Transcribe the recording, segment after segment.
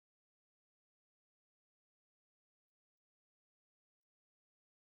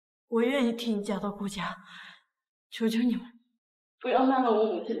我愿意替你嫁到顾家，求求你们，不要卖了我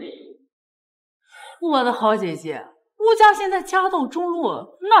母亲的衣物。我的好姐姐，顾家现在家道中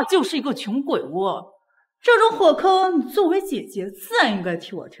落，那就是一个穷鬼窝。这种火坑，你作为姐姐自然应该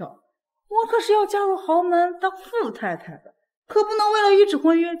替我跳。我可是要嫁入豪门当富太太的，可不能为了一纸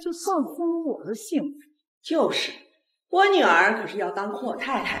婚约就丧失我的幸福。就是，我女儿可是要当阔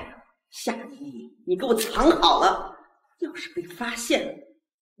太太的。夏依依，你给我藏好了，要是被发现了，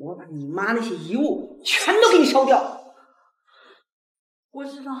我把你妈那些遗物全都给你烧掉。我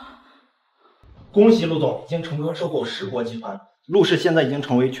知道。恭喜陆总已经成功收购十国集团，陆氏现在已经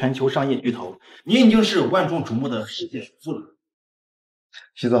成为全球商业巨头，您已经是万众瞩目的世界首富了。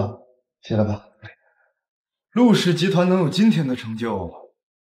徐总，起来吧。陆氏集团能有今天的成就，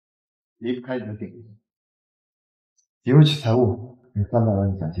离不开你的鼎力。即日起财务，有300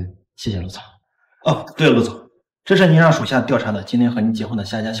万的奖金。谢谢陆总。哦，对了，陆总，这是您让属下调查的今天和您结婚的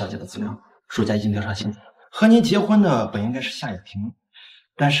夏家小姐的资料，属下已经调查清楚了。和您结婚的本应该是夏雅婷，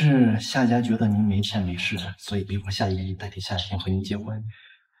但是夏家觉得您没钱没势，所以逼迫夏依依代替夏雅婷和您结婚。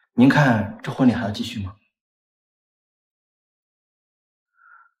您看这婚礼还要继续吗？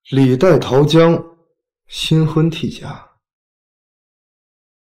李代桃僵，新婚替嫁，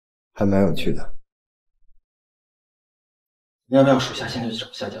还蛮有趣的。要不要属下现在就找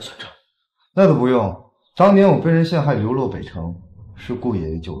夏家算账？那都不用，当年我被人陷害流落北城，是顾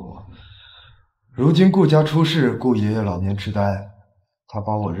爷爷救了我。如今顾家出事，顾爷爷老年痴呆，他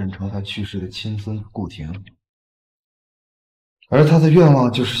把我认成他去世的亲孙顾廷，而他的愿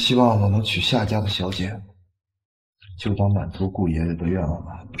望就是希望我能娶夏家的小姐，就当满足顾爷爷的愿望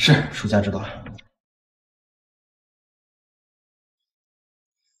吧。是，属下知道了。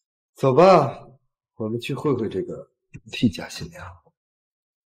走吧，我们去会会这个替嫁新娘。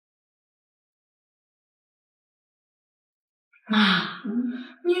妈，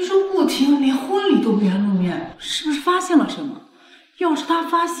你说顾婷连婚礼都没露面，是不是发现了什么？要是他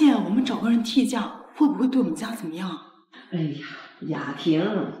发现我们找个人替嫁，会不会对我们家怎么样？哎呀，雅婷，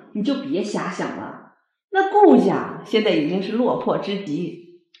你就别瞎想了。那顾家现在已经是落魄之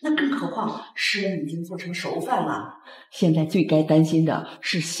极，那更何况诗人已经做成熟饭了。现在最该担心的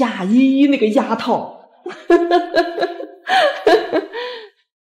是夏依依那个丫头。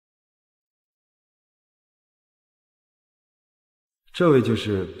这位就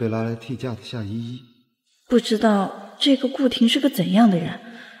是被拉来替嫁的夏依依。不知道这个顾婷是个怎样的人，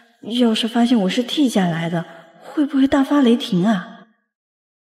要是发现我是替嫁来的，会不会大发雷霆啊？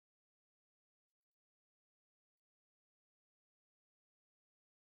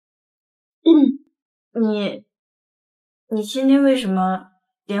你今天为什么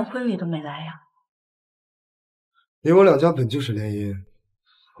连婚礼都没来呀？你我两家本就是联姻，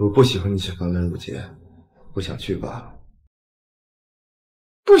我不喜欢那些繁文缛节，不想去罢了。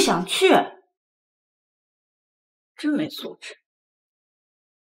不想去，真没素质。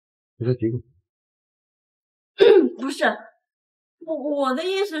你再嘀咕。不是，我的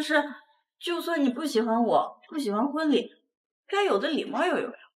意思是，就算你不喜欢我，不喜欢婚礼，该有的礼貌要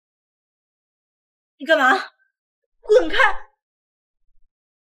有呀。你干嘛？滚开！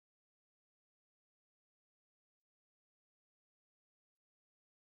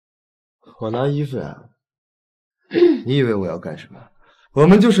我拿衣服呀？你以为我要干什么？我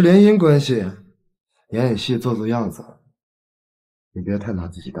们就是联姻关系，演演戏做做样子，你别太拿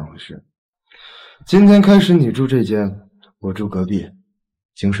自己当回事。今天开始你住这间，我住隔壁，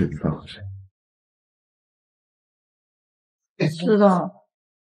井水不犯河水。知道。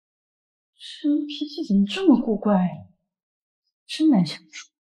这人脾气怎么这么古怪呀？真难相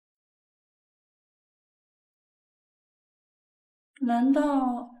处。难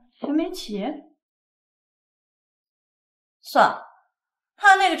道还没起？算了，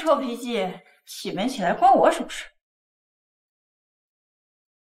他那个臭脾气起没起来关我什么事？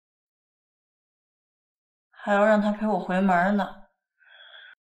还要让他陪我回门呢。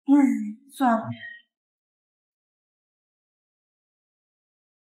算了。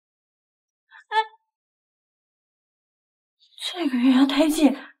哎，这个月牙胎记，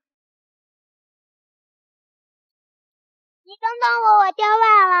你等等我，我掉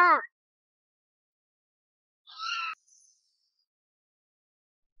碗了。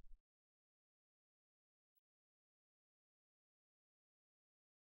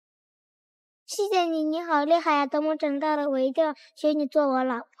谢谢你，你好厉害呀！等我长大了，我一定要娶你做我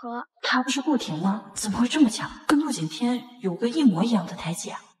老婆。他不是顾婷吗？怎么会这么强？跟陆景天有个一模一样的胎记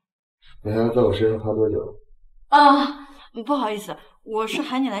啊！你还要在我身上花多久？啊，不好意思，我是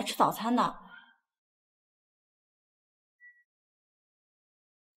喊你来吃早餐的。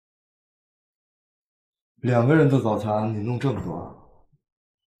2个人的早餐你弄这么多？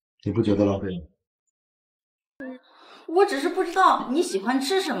你不觉得浪费吗？我只是不知道你喜欢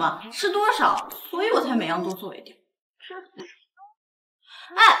吃什么，吃多少，所以我才每样都做一点。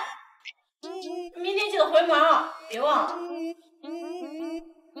哎，明天记得回门啊，别忘了。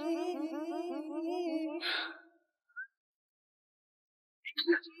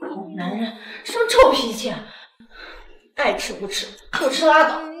好男人，什么臭脾气啊！爱吃不吃，不吃拉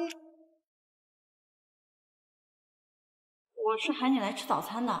倒。我是喊你来吃早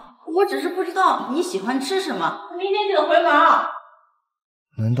餐的，我只是不知道你喜欢吃什么，明天记得回门啊。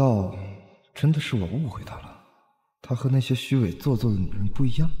难道真的是我误会他了？他和那些虚伪做作的女人不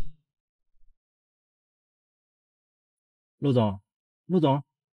一样？陆总，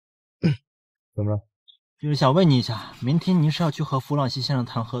怎么了？就是想问你一下，明天您是要去和弗朗西先生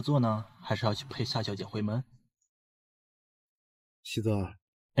谈合作呢，还是要去陪夏小姐回门？西子，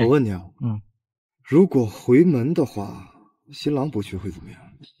我问你啊，如果回门的话，新郎不去会怎么样？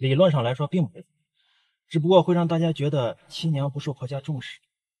理论上来说并不会，只不过会让大家觉得亲娘不受婆家重视。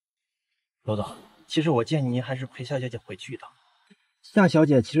罗总，其实我建议您还是陪夏小姐回去一趟。夏小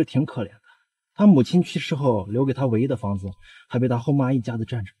姐其实挺可怜的，她母亲去世后留给她唯一的房子，还被她后妈一家子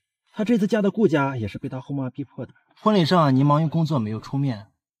占着。她这次嫁的顾家也是被她后妈逼迫的。婚礼上您忙于工作没有出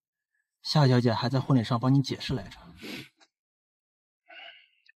面，夏小姐还在婚礼上帮您解释来着。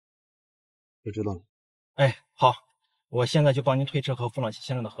我知道了。哎，好，我现在就帮您推迟和弗朗西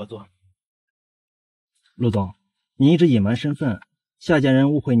先生的合作。陆总，您一直隐瞒身份，夏家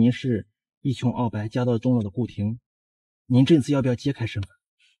人误会您是一穷二白家道中落的顾婷，您这次要不要揭开身份？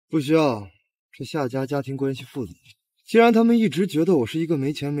不需要，这夏家家庭关系复杂，既然他们一直觉得我是一个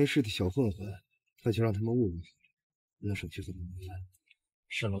没钱没势的小混混，那就让他们误会，那手去和他们谈。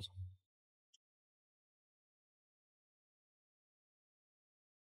是陆总。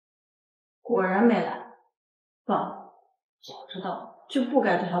果然没来。爸，早知道就不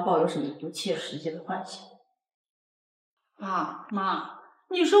该对他抱有什么不切实际的幻想。爸妈，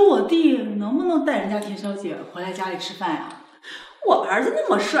你说我弟能不能带人家田小姐回来家里吃饭呀？我儿子那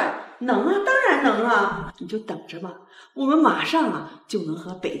么帅，能啊，当然能啊！你就等着吧，我们马上啊就能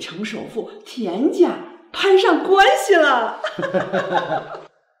和北城首富田家攀上关系了。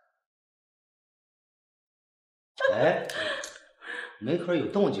哎，门口有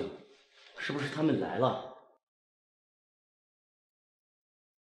动静，是不是他们来了？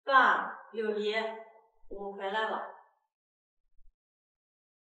爸，柳姨，我回来了。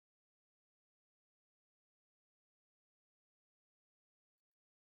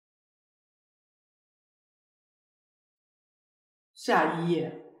夏依，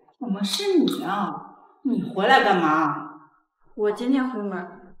怎么是你啊？你回来干嘛？我今天回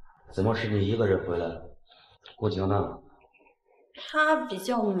门。怎么是你一个人回来？顾婷呢？他比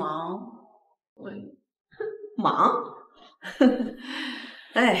较忙。忙？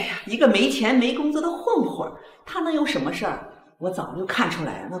哎呀，一个没钱没工作的混混，他能有什么事儿？我早就看出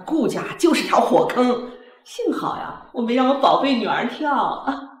来了，那顾家就是条火坑。幸好呀，我没让我宝贝女儿跳。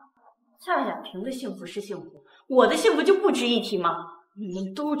夏雅婷的幸福是幸福，我的幸福就不值一提吗？你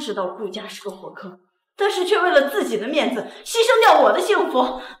们都知道顾家是个火坑，但是却为了自己的面子牺牲掉我的幸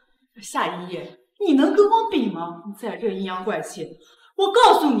福。夏依，你能跟我比吗？你在这阴阳怪气，我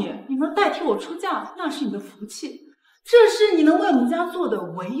告诉你，你能代替我出嫁，那是你的福气，这是你能为我们家做的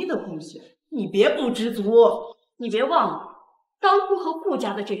唯一的贡献。你别不知足，你别忘了，当初和顾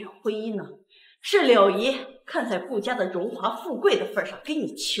家的这场婚姻呢，是柳姨看在顾家的荣华富贵的份上给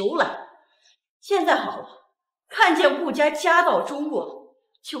你求来。现在好了，看见顾家家道中落，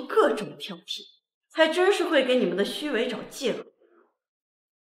就各种挑剔，还真是会给你们的虚伪找借口。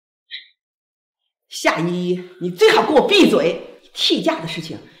夏依，你最好给我闭嘴！替嫁的事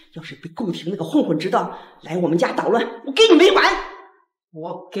情，要是被顾婷那个混混知道，来我们家捣乱，我给你没完！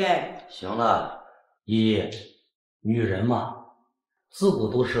活该！行了，依依，女人嘛，自古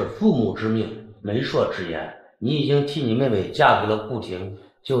都是父母之命，媒妁之言。你已经替你妹妹嫁给了顾婷，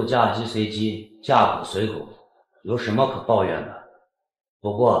就嫁鸡随鸡，嫁狗随狗，有什么可抱怨的？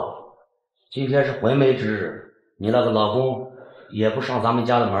不过今天是回媒之日，你那个老公也不上咱们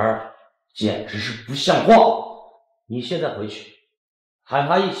家的门，简直是不像话。你现在回去喊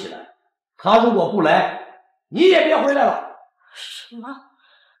他一起来，他如果不来，你也别回来了。什么？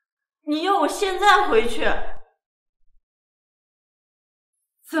你要我现在回去？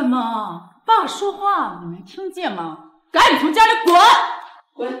怎么？爸说话你没听见吗？赶紧从家里滚！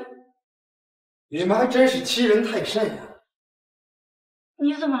滚！你们还真是欺人太甚呀！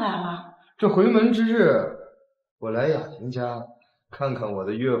你怎么来了？这回门之日，我来雅婷家看看我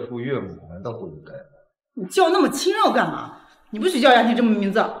的岳父岳母，难道不应该？你叫那么亲热干嘛？你不许叫雅婷这么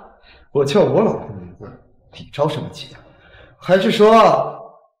名字。我叫我老婆名字，你着什么急呀？还是说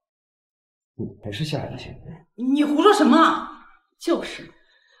你才是夏雨晴。你胡说什么？就是，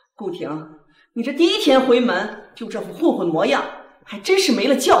顾婷，你这第一天回门就这副混混模样，还真是没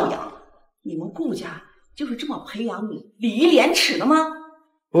了教养。你们顾家就是这么培养你礼义廉耻的吗？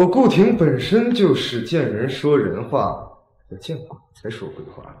我顾婷本身就是见人说人话，我见鬼才说鬼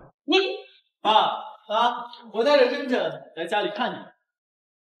话。你我带着珍珍来家里看你。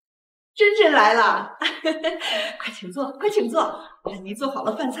珍珍来了，快请坐，快请坐。安妮做好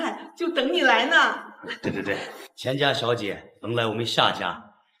了饭菜，就等你来呢。对，钱家小姐能来我们夏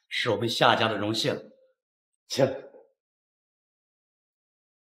家，是我们夏家的荣幸。请。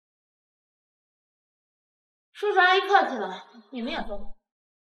叔叔阿姨客气了，你们也坐。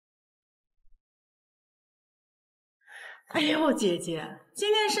哎呦，姐姐，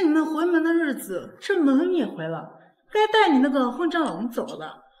今天是你们回门的日子，这门也回了，该带你那个混账老公走了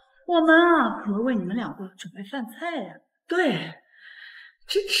吧？我们啊，可会为你们两个准备饭菜呀。对，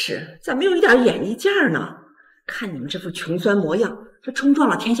真是，咋没有一点眼力劲儿呢？看你们这副穷酸模样，这冲撞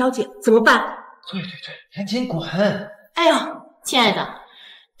了田小姐怎么办？对，赶紧滚！哎呦，亲爱的，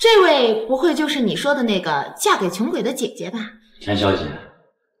这位不会就是你说的那个嫁给穷鬼的姐姐吧？田小姐，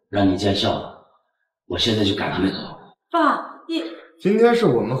让你见笑了，我现在就赶他们走。爸，今天是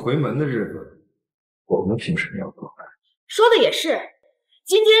我们回门的日子，我们凭什么要做饭？说的也是，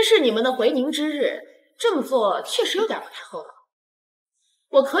今天是你们的回宁之日，这么做确实有点不太厚道。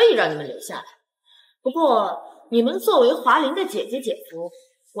我可以让你们留下来，不过你们作为华玲的姐姐姐夫，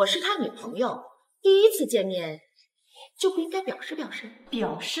我是他女朋友，第一次见面就不应该表示表示？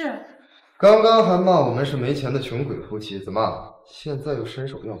表示？刚刚还骂我们是没钱的穷鬼夫妻，怎么现在又伸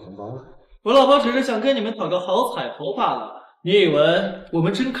手要红包了？我老婆只是想跟你们讨个好彩头罢了。你以为我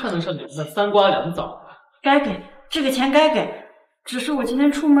们真看得上你们的三瓜两枣啊？该给，这个钱该给。只是我今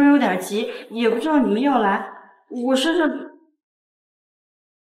天出门有点急，也不知道你们要来，我身上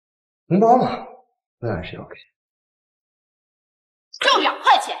红包嘛，当然是要给。就2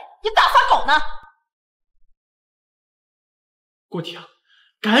块钱，你打发狗呢？顾婷，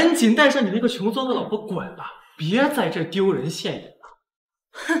赶紧带上你那个穷酸的老婆滚吧，别在这丢人现眼了。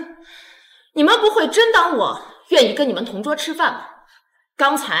哼，你们不会真当我愿意跟你们同桌吃饭吧？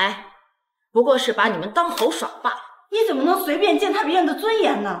刚才不过是把你们当猴耍罢了。你怎么能随便践踏别人的尊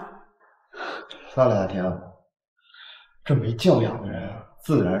严呢？算了，雅婷，这没教养的人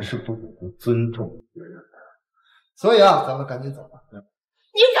自然是不懂得尊重别人的。所以啊，咱们赶紧走吧。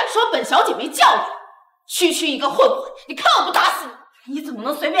你敢说本小姐没教养？区一个混混，你看我不打死你！你怎么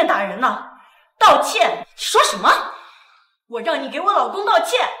能随便打人呢？道歉！你说什么？我让你给我老公道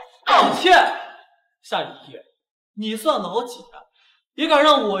歉！道歉！夏雨怡，你算老几啊？也敢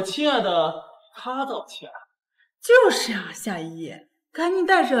让我亲爱的他道歉？就是呀，夏依依，赶紧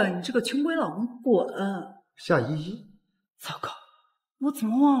带着你这个穷鬼老公滚！夏依依，糟糕，我怎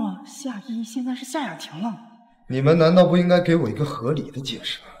么忘了夏依依现在是夏雅婷了？你们难道不应该给我一个合理的解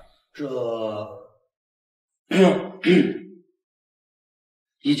释吗？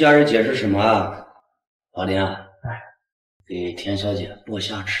一家人解释什么啊？老林啊，给田小姐剥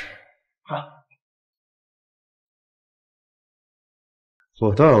虾吃。好，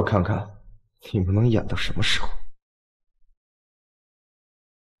我倒要看看你们能演到什么时候。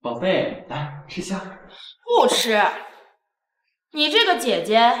宝贝，来吃虾。不吃。你这个姐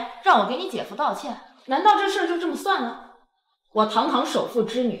姐让我给你姐夫道歉，难道这事就这么算了？我堂堂首富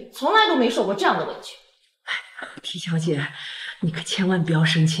之女，从来都没受过这样的委屈。缇小姐，你可千万不要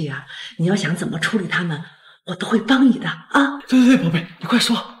生气啊！你要想怎么处理他们，我都会帮你的啊！对，宝贝，你快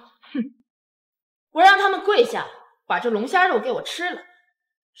说。哼，我让他们跪下，把这龙虾肉给我吃了，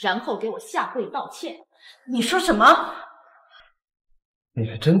然后给我下跪道歉。你说什么？你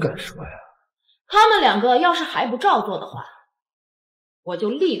还真敢说呀！他们两个要是还不照做的话，我就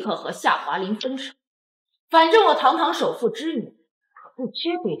立刻和夏华林分手。反正我堂堂首富之女，可不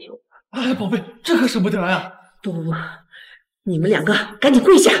缺追求。哎，宝贝，这可舍不得呀！不，你们两个赶紧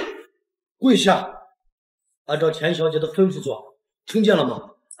跪下！跪下！按照田小姐的吩咐做，听见了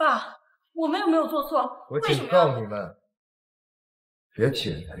吗？爸，我们又没有做错，我警告你们，别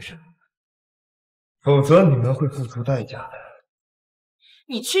欺人太甚，否则你们会付出代价的。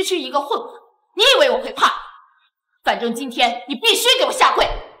你区一个混混，你以为我会怕？反正今天你必须给我下跪！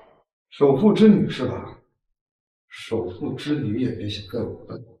首富之女是吧？首富之女也别想在我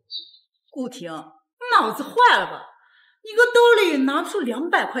们顾婷，你脑子坏了吧？一个兜里拿不出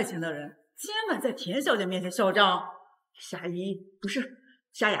200块钱的人，竟然敢在田小姐面前嚣张！夏依不是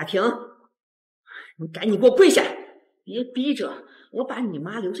夏雅婷，你赶紧给我跪下，别逼着我把你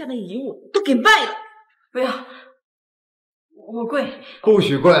妈留下的遗物都给卖了！不要，我跪！不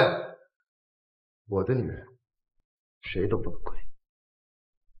许跪！我的女人，谁都不能跪。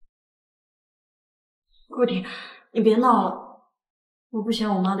顾婷，你别闹了，我不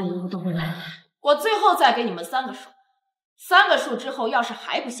想我妈的遗物都会来。我最后再给你们3个数，3个数之后要是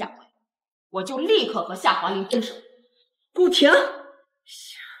还不下跪，我就立刻和夏华林分手。顾婷，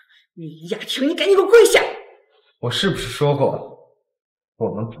你雅婷，你赶紧给我跪下！我是不是说过我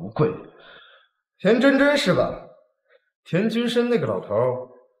们不跪？田真真是吧？田君生那个老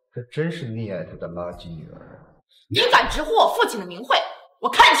头，这真是溺爱他的垃圾女儿。你敢直呼我父亲的名讳，我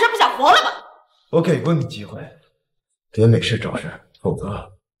看你是不想活了吧？我给过你机会，别没事找事，否则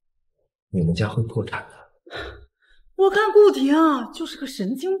你们家会破产的。我看顾婷就是个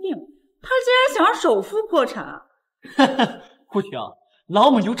神经病，他竟然想让首富破产。顾婷，老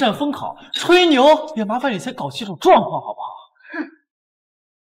母牛占风口，吹牛也麻烦你先搞清楚状况好不好？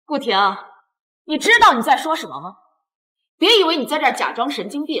顾婷，你知道你在说什么吗？别以为你在这儿假装神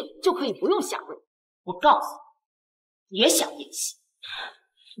经病就可以不用下跪，我告诉你，别想演戏。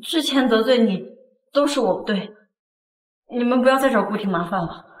之前得罪你都是我不对，你们不要再找顾婷麻烦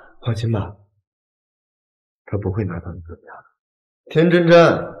了。放心吧，他不会拿到你怎么样的。田真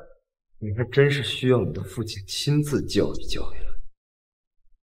真，你还真是需要你的父亲亲自教育教育了。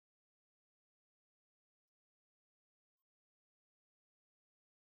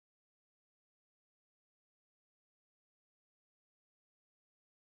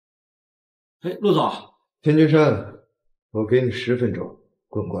哎，陆总，田君山，我给你10分钟，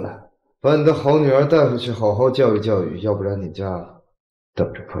滚过来，把你的好女儿带回去，好好教育教育，要不然你家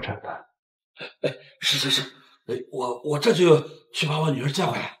等着破产吧。哎，是，哎，我这就去把我女儿接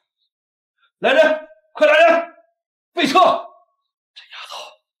回来。来人，快来人，备车！这丫头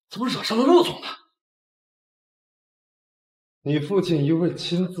怎么惹上了陆总呢？你父亲一会儿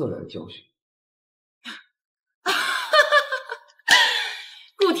亲自来教训。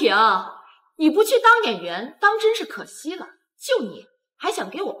顾婷，你不去当演员，当真是可惜了。就你还想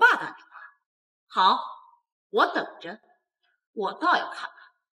给我爸打电话？好，我等着。我倒要看看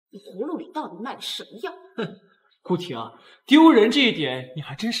你葫芦里到底卖的什么药。哼，顾婷，丢人这一点你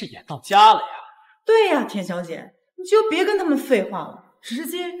还真是演到家了呀。对呀，田小姐，你就别跟他们废话了，直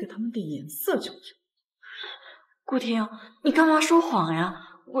接给他们点颜色就是。顾婷，你干嘛说谎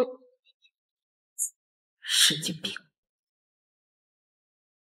呀？我神经病。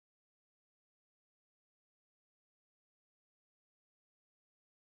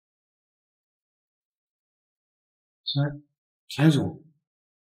田总，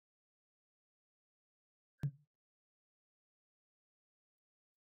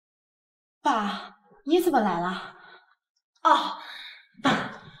爸，你怎么来了？哦，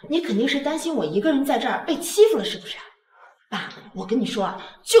爸，你肯定是担心我一个人在这儿被欺负了，是不是？爸，我跟你说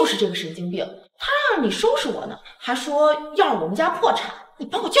啊，就是这个神经病，他让你收拾我呢，还说要让我们家破产，你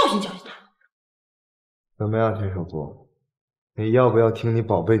帮我教训教训他。怎么样，田首富，你要不要听你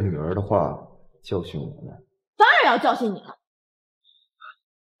宝贝女儿的话，教训我呢？当然要教训你了。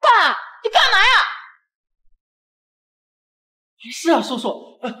爸，你干嘛呀？是啊，叔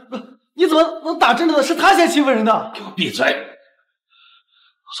叔，你怎么能打真的？是他先欺负人的。给我闭嘴！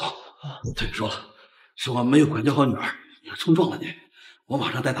老宋，我对你说了，是我没有管教好女儿，也冲撞了你，我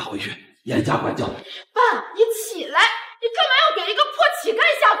马上带她回去，严加管教。爸，你起来！你干嘛要给一个破乞丐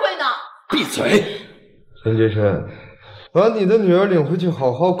下跪呢？闭嘴！田真真，把你的女儿领回去，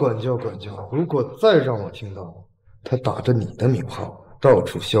好好管教管教。如果再让我听到她打着你的名号到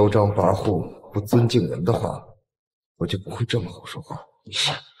处嚣张跋扈、不尊敬人的话，我就不会这么好说话。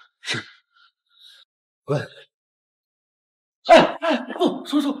是，滚！不，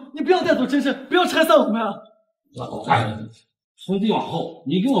叔叔，你不要带走真真，不要拆散我们啊！那我告诉你，从今往后，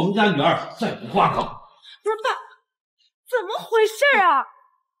你跟我们家女儿再无瓜葛。不是爸，怎么回事啊？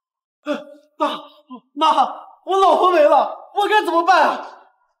爸妈，我老婆没了，我该怎么办啊？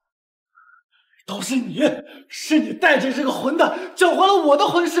都是你，是你带着这个混蛋搅坏了我的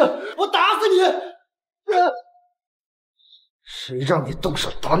婚事，我打死你！谁让你动手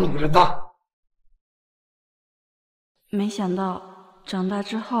打女人的？没想到长大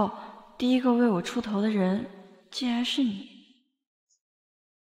之后，第一个为我出头的人竟然是你。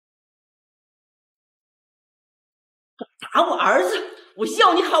打我儿子，我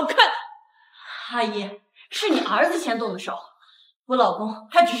要你好看！阿姨，是你儿子先动的手，我老公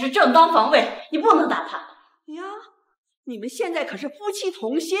他只是正当防卫，你不能打他。呀，你们现在可是夫妻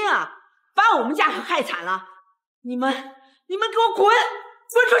同心啊，把我们家可害惨了！你们给我滚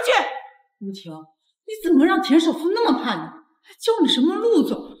出去！吴婷，你怎么让田首富那么怕你？还叫你什么陆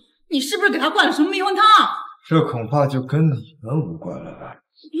总？你是不是给他灌了什么迷魂汤？这恐怕就跟你们无关了吧？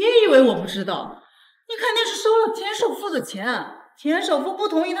别以为我不知道，你肯定是收了田首富的钱。田首富不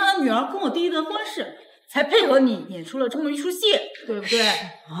同意他的女儿跟我弟的婚事，才配合你演出了这么一出戏，对不对？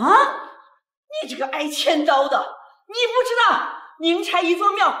啊？你这个挨千刀的，你不知道宁拆一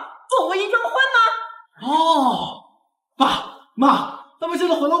座庙，不毁一桩婚吗？哦，爸妈，他们现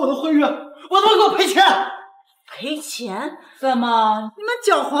在毁了我的婚约，我他妈给我赔钱！赔钱？怎么，你们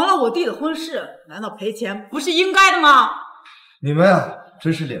搅黄了我弟的婚事，难道赔钱不是应该的吗？你们啊，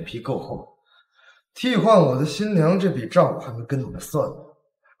真是脸皮够厚，替换我的新娘这笔账我还没跟你们算呢，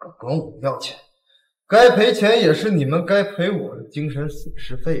敢管我要钱，该赔钱也是你们该赔我的精神损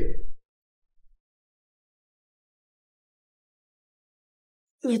失费。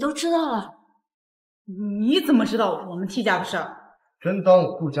你都知道了？你怎么知道我们替嫁的事儿？真当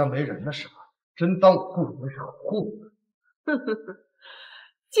我顾家没人了是吧？真当我顾人是可恶的。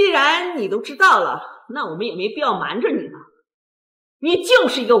既然你都知道了，那我们也没必要瞒着你了。你就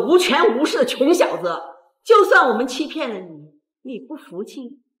是一个无权无势的穷小子，就算我们欺骗了你，你不服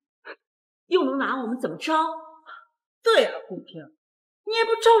气，又能拿我们怎么着？对呀，顾平，你也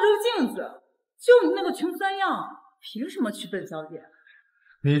不照照镜子，就你那个穷酸样，凭什么娶本小姐？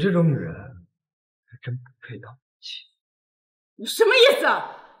你这种女人，还真不配当母亲。你什么意思？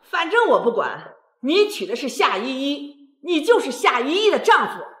反正我不管，你娶的是夏依依，你就是夏依依的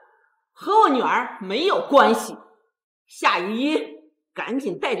丈夫，和我女儿没有关系。夏依依，赶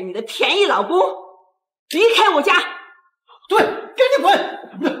紧带着你的便宜老公离开我家！对，赶紧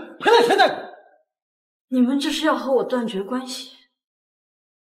滚！赔了钱再滚！你们这是要和我断绝关系？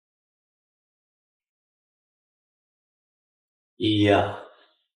依依啊，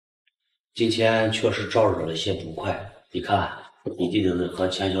今天确实招惹了些不快。你看，你弟弟和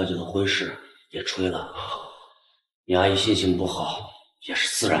钱小姐的婚事也吹了，你阿姨心情不好也是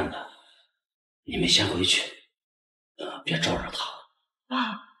自然的。你们先回去，别招惹她。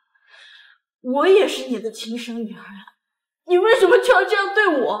爸，我也是你的亲生女儿，你为什么就要这样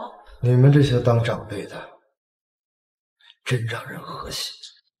对我？你们这些当长辈的，真让人恶心。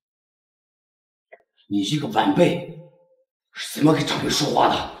你一个晚辈，是怎么跟长辈说话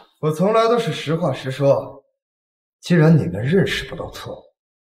的？我从来都是实话实说。既然你们认识不到错误，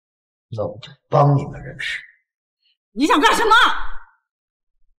那我就帮你们认识。你想干什么？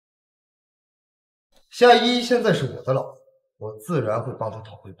夏依依现在是我的老婆，我自然会帮她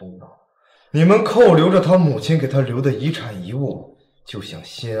讨回公道。你们扣留着她母亲给她留的遗产遗物，就想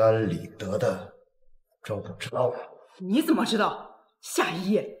心安理得的，知不知道吗？你怎么知道？夏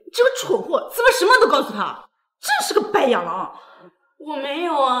依依，你这个蠢货，怎么什么都告诉他？真是个白眼狼！我没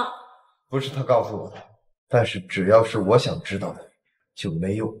有啊，不是他告诉我的。但是只要是我想知道的，就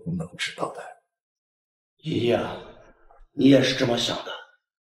没有不能知道的。依依啊，你也是这么想的？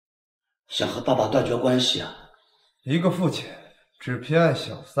想和爸爸断绝关系啊？一个父亲只偏爱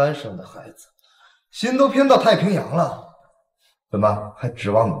小三生的孩子，心都偏到太平洋了，怎么还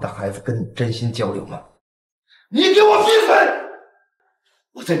指望你的孩子跟你真心交流吗？你给我闭嘴！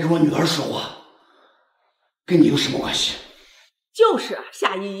我在跟我女儿说话，跟你有什么关系？就是啊，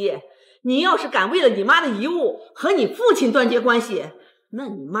夏依依，你要是敢为了你妈的遗物和你父亲断绝关系，那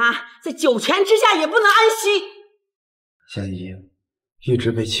你妈在九泉之下也不能安息。夏依依，一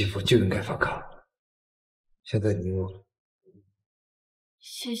直被欺负就应该反抗，现在你有了。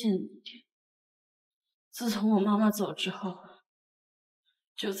谢谢你。自从我妈妈走之后，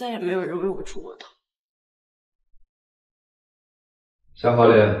就再也没有人为我出过头。夏华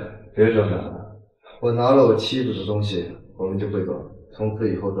莲，别整了，我拿了我妻子的东西，我们就会走。从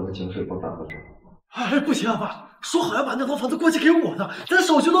此以后，咱们井水不犯河水。哎，不行啊，爸，说好要把那套房子过继给我的，咱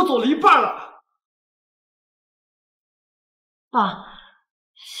手续都走了一半了。爸，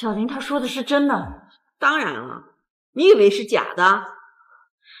小林他说的是真的？当然了，你以为是假的？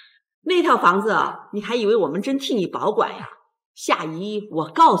那套房子啊，你还以为我们真替你保管呀？夏姨，我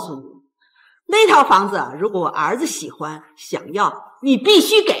告诉你，那套房子如果我儿子喜欢想要，你必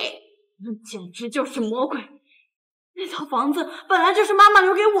须给。那简直就是魔鬼！那套房子本来就是妈妈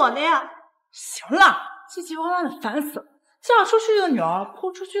留给我的呀。行了，叽叽歪歪的烦死了。嫁出去的女儿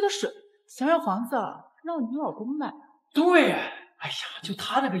泼出去的水，想要房子让你老公买。对，哎呀，就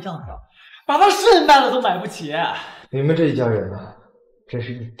他那个样子，把他肾卖了都买不起。你们这一家人啊，真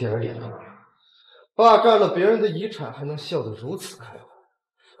是一点脸都没有。霸占了别人的遗产，还能笑得如此开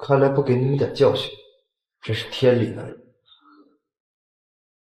怀，看来不给你们点教训，真是天理难容。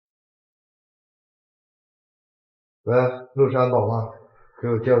喂，陆山宝妈，给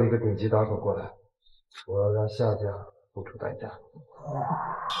我调一个顶级打手过来，我要让夏家付出代价。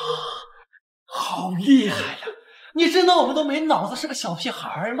好厉害呀！你真当我们都没脑子，是个小屁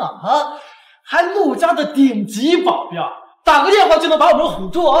孩吗？啊，还陆家的顶级保镖，打个电话就能把我们唬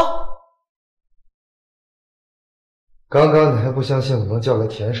住啊！刚刚你还不相信我能叫来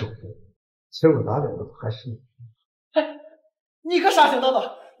田守部，结果打脸的还是你。哎，你个傻小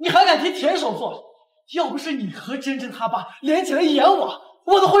子，你还敢提田首富？要不是你和真真他爸连起来演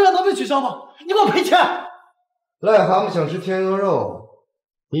我的婚约能被取消吗？你给我赔钱！癞蛤蟆想吃天鹅肉，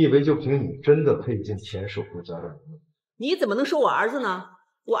你以为就凭你真的配进田首富家的？你怎么能说我儿子呢？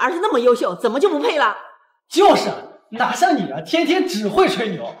我儿子那么优秀，怎么就不配了？就是，哪像你啊，天天只会吹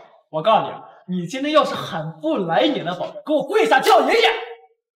牛。我告诉你，你今天要是喊不来你的宝贝，给我跪下叫爷爷。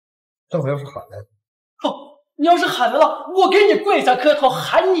但我要是喊来了，你要是喊来了，我给你跪下磕头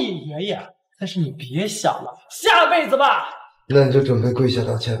喊你爷爷。但是你别想了，下辈子吧。那你就准备跪下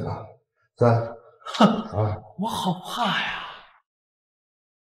道歉吧。3、2，我好怕呀。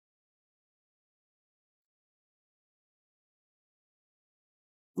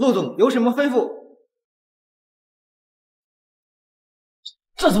陆总有什么吩咐？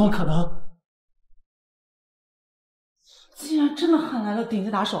这怎么可能？既然真的喊来了顶着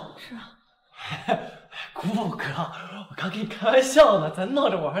打手，是啊，姑哥，我刚跟你开玩笑呢，咱闹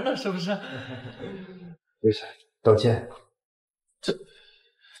着玩呢，是不是？跪下道歉。这，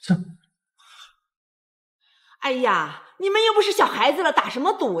哎呀，你们又不是小孩子了，打什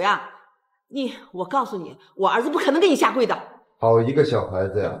么赌呀？我告诉你，我儿子不可能给你下跪的。好一个小孩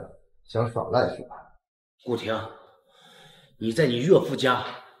子呀，想耍赖是吧？顾婷，你在你岳父家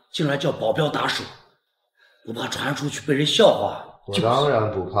竟然叫保镖打手，不怕传出去被人笑话？我当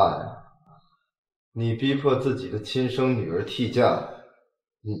然不怕呀。你逼迫自己的亲生女儿替嫁，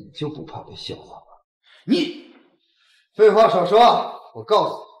你就不怕被笑话吗？你废话少说，我告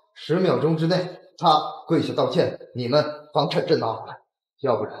诉你，10秒钟之内他跪下道歉，你们房产证拿回来，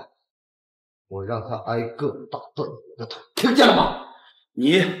要不然我让他挨个打断你的头，听见了吗？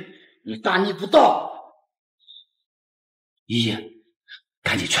你大逆不道！姨爷，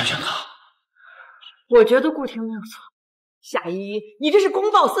赶紧劝劝他。我觉得顾婷没有错。夏依依，你这是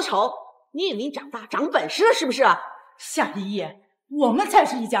公报私仇，你以为你长大长本事了是不是？夏依依，我们才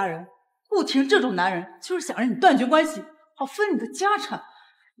是一家人。顾婷这种男人就是想让你断绝关系，好分你的家产。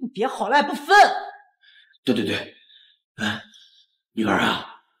你别好赖不分。对，女儿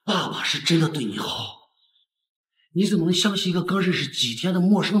啊，爸爸是真的对你好，你怎么能相信一个刚认识几天的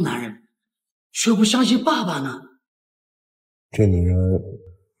陌生男人，却不相信爸爸呢？这女人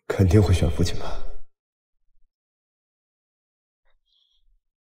肯定会选父亲吧？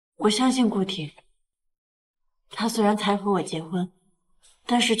我相信顾婷，她虽然才和我结婚，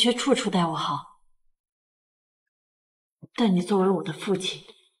但是却处处待我好。但你作为我的父亲，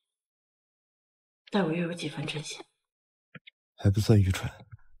待我又有几分真心？还不算愚蠢。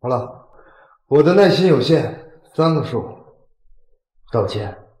好了，我的耐心有限，3个数，道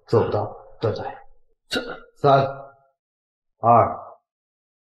歉做不到，断嘴。这3、2。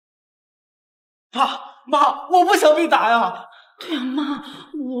爸妈，我不想被打呀。对呀，妈，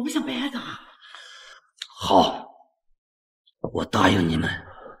我不想被挨打。好，我答应你们。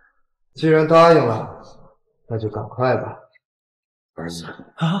既然答应了，那就赶快吧。儿子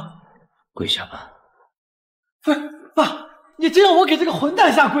啊，跪下吧。不是，爸，你真让我给这个混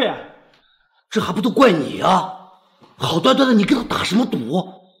蛋下跪啊？这还不都怪你啊！好端端的你跟他打什么赌？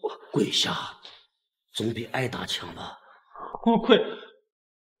跪下，总比挨打强吧？我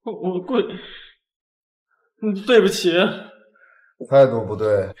跪，对不起。态度不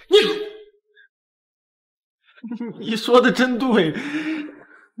对。你说的真对，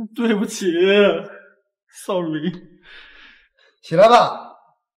对不起 ，sorry。起来吧，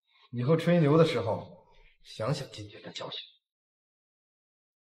以后吹牛的时候想想今天的教训。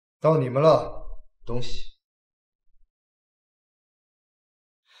到你们了，东西。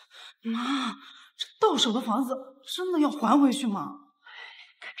妈，这到手的房子真的要还回去吗？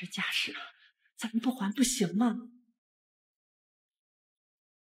看这架势，咱们不还不行吗？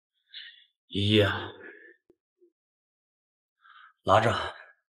姨姨，拿着。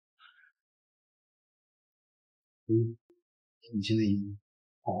你现在已经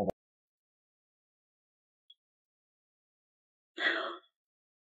好吧？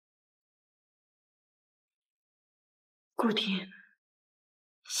顾婷，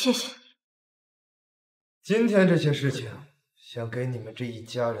谢谢你。今天这些事情，想给你们这一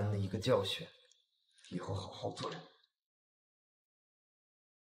家人的一个教训，以后好好做人。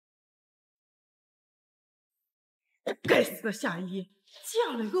该死的夏依，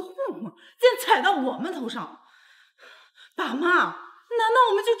嫁了一个混混，竟然踩到我们头上！爸妈，难道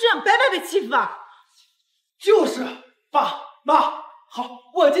我们就这样白白被欺负啊？就是，爸妈，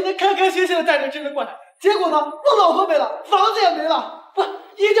好，我今天开开心心的带着真人过来，结果呢，我老婆没了，房子也没了，不，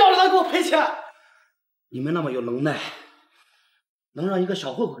一定要让他给我赔钱。你们那么有能耐，能让一个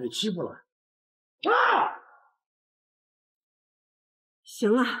小混混给欺负了？啊！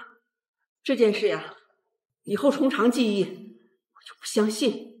行了，这件事呀，以后从长计议。我就不相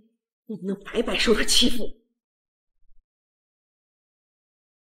信你不能白白受他欺负。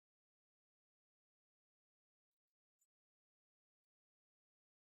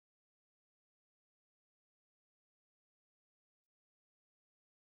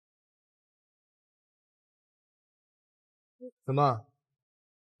怎么？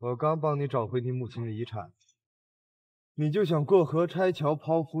我刚帮你找回你母亲的遗产，你就想过河拆桥、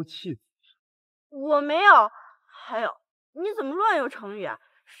抛夫弃子？我没有。还有，你怎么乱用成语啊？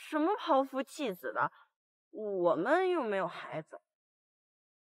什么抛夫弃子的？我们又没有孩子。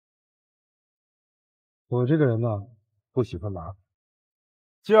我这个人呢，不喜欢麻烦。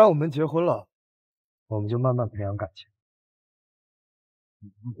既然我们结婚了，我们就慢慢培养感情。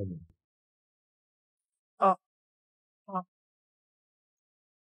啊。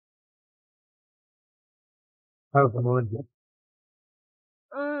还有什么问题？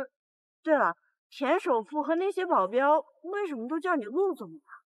对了，田首富和那些保镖为什么都叫你陆总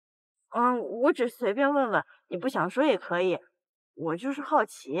啊？我只随便问问，你不想说也可以，我就是好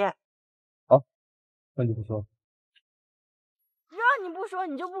奇。好，那你不说。让你不说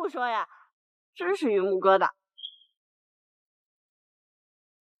你就不说呀，真是榆木疙瘩。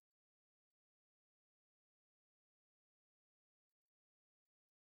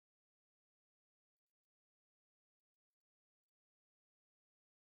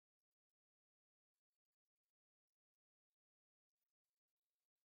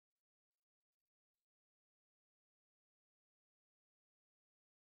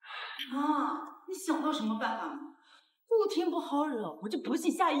啊，你想到什么办法吗？不听不好惹，我就不信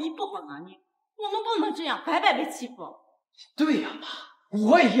夏依依不好拿捏。我们不能这样白白被欺负。对呀，妈，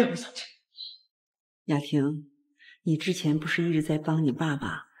我也不想这样。雅婷，你之前不是一直在帮你爸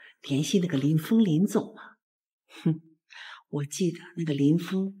爸联系那个林峰林总吗？哼，我记得那个林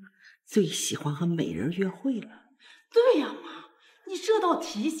峰最喜欢和美人约会了。对呀，妈，你这倒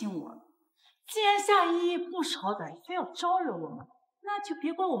提醒我了。既然夏依依不识好歹，非要招惹我们，那就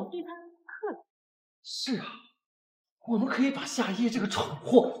别怪我们对她客气。是啊，我们可以把夏依这个蠢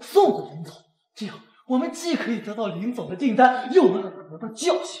货送给林总，这样我们既可以得到林总的订单，又能让他得到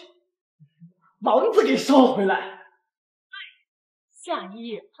教训，房子给收回来。夏依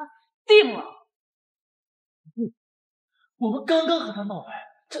依，她定了。我们刚刚和他闹掰，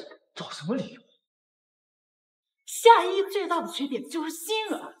这找什么理由？夏依最大的缺点就是心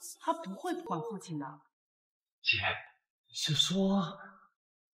软，她不会不管父亲的。姐，是说？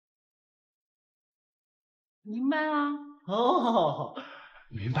明白啦？哦，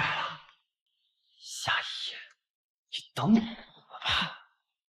明白了。夏依，你等我吧。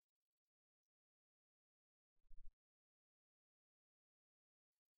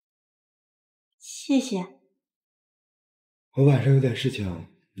谢谢。我晚上有点事情，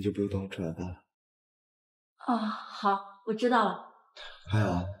你就不用等我吃晚饭了。哦，好，我知道了。还有，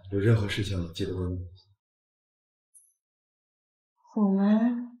有任何事情记得问我。我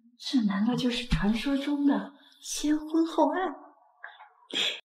们这难道就是传说中的先婚后爱？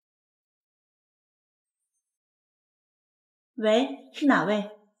喂，是哪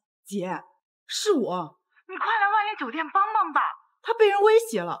位？姐，是我，你快来万里酒店帮帮吧，他被人威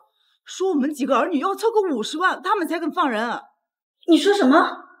胁了，说我们几个儿女要凑够50万，他们才肯放人。你说什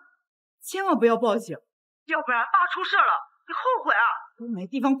么？千万不要报警，要不然爸出事了，你后悔啊！都没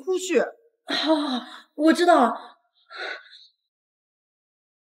地方哭去。好，我知道了。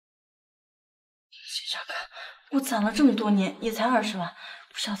谁查看？我攒了这么多年，也才20万，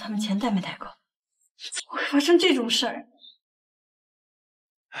不知道他们钱带没带够，怎么会发生这种事儿？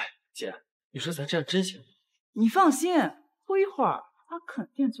姐，你说咱这样真行吗？你放心，不一会儿他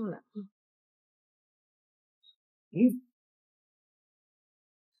肯定就来了。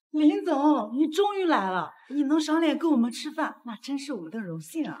林总，你终于来了，你能赏脸跟我们吃饭，那真是我们的荣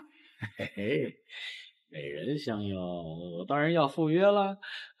幸啊！嘿嘿，美人相邀，我当然要赴约了。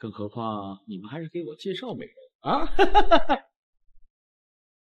更何况你们还是给我介绍美人啊！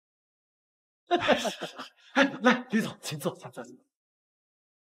哎，来，李总，请坐，请坐。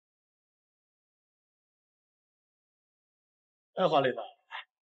哎，华丽的，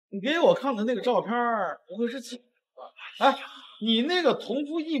你给我看的那个照片不会是假的吧？哎，你那个同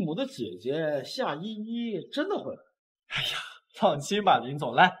父异母的姐姐夏依依真的会来？哎呀，放心吧，林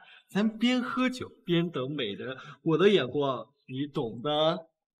总，来，咱边喝酒边等美人，我的眼光你懂的。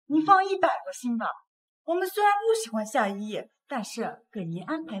你放100个心吧。我们虽然不喜欢夏依依，但是给您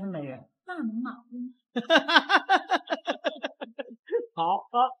安排的美人大能马虎。好，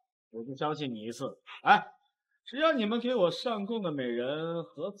我就相信你一次。哎，只要你们给我上供的美人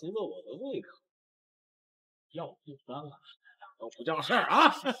合足了我的胃口，要不然啊，都不叫事儿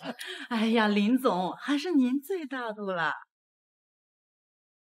啊！哎呀，林总，还是您最大度了。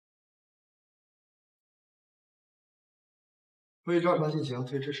会议照常进行，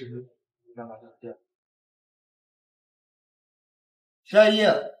推迟10分。下一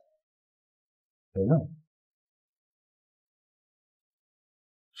页。谁呢？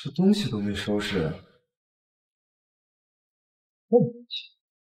这东西都没收拾。会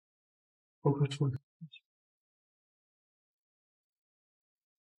不会出了？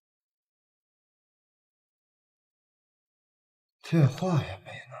电话也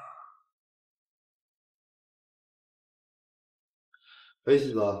没拿。喂，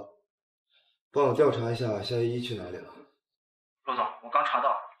喜子，帮我调查一下夏依依去哪里了。陆总，我刚查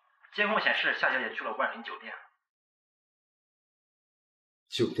到，监控显示夏小姐去了万林酒店。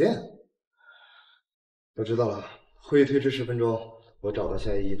酒店？我知道了，会议推迟10分钟，我找到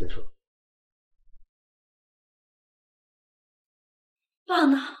夏依依的车。爸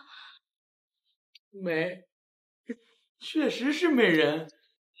呢？美，确实是美人。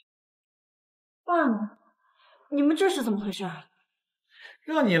爸呢？你们这是怎么回事？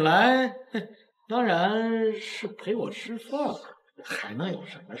让你来，当然是陪我吃饭，还能有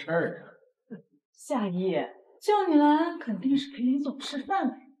什么事儿啊？夏依，叫你来肯定是陪林总吃饭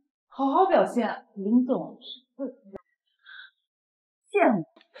的，好好表现，林总是会骗你。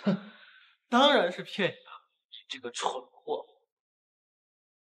当然是骗你的，你这个蠢货！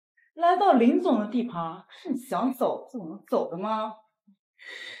来到林总的地盘，是你想走就能走的吗？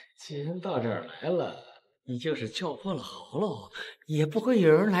既然到这儿来了，你就是叫破了喉咙，也不会有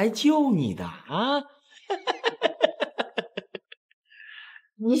人来救你的啊！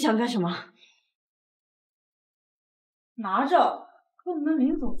你想干什么？拿着，给我们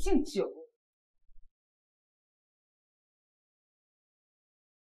林总敬酒。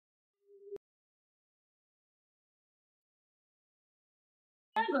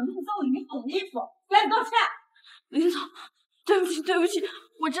那个弄脏林总的衣服，赶紧道歉！林总，对不起，对不起，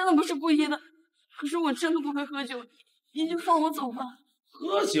我真的不是故意的。可是我真的不会喝酒，您就放我走吧。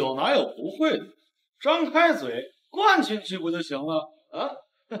喝酒哪有不会的？张开嘴，灌进去不就行了啊？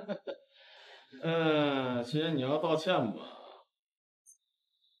既然你要道歉吧，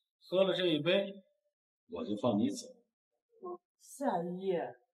喝了这一杯，我就放你走。夏依，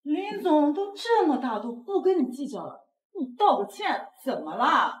林总都这么大度，不跟你计较了，你道个歉怎么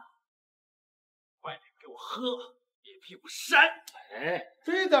啦？快点给我喝，别屁股扇！哎，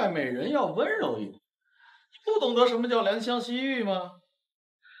对待美人要温柔一点。你不懂得什么叫怜香惜玉吗？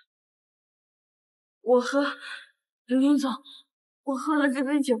我喝，林总，我喝了这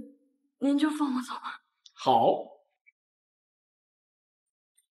杯酒，您就放我走吧。好。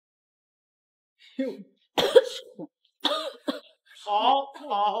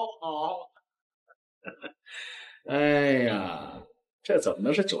好。哎呀，这怎么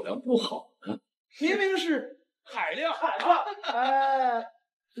能是酒量不好呢？明明是海量。哎，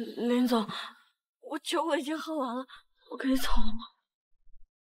林总，我已经喝完了，我可以走了吗？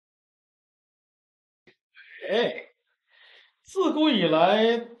哎，自古以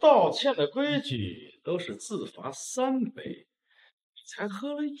来，道歉的规矩都是自罚3杯，你才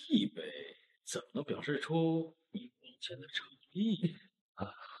喝了1杯，怎么能表示出你道歉的诚意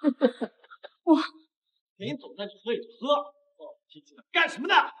啊？林总在这喝也喝，暴脾气的干什么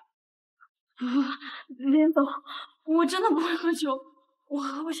呢？林总，我真的不会喝酒，我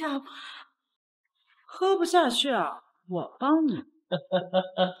喝不下。喝不下去啊，我帮你。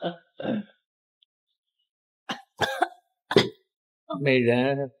美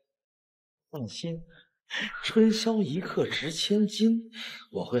人，放心，春宵一刻值千金，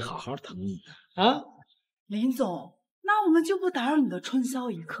我会好好疼你的啊。林总，那我们就不打扰你的春宵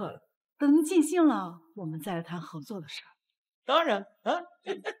一刻了。等您尽兴了，我们再来谈合作的事儿。当然啊，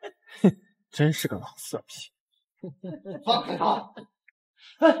真是个老色批。放开他！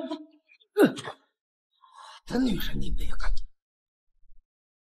我的女人你没有看见？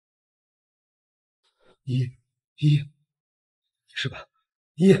依，是吧？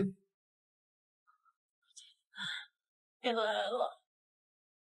依，别来了！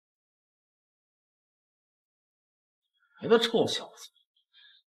你个臭小子，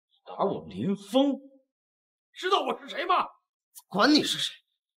打我林峰，知道我是谁吗？管你是谁，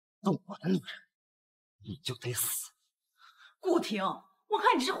动我的女人，你就得死！顾婷，我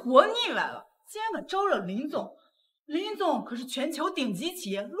看你是活腻歪了，竟然敢招惹林总。林总可是全球顶级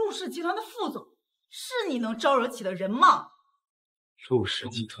企业陆氏集团的副总，是你能招惹起的人吗？陆氏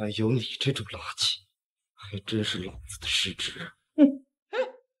集团有你这种垃圾，还真是老子的失职。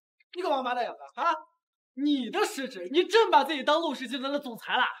你干嘛麻大眼的啊？你的失职，你真把自己当陆氏集团的总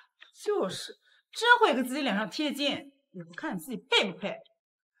裁了？就是，真会给自己脸上贴金，也不看你自己配不配。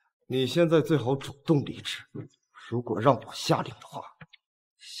你现在最好主动离职，如果让我下令的话，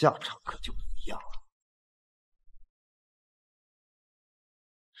下场可就不一样了。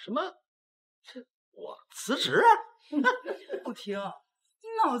什么？这我辞职？不听，你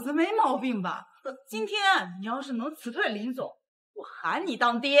脑子没毛病吧？今天你要是能辞退林总，我喊你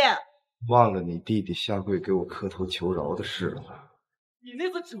当爹。忘了你弟弟下跪给我磕头求饶的事了吗？你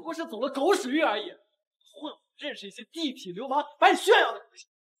那次只不过是走了狗屎运而已，混认识一些地痞流氓，把你炫耀的不行。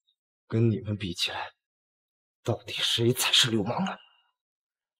跟你们比起来，到底谁才是流氓呢？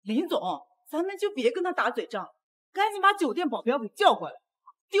林总，咱们就别跟他打嘴仗，赶紧把酒店保镖给叫过来，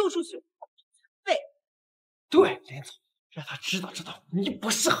丢出去。对，林总，让他知道你不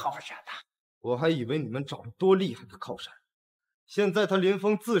是好人呐。我还以为你们找了多厉害的靠山，现在他林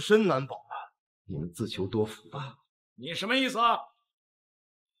峰自身难保了，你们自求多福吧。你什么意思啊？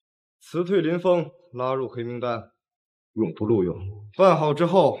辞退林峰，拉入黑名单，永不录用。办好之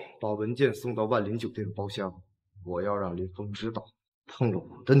后，把文件送到万林酒店的包厢。我要让林峰知道，碰了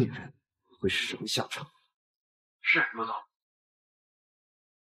我的女人会是什么下场。是，陆总。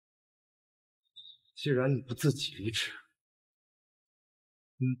既然你不自己离职，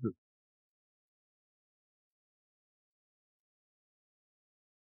亲自。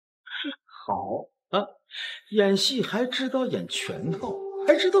好啊，演戏还知道演全套，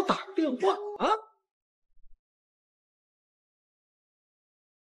还知道打个电话啊！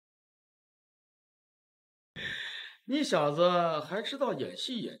你小子还知道演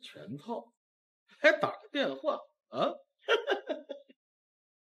戏演全套，还打个电话啊？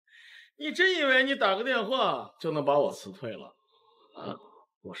你真以为你打个电话就能把我辞退了啊？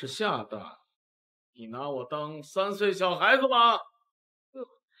我是夏大，你拿我当3岁小孩子吗？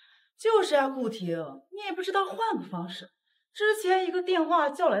就是啊，顾婷，你也不知道换个方式。之前一个电话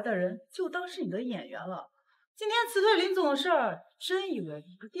叫来的人就当是你的演员了。今天辞退林总的事儿，真以为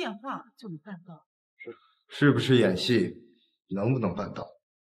一个电话就能办到？是不是演戏，能不能办到，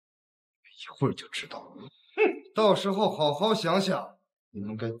一会儿就知道了。哼，到时候好好想想，你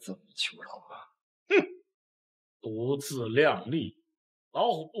们该怎么求饶吧。哼，独自量力，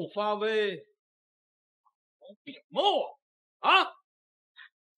老虎不发威，有禀报啊！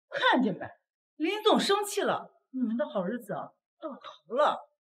看见没，林总生气了，你们的好日子到头了。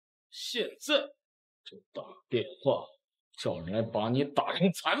现在就打电话叫人来把你打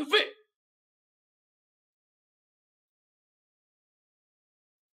成残废。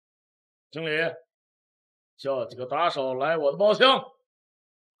经理，叫几个打手来我的包厢。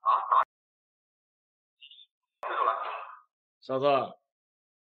小子，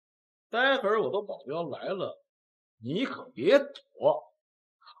待会儿我的保镖来了，你可别躲，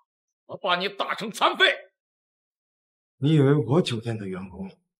我把你打成残废。你以为我酒店的员工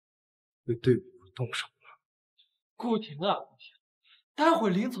会对我动手吗？顾婷啊，顾婷，待会儿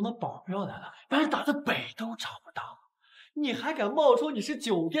林总的保镖来了，把人打得北都找不到，你还敢冒充你是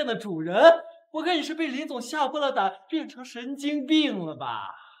酒店的主人？我看你是被林总吓破了胆，变成神经病了吧？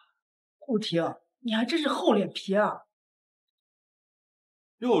顾婷，你还真是厚脸皮啊！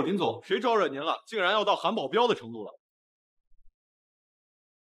哟，林总，谁招惹您了？竟然要到喊保镖的程度了！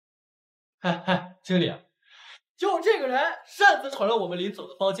哎，经理，就这个人擅自闯入我们林总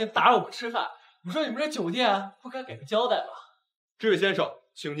的房间，打扰我们吃饭。我说你们这酒店不该给个交代吗？这位先生，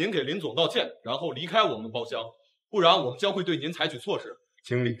请您给林总道歉，然后离开我们包厢，不然我们将会对您采取措施。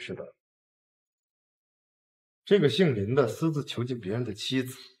经理是的，这个姓林的私自囚禁别人的妻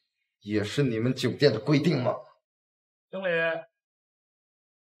子，也是你们酒店的规定吗？经理，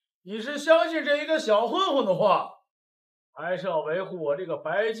你是相信这一个小混混的话，还是要维护我这个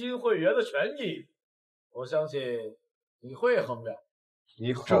白金会员的权益？我相信你会衡量。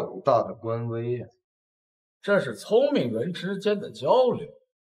你好大的官威呀！这是聪明人之间的交流。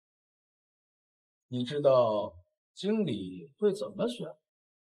你知道经理会怎么选？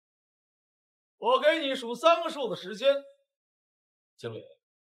我给你数3个数的时间，经理，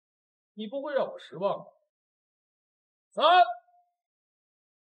你不会让我失望吧？3、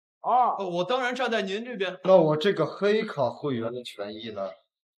2，我当然站在您这边。那我这个黑卡会员的权益呢？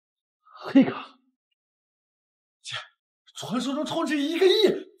黑卡？传说中充值1个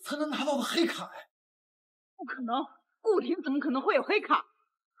亿才能拿到的黑卡哎！不可能，顾婷怎么可能会有黑卡？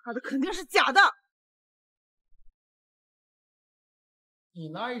他的肯定是假的。你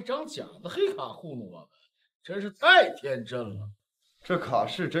拿一张假的黑卡糊弄我们，真是太天真了。这卡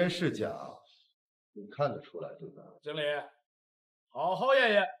是真是假，你看得出来对吧？经理，好好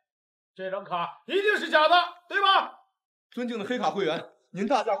验验，这张卡一定是假的，对吧？尊敬的黑卡会员，您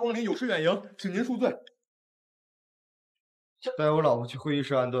大驾光临，有失远迎，请您恕罪。带我老婆去会议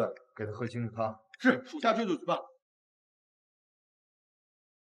室安顿，给她喝清热汤。是，属下这就去办。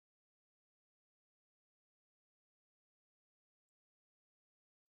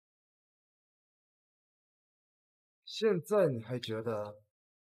现在你还觉得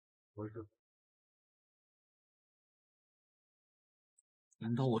我是。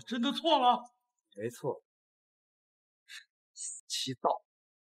难道我真的错了？没错，死期到。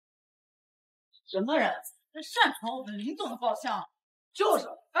什么人擅闯我们林总的包厢？就是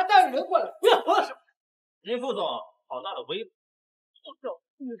还带着人过来，别说了什么。林副总，好大的威风！副总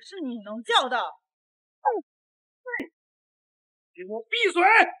也是你能叫的？给我闭嘴！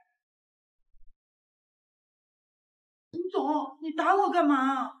林总，你打我干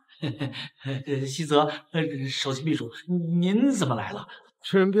嘛？西泽，首席秘书，您怎么来了？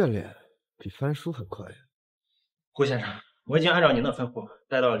吃人变脸比翻书还快呀！顾先生，我已经按照您的吩咐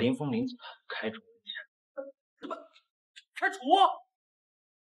带到了林峰林总的开除文件。开除？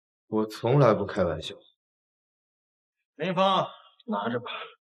我从来不开玩笑。林峰，拿着吧。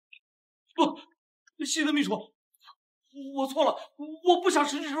不，西泽秘书，我错了，我不想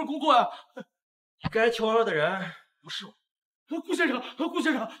失去这份工作呀。该求饶的人不是我。顾先生，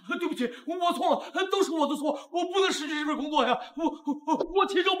对不起，我错了，都是我的错，我不能失去这份工作呀！我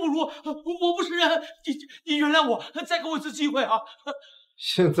天生不如，我不是人，你原谅我，再给我一次机会啊！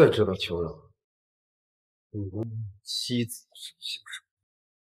现在知道求饶，你的妻子是不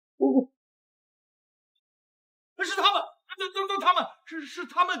是？是他们，他们是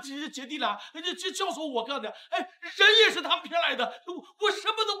他们姐弟俩，教唆我干的，哎，人也是他们骗来的，我什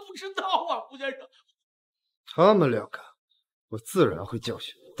么都不知道啊，顾先生。他们两个。我自然会教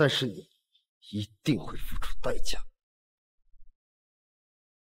训，但是你一定会付出代价。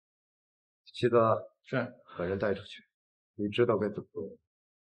西泽，是把人带出去，你知道该怎么做。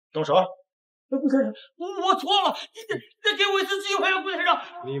动手！顾先生，我错了，你再给我一次机会啊，顾先生。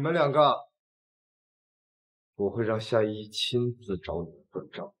你们两个，我会让夏依亲自找你算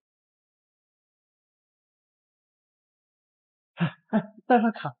账。带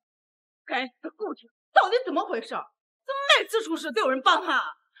上卡。该死的顾婷，到底怎么回事？怎么每次出事都有人帮他？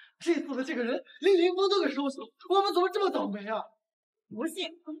这次的这个人连林峰都给收拾了，我们怎么这么倒霉啊？不信，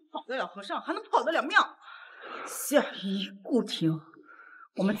跑得了和尚还能跑得了庙？夏依、顾婷，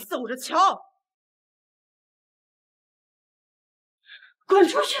我们走着瞧！滚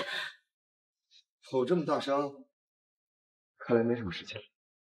出去！口这么大伤，看来没什么事情。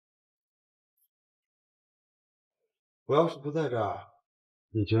我要是不在这儿，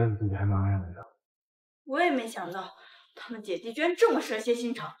你觉得你自己还蛮安然的。我也没想到，他们姐弟居然这么蛇蝎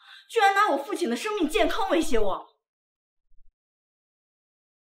心肠，居然拿我父亲的生命健康威胁我。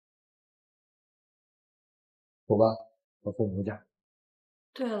走吧，我送你回家。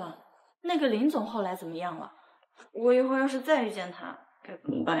对了，那个林总后来怎么样了？我以后要是再遇见他，该怎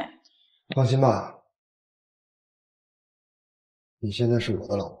么办呀？放心吧，你现在是我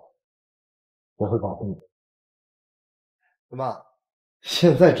的老婆，我会保护你。怎么，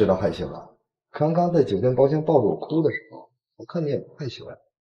现在知道害羞了？刚刚在酒店包厢抱着我哭的时候，我看你也不害羞呀。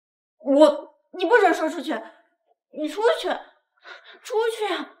你不准说出去，你出去，出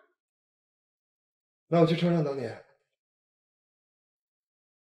去啊！那我去车上等你。明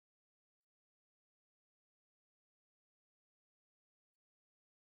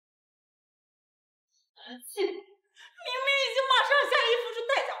明已经马上向夏依付出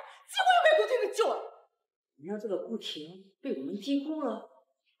代价，几乎又被顾婷给救了。你让这个顾婷被我们低估了，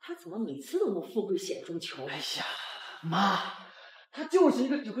她怎么每次都能富贵险中求？哎呀，妈，他就是一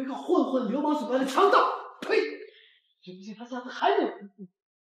个只会靠混混流氓手段的强盗！呸！信不信他下次还得有人负？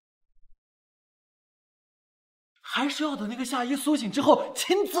还是要等那个夏依苏醒之后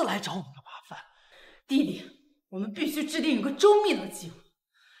亲自来找我们的麻烦。弟弟，我们必须制定一个周密的计划。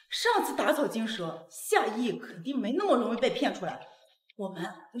上次打草惊蛇，夏依肯定没那么容易被骗出来。我们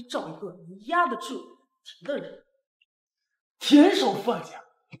得找一个能压得住婷的人。田首富家，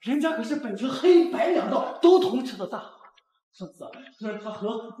人家可是北京黑白两道都通吃的大户。上次虽然他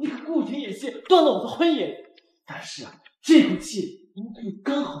和那个顾婷演戏断了我的婚姻，但是这口气我们可以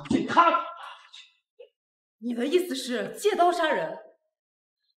刚好对他。你的意思是借刀杀人？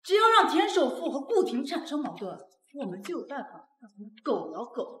只要让田首富和顾婷产生矛盾，我们就有办法让他们狗咬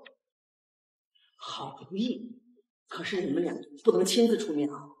狗。好主意，可是你们俩不能亲自出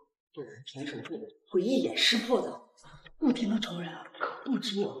面啊，不然田首富会一眼识破的。顾婷的仇人可不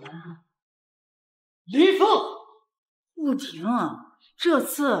止我们啊！林峰，顾婷啊，这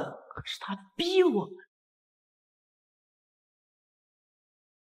次可是他逼我们。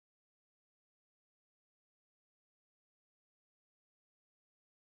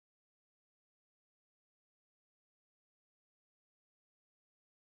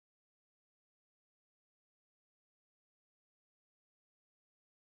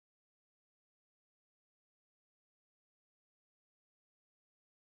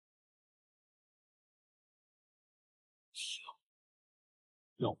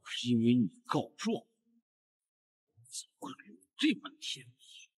要不是因为你告状，我怎么会有这般天力？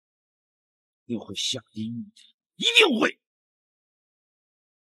一定会下地狱的，一定会。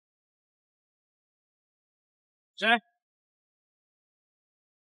谁？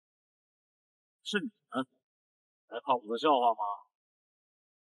是你们来看我的笑话吗？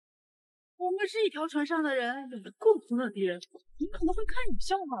我们是一条船上的人，有着共同的敌人，怎么可能会看你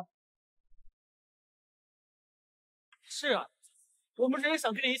笑话？是啊，我们只是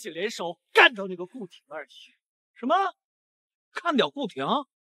想跟你一起联手干掉那个顾廷而已。什么？干掉顾廷？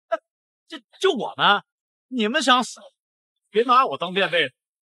就我们？你们想死？别拿我当垫背。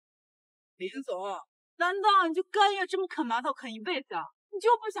林总，难道你就甘愿这么啃馒头啃一辈子啊？你就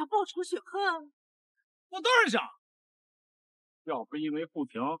不想报仇雪恨？我当然想。要不是因为顾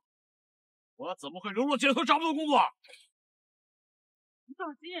廷，我怎么会流落街头找不到工作？你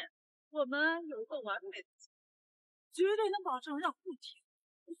放心，我们有一个完美的计划，绝对能保证让顾廷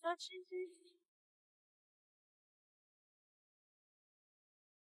不得千金。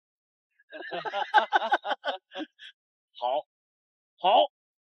好，好，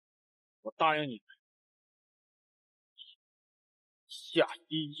我答应你们，下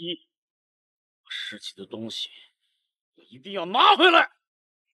第一，我拾起的东西我一定要拿回来。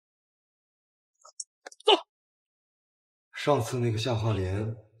走。上次那个夏华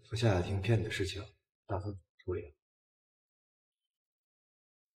莲和夏雅婷骗你的事情，打算怎么处理？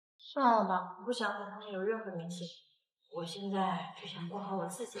算了吧，不想和他们有任何联系。我现在只想过好我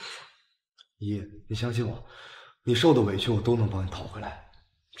自己的生活。依依，你相信我，你受的委屈我都能帮你讨回来，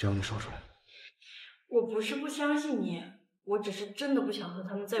只要你说出来。我不是不相信你，我只是真的不想和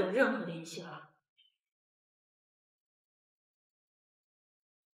他们再有任何联系了。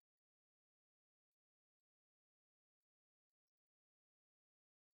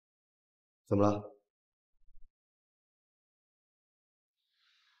怎么了？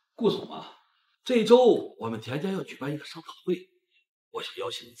顾总啊，这周我们田家要举办一个商讨会，我想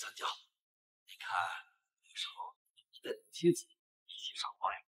邀请你参加。你看，到时候你带你妻子一起赏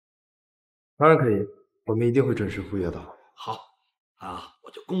花呀？当然可以，我们一定会准时赴约的。好啊，我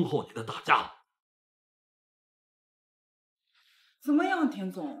就恭候你的大驾了。怎么样，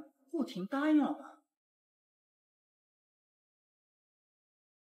田总？顾廷答应了吧？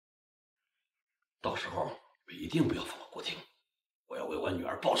到时候我一定不要放过顾廷，我要为我女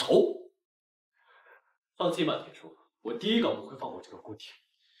儿报仇。放心吧，田叔，我第一个不会放过这个顾廷。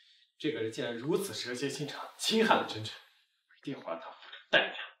这个人竟然如此蛇蝎心肠，侵害了真真，一定还他代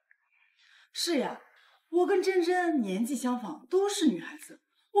价。是呀，我跟真真年纪相仿，都是女孩子，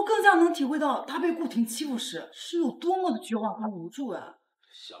我更加能体会到她被顾廷欺负时是有多么的绝望和无助啊！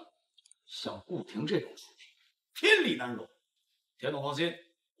像顾廷这种处境，天理难容。田总放心，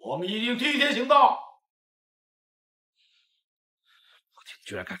我们一定替天行道。顾廷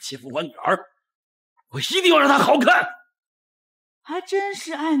居然敢欺负我女儿，我一定要让他好看！还真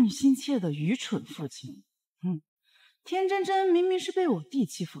是爱女心切的愚蠢父亲。田真真明明是被我弟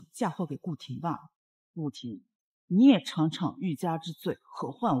欺负，嫁祸给顾廷吧？顾廷，你也尝尝欲加之罪，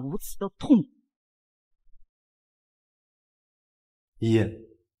何患无辞的痛苦。依依，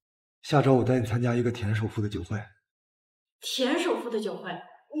下周我带你参加一个田首富的酒会。田首富的酒会，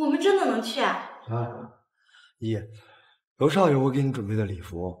我们真的能去啊？啊，依依，楼上有我给你准备的礼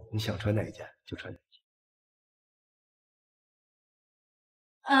服，你想穿哪一件就穿哪一件。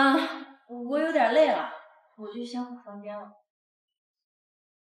我有点累了，我就先回房间了。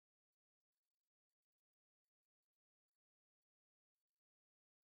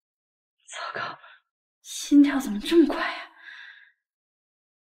糟糕，心跳怎么这么快呀？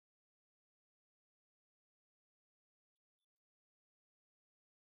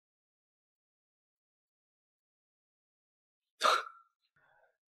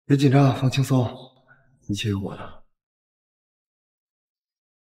别紧张，放轻松，一切有我呢。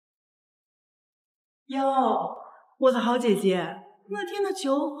哟，我的好姐姐，那天的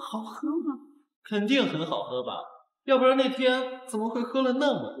酒好喝吗？肯定很好喝吧，要不然那天怎么会喝了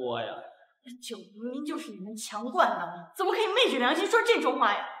那么多呀？酒明明就是你们强灌的，怎么可以昧着良心说这种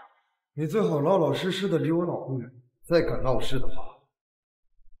话呀？你最好老老实实的离我老公远，再敢闹事的话，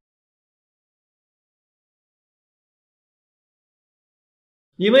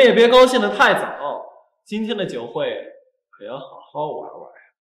你们也别高兴得太早，今天的酒会可要好好玩玩。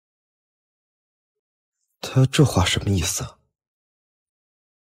他这话什么意思啊？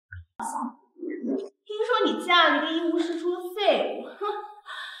听说你嫁了一个一无是处的废物，哼，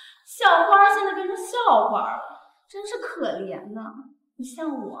校花现在变成笑话了，真是可怜呐！不像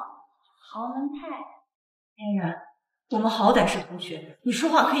我，豪门太太。嫣然，我们好歹是同学，你说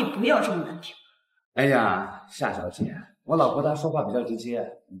话可以不要这么难听。哎呀，夏小姐，我老婆她说话比较直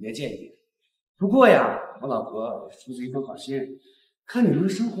接，你别介意。不过呀，我老婆也出自一份好心，看你们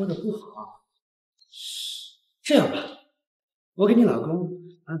生活的不好，这样吧，我给你老公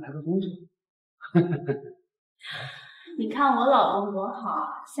安排个工作。你看我老公多好，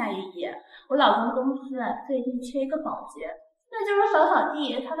夏姨姨，我老公公司最近缺一个保洁，那就是扫扫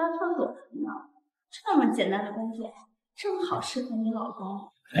地、擦擦厕所什么的，这么简单的工作，正好适合你老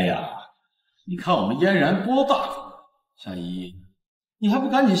公。哎呀，你看我们嫣然多大方，夏姨，你还不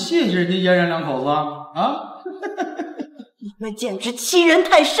赶紧谢谢人家嫣然两口子啊？你们简直欺人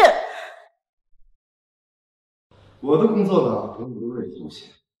太甚！我的工作呢，和你们有点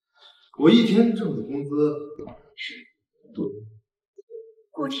些，我一天挣的工资是多。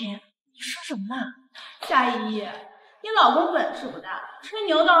顾婷，你说什么呢？夏姨姨，你老公本事不大，吹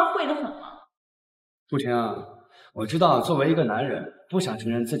牛倒是会得很嘛。顾婷，我知道作为一个男人，不想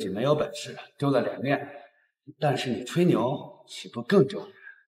承认自己没有本事，丢了脸面，但是你吹牛岂不更丢人？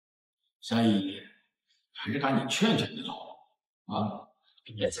夏姨，还是赶紧劝劝你老公啊，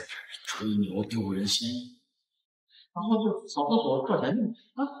别在这儿吹牛丢人心。然后就扫厕所赚钱用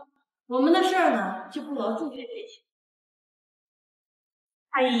啊！我们的事儿呢，就不劳助这些。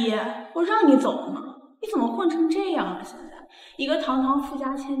阿姨，我让你走了吗？你怎么混成这样了？现在一个堂堂富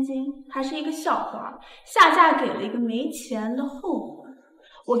家千金，还是一个校花，下嫁给了一个没钱的混混。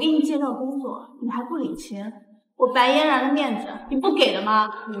我给你介绍工作，你还不领情，我白嫣然的面子你不给的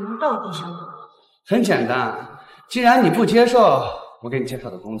吗？你们到底想怎么？很简单，既然你不接受我给你介绍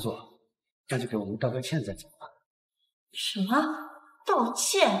的工作，那就给我们道个歉再走吧。什么？道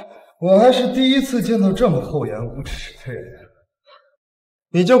歉？我还是第一次见到这么厚颜无耻的人。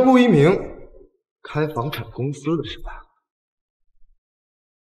你叫顾一鸣，开房产公司的是吧？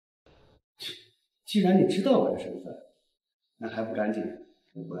既然你知道我的身份，那还不赶紧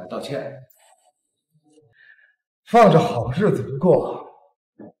过来道歉？放着好日子不过，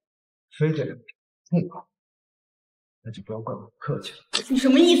非得痛快，那就不要怪我不客气了。你什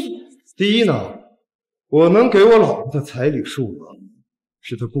么意思？第一呢，我能给我老婆的彩礼数额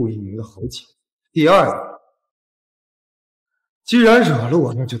是他顾一鸣的好几倍。第二呢，既然惹了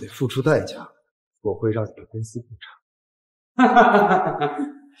我，那就得付出代价。我会让你的公司破产。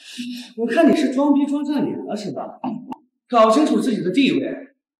我看你是装逼装上瘾了是吧？搞清楚自己的地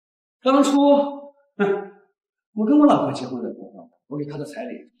位。当初，我跟我老婆结婚的时候，我给她的彩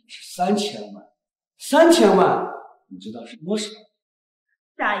礼是3000万，3000万，你知道是多少？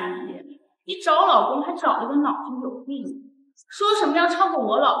夏姨姨，你找老公还找了个脑子有病，说什么要超过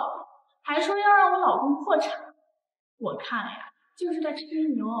我老公，还说要让我老公破产。我看呀，就是在吹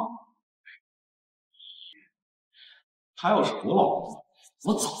牛。他要是我老公，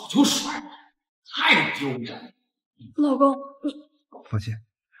我早就甩了，太丢人。老公，你放心，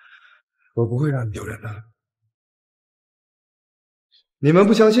我不会让你丢人的。你们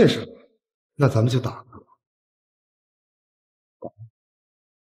不相信是吧？那咱们就打。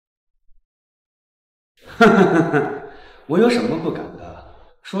我有什么不敢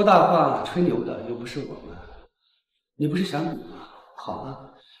的？说大话、吹牛的又不是我们。你不是想赌吗？好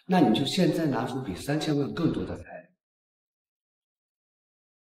啊，那你就现在拿出比3000万更多的彩礼。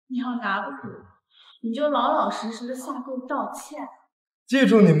你要拿不出，你就老老实实的下跪道歉。记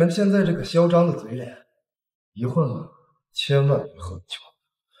住你们现在这个嚣张的嘴脸，以后呢，千万别和我求。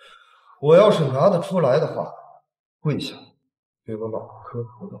我要是拿得出来的话，跪下给我老婆磕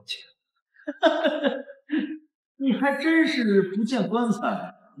头道歉。你还真是不见棺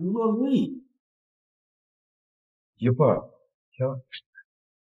材不落泪。一会儿千万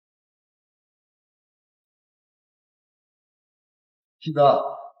记得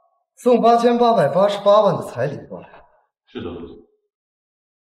送8888万的彩礼过来。是的，陆总。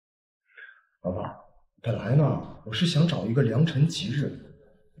老爸，本来呢，我是想找一个良辰吉日，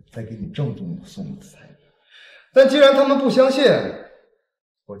再给你郑重的送一次彩礼。但既然他们不相信，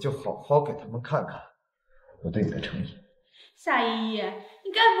我就好好给他们看看我对你的诚意。夏依依，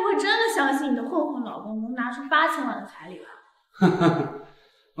你该不会真的相信你的混混老公能拿出8000万的彩礼吧？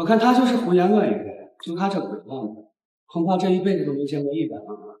我看他就是胡言乱语，就他这鬼样子，恐怕这一辈子都没见过100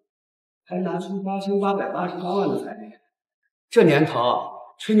万了，还拿出8888万的彩礼。这年头，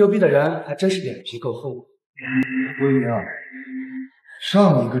吹牛逼的人还真是脸皮够厚。郭一鸣，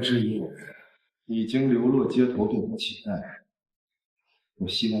上一个质疑我的人已经流落街头变成乞丐，我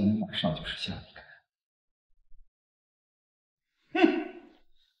希望你马上就是下一个。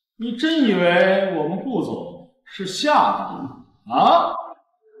你真以为我们顾总是下等啊？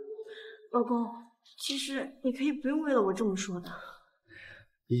老公，其实你可以不用为了我这么说的。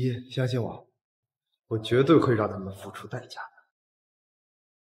依依，相信我，我绝对会让他们付出代价的。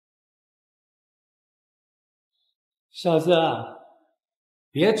小子，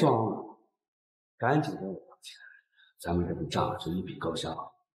别装了，赶紧给我道歉。咱们这笔账是一笔勾销，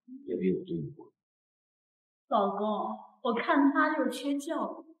也别有对你过。老公，我看他就是缺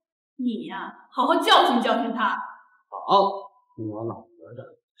教育，你呀，好好教训教训他。好，我老婆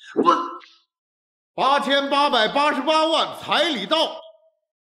的。我8888万彩礼到。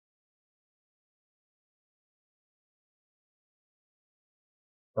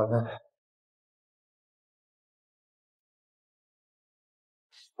老太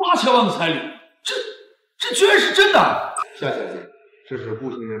8000万的彩礼，这居然是真的！夏小姐，这是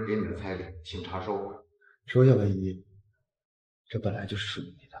顾先生给你的彩礼，请查收。收下吧，依依，这本来就是属于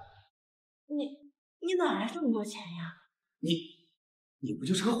你的。你哪来这么多钱呀？你不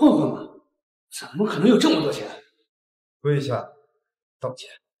就是个混混吗？怎么可能有这么多钱？跪下，道歉。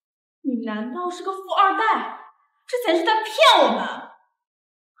你难道是个富二代？之前是在骗我们？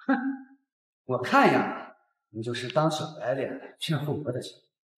哼，我看呀，你就是当小白脸骗富婆的钱。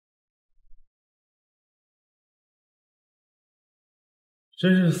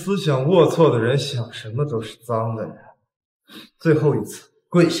真是思想龌龊的人，想什么都是脏的呀！最后一次，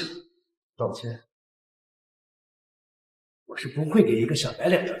跪下，道歉。我是不会给一个小白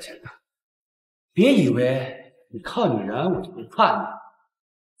脸道歉的。别以为你靠女人我就不怕你。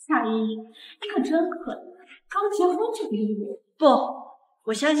夏依依，你可真狠，刚结婚就给我。不，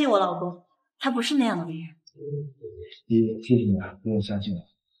我相信我老公，他不是那样的人。依依，谢谢你啊，不用相信我。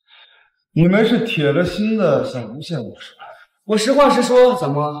你们是铁了心的想诬陷我是吧？我实话实说，怎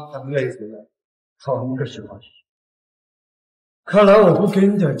么还不愿意承认？好一个实话实说！看来我不给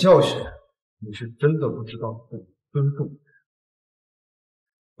你点教训，你是真的不知道尊重。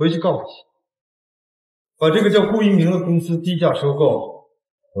回去告诉你，把这个叫顾一鸣的公司低价收购，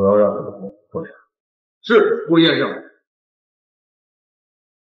我要让你的公司破产。是，顾先生。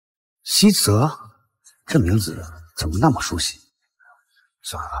西泽，这名字怎么那么熟悉？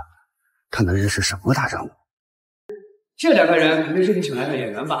算了，看他认识什么大人物。这2个人肯定是你请来的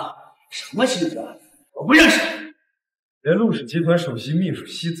演员吧？什么西泽，我不认识。连陆氏集团首席秘书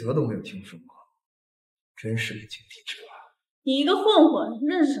西泽都没有听说过，真是个井底之蛙。你一个混混，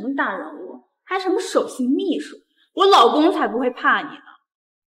认识什么大人物？还什么首席秘书？我老公才不会怕你呢。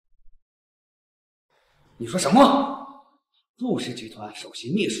你说什么？陆氏集团首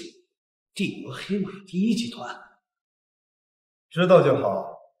席秘书，帝国黑马第一集团。知道就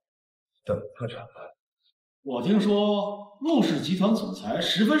好，等破产了。我听说陆氏集团总裁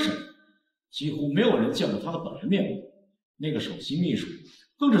十分神秘，几乎没有人见过他的本来面目。那个首席秘书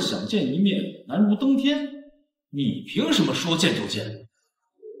更是想见一面难如登天。你凭什么说见就见？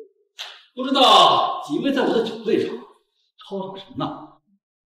不知道几位在我的酒会上吵吵什么呢？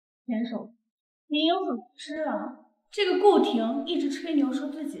田守，您有所不知啊，这个顾婷一直吹牛说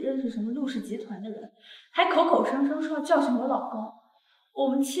自己认识什么陆氏集团的人，还口口声声说要教训我老公，我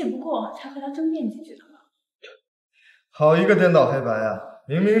们气不过才和他争辩几句的。好一个颠倒黑白啊！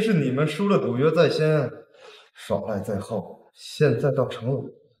明明是你们输了赌约在先，耍赖在后，现在倒成了我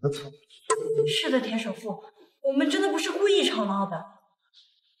的错。是的，田首富，我们真的不是故意吵闹的。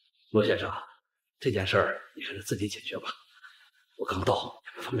罗先生，这件事儿你还是自己解决吧，我刚到，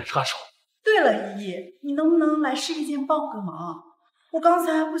也不方便插手。对了，依依，你能不能来试衣间帮个忙？我刚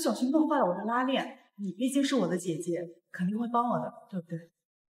才不小心弄坏了我的拉链，你毕竟是我的姐姐，肯定会帮我的，对不对？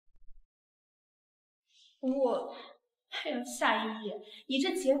哎呀，夏依依，你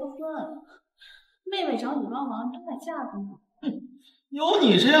这结个婚，妹妹找你帮忙，你都买架子吗？有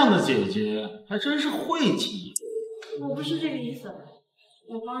你这样的姐姐，还真是惠及。我不是这个意思，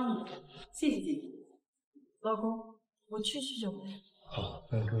我帮你，谢谢姐姐。老公，我去酒会。好，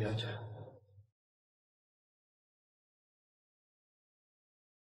那你注意安全。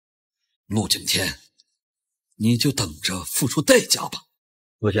陆景天，你就等着付出代价吧。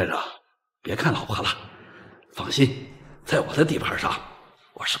陆先生，别看老婆了，放心，在我的地盘上，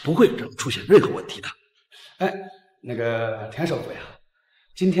我是不会让出现任何问题的。哎，那个田首府呀，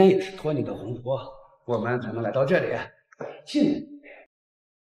今天也是托你的红福，我们才能来到这里。进来。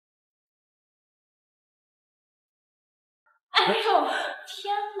哎呦，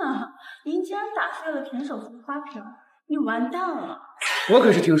天哪！您竟然打碎了田首富的花瓶，你完蛋了！我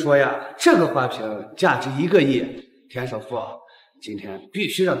可是听说呀，这个花瓶价值1个亿，田首富今天必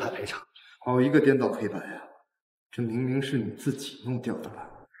须让他赔偿。好一个颠倒黑白呀！这明明是你自己弄掉的吧？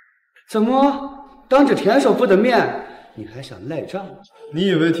怎么当着田首富的面，你还想赖账？你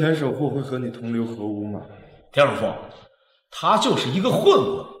以为田首富会和你同流合污吗？田首富，他就是一个混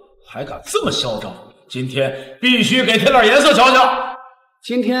混，还敢这么嚣张！今天必须给添点颜色瞧瞧！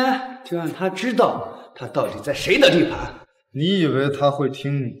今天就让他知道他到底在谁的地盘。你以为他会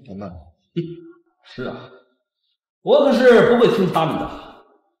听你的吗？是啊，我可是不会听他们的。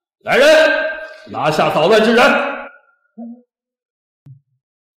来人，拿下捣乱之人！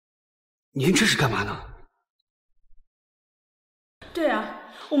您这是干嘛呢？对啊，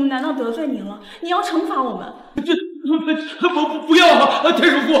我们难道得罪您了？你要惩罚我们？不要啊！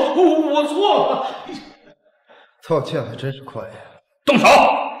田首富，我错了。道歉还真是快呀！动手！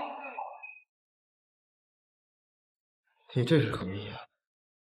你这是何意啊？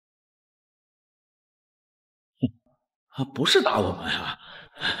不是打我们呀！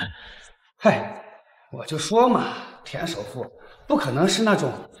嗨，我就说嘛，田首富不可能是那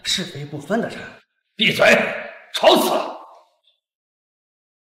种是非不分的人。闭嘴！吵死了！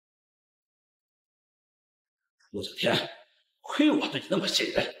陆景天，亏我对你那么信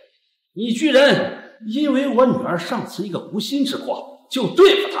任，你居然因为我女儿上次一个无心之过就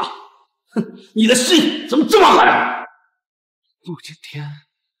对付她，哼！你的心怎么这么狠？陆景天，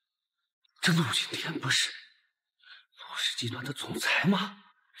这陆景天不是陆氏集团的总裁吗？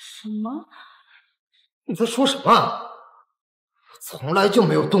什么？你在说什么？我从来就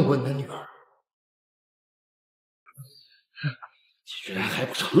没有动过你的女儿。你居然还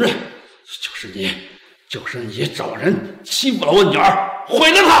不承认？就是你找人欺负了我女儿，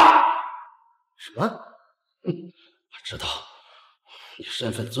毁了她！什么？我知道你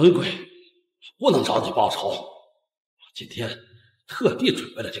身份尊贵，不能找你报仇。我今天特地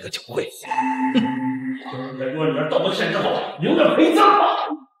准备了这个酒会，给我女儿道了歉之后，留着陪葬吧。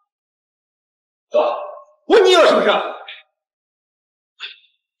问你有什么事？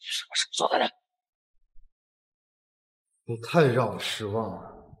你是我手下的人。你太让我失望了。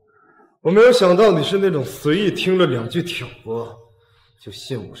我没有想到你是那种随意听了2句挑拨就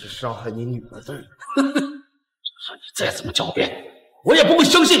信我是伤害你女儿的人。就算你再怎么狡辩，我也不会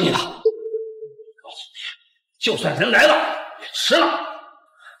相信你的。告诉你，就算人来了也迟了，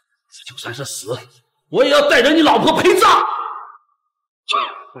就算是死，我也要带着你老婆陪葬。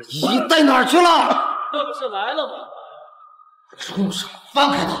你带哪儿去了？这不是来了吗？畜生，放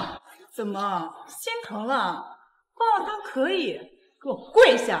开他！怎么心疼了？抱抱他可以，给我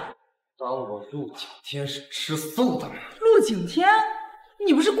跪下！当我陆景天是吃素的人。陆景天，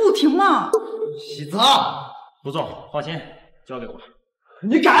你不是顾婷吗？西子，陆总，放心，交给我。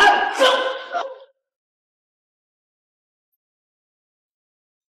你敢！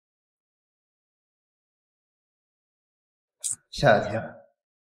夏天，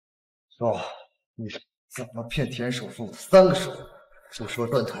说你怎么骗田首富3个手，不说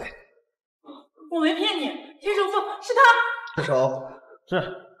断腿？我没骗你，田首富是他。住手！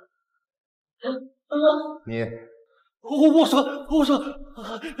是。你，我说，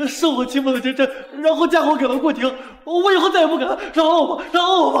是我欺负了真真，然后嫁祸给了顾婷，我以后再也不敢，饶了我吧，饶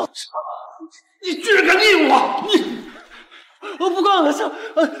了我吧！你居然敢逆我！我不关我的事，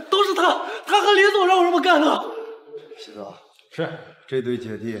都是他和林总让我这么干的。西子，是这对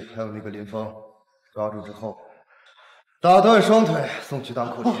姐弟还有那个林峰，抓住之后，打断双腿送去当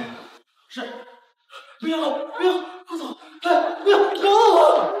苦力。是，不要，顾总，不要，饶了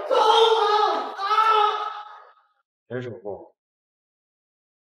我！田首富，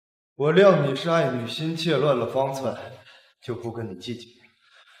我谅你是爱女心切，乱了方寸，就不跟你计较。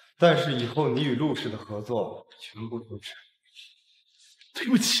但是以后你与陆氏的合作全部终止。对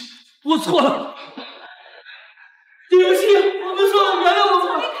不起，我错了。对不起，我们错了，原谅我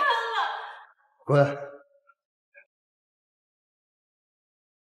们。滚！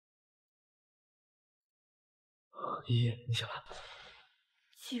依依，你醒了。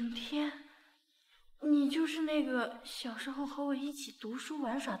景天，你就是那个小时候和我一起读书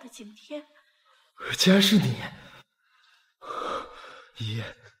玩耍的景天。竟然是你！依依，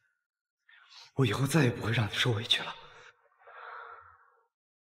我以后再也不会让你受委屈了。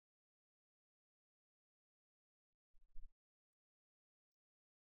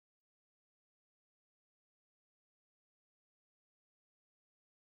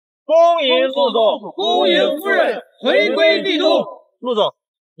恭迎陆总，恭迎夫人回归帝都。陆总，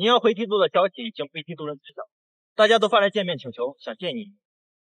您要回帝都的消息已经被帝都人知晓，大家都发来见面请求，想见你。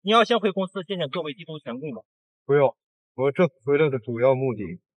你要先回公司见见各位帝都权贵吗？不用，我这次回来的主要目的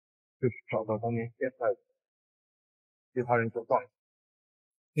就是找到当年陷害我，其他人就算了。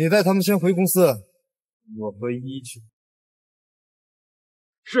你带他们先回公司，我和依依去。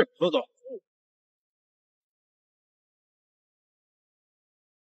是，陆总。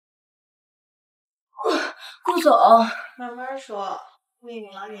顾总，慢慢说，为你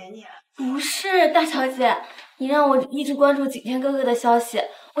忙连你。不是大小姐，你让我一直关注景天哥哥的消息，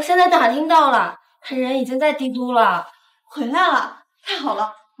我现在打听到了，他人已经在帝都了，回来了，太好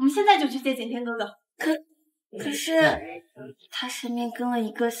了，我们现在就去接景天哥哥。可是他身边跟了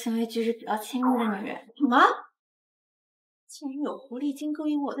一个行为举止比较亲密的女人。什么？竟然有狐狸精勾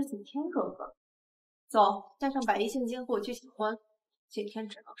引我的景天哥哥。走，带上100亿现金和我去结婚，景天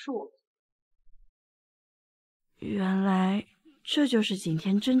只能是我。原来这就是景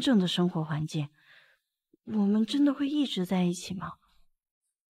天真正的生活环境。我们真的会一直在一起吗？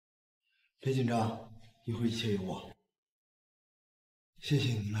别紧张，一会儿一切有我。谢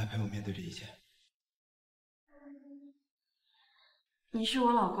谢你来陪我面对这一切。你是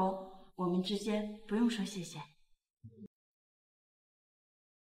我老公，我们之间不用说谢谢。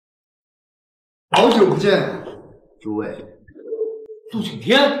好久不见，诸位。陆景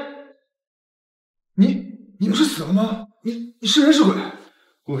天，你不是死了吗？你是人是鬼？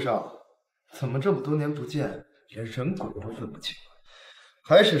顾少，怎么这么多年不见，连人鬼都分不清？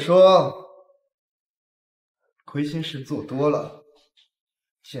还是说亏心事做多了，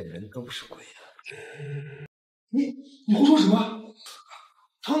见人都是鬼呀？你胡说什么？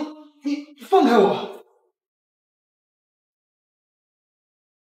你放开我！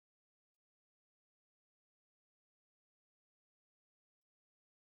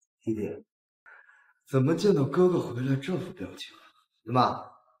弟弟，怎么见到哥哥回来这副表情？怎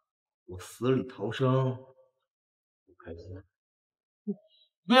么，我死里逃生，不开心？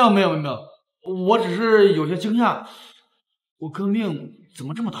没有，我只是有些惊讶，我哥命怎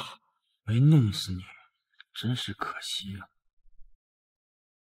么这么大？没弄死你，真是可惜啊！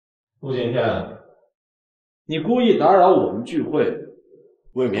陆景天，你故意打扰我们聚会，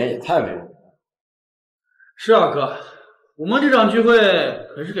未免也太没有礼貌。是啊，哥，我们这场聚会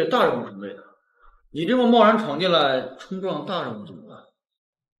可是给大人物准备的，你这么贸然闯进来，冲撞大人物怎么办？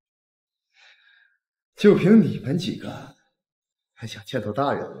就凭你们几个，还想见到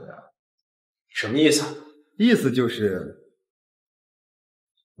大人物呀？什么意思？意思就是，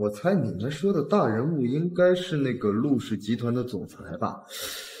我猜你们说的大人物应该是那个陆氏集团的总裁吧？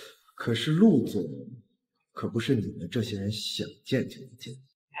可是陆总可不是你们这些人想见就能见。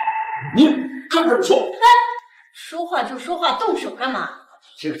你干什么说？说话就说话，动手干嘛？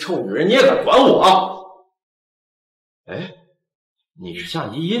这个臭女人，你也敢管我啊？哎，你是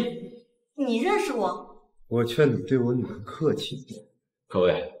夏依依？你认识我？我劝你对我女人客气一点。各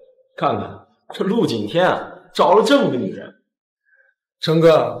位，看看这陆景天啊，找了这么个女人。成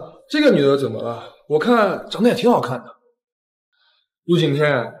哥，这个女的怎么了？我看长得也挺好看的。陆景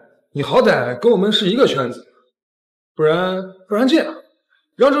天，你好歹跟我们是一个圈子，不然这样，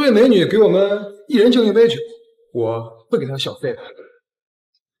让这位美女给我们一人敬一杯酒，我会给她小费的。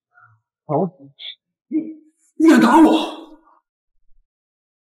好，你敢打我？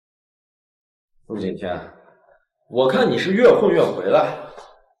陆景天，我看你是越混越回来，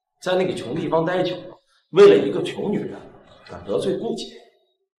在那个穷地方待久了，为了一个穷女人，敢得罪顾姐，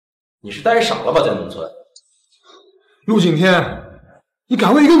你是呆傻了吧？在农村，陆景天，你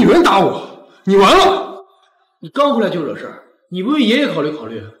敢为一个女人打我，你完了！你刚回来就惹事儿，你不为爷爷考虑考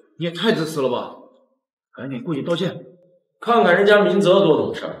虑？你也太自私了吧！赶紧跪下道歉，看看人家明泽多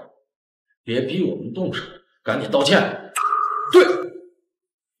懂事，别逼我们动手，赶紧道歉。对，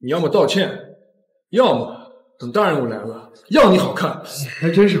你要么道歉，要么等大人物来了，要你好看。还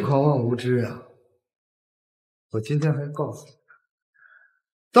真是狂妄无知啊！我今天还告诉你，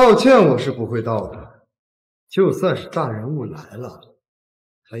道歉我是不会道的，就算是大人物来了，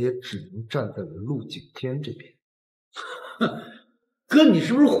他也只能站在我陆景天这边。哼，哥，你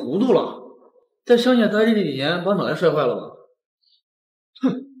是不是糊涂了？在乡下待这几年，把脑袋摔坏了吧？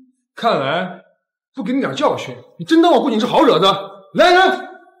哼，看来不给你点教训，你真当我顾景是好惹的？来人，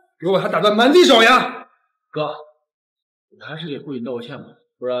给我把他打得满地找牙！哥，你还是给顾景道个歉吧，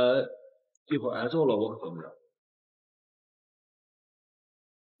不然一会儿挨揍了我可管不了。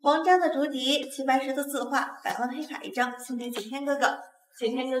黄章的竹笛，齐白石的字画，100万黑卡1张，送给景天哥哥。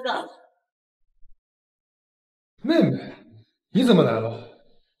景天哥哥，妹妹，你怎么来了？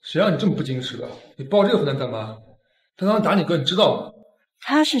谁让你这么不矜持的？你抱这个混蛋干嘛？他刚刚打你哥，你知道吗？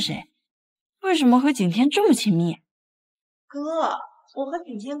他是谁？为什么和景天这么亲密？哥，我和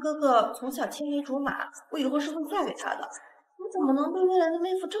景天哥哥从小青梅竹马，我以后是会嫁给他的。你怎么能对未来的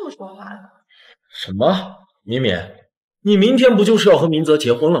妹夫这么说话呢？什么？敏敏，你明天不就是要和明泽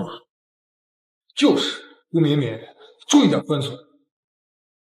结婚了吗？就是，顾敏敏，注意点分寸。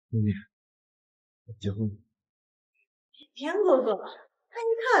敏敏，我结婚了。景天哥哥，他一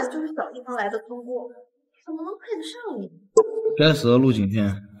看就是小地方来的村姑，怎么能配得上你？该死的陆景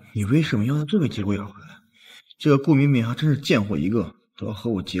天，你为什么要用这个节骨眼回来？这个顾敏敏还真是贱货一个，都要和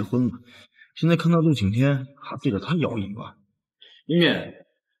我结婚了。现在看到陆景天，还对着他摇尾巴。敏敏，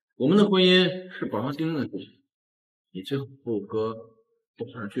我们的婚姻是板上钉钉的事情，你最好和我哥保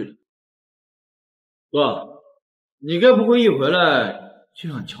持点距离。哥，你该不会一回来就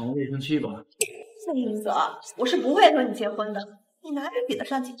想抢我卫生期吧？谢明泽，我是不会和你结婚的，你哪里比得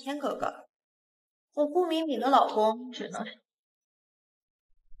上景天哥哥？我顾敏敏的老公只能是。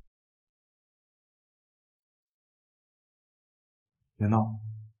别闹，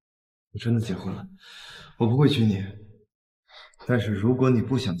我真的结婚了，我不会娶你。但是如果你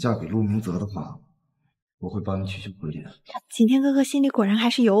不想嫁给陆明泽的话，我会帮你取消婚礼的。景天哥哥心里果然还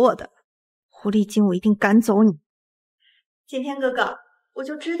是有我的，狐狸精，我一定赶走你。景天哥哥，我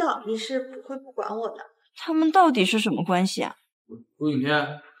就知道你是不会不管我的。他们到底是什么关系啊？陆景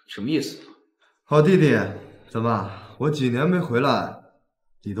天，什么意思？好弟弟，怎么我几年没回来，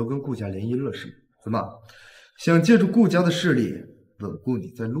你都跟顾家联姻了是吗？怎么想借助顾家的势力稳固你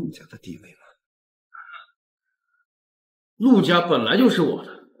在陆家的地位吗？陆家本来就是我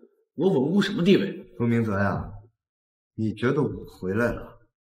的，我稳固什么地位？陆明泽呀，你觉得我回来了，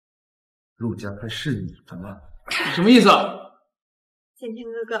陆家还是你的吗？什么意思啊？景天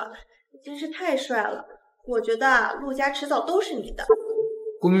哥哥，你真是太帅了，我觉得陆家迟早都是你的。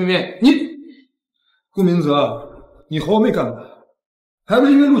顾明明，顾明泽，你和我没干嘛，还不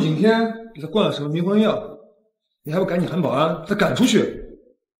是因为陆景天给他灌了什么迷魂药，你还不赶紧喊保安把他赶出去，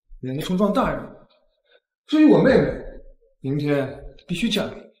免得冲撞大人。至于我妹妹，明天必须嫁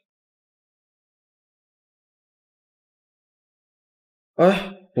给你。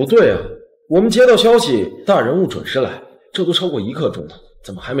哎，不对啊，我们接到消息，大人物准时来，这都超过1刻钟了，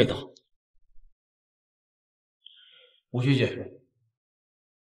怎么还没到？吴学姐，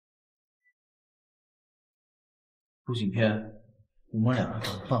陆景天，我们俩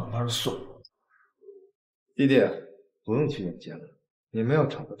等慢慢的算。弟弟，不用去迎接了，你们要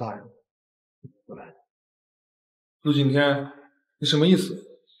吵着大人物，我来。陆景天，你什么意思？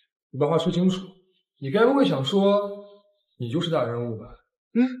你把话说清楚。你该不会想说你就是大人物吧？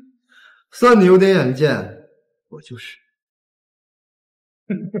算你有点眼见，我就是。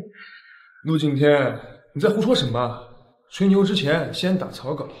陆景天，你在胡说什么？吹牛之前先打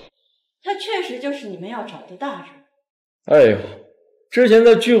草稿。他确实就是你们要找的大人。哎呦，之前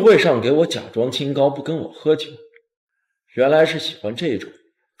在聚会上给我假装清高，不跟我喝酒，原来是喜欢这种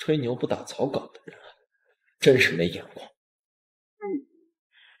吹牛不打草稿的人，真是没眼光。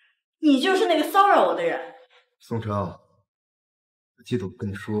你就是那个骚扰我的人。宋城，我记得我跟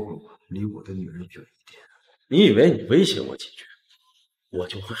你说过吗？离我的女人远一点。你以为你威胁我几句，我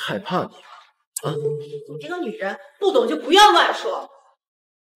就会害怕你吗？你这个女人不懂就不要乱说。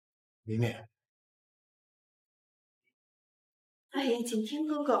明明，哎呀，景天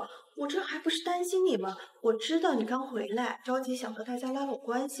哥哥，我这还不是担心你吗？我知道你刚回来，着急想和大家拉拢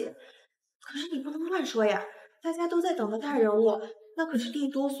关系，可是你不能乱说呀！大家都在等着大人物，那可是帝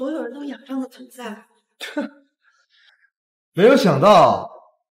都所有人都仰仗的存在。没有想到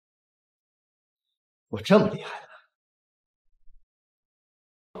我这么厉害的。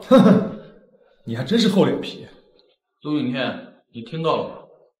哼哼，你还真是厚脸皮。陆景天，你听到了吗？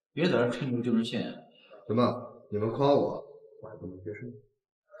别在这吹牛丢人现眼。怎么？你们夸我，我还不能接受？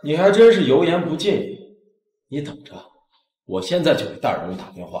你还真是油盐不进。你等着，我现在就给大人物打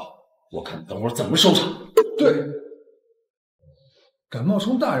电话，我看你等会儿怎么收场。对，敢冒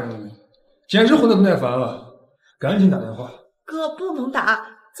充大人物，简直混得不耐烦了，赶紧打电话。哥，不能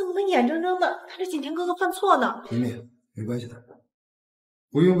打，怎么能眼睁睁的看着景天哥哥犯错呢？明明，没关系的，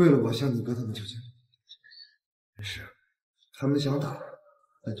不用为了我向你哥他们求情。没事，他们想打，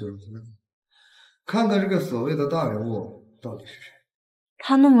那就让他们打，看看这个所谓的大人物到底是谁。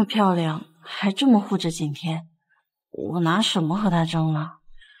她那么漂亮，还这么护着景天，我拿什么和她争啊？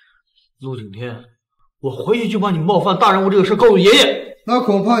陆景天，我回去就把你冒犯大人物这个事告诉爷爷。那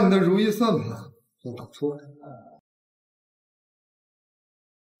恐怕你的如意算盘要打错了。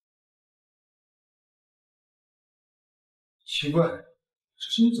奇怪，这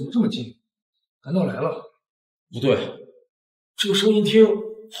声音怎么这么近？难道来了？不对，这个声音听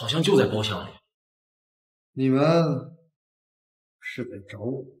好像就在包厢里。你们是来找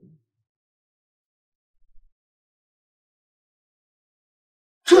我？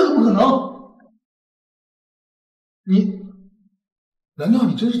这怎么可能？难道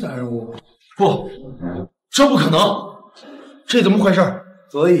你真是大人物？不，这不可能，这怎么回事？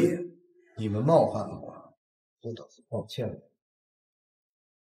所以你们冒犯了我，我打算抱歉了。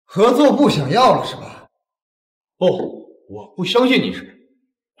合作不想要了是吧？哦，我不相信你是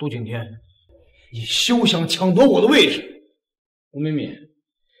陆景天，你休想抢夺我的位置。吴敏敏，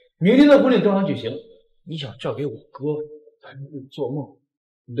明天的婚礼正常举行，你想嫁给我哥，还是做梦？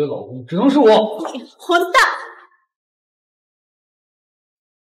你的老公只能是我。你混蛋！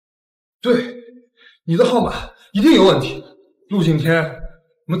对，你的号码一定有问题。陆景天，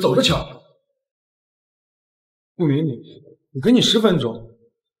我们走着瞧。不明，你给你10分钟，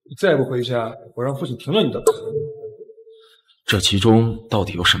你再不回家，我让父亲停了你的课。这其中到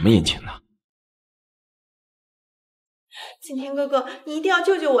底有什么隐情呢？景天哥哥，你一定要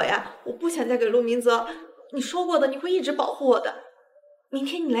救救我呀！我不想嫁给陆明泽，你说过的你会一直保护我的。明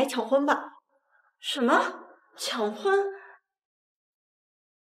天你来抢婚吧。什么？抢婚？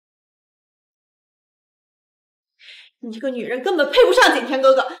你这个女人根本配不上景天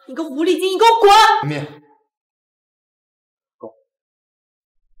哥哥，你个狐狸精，你给我滚！明明，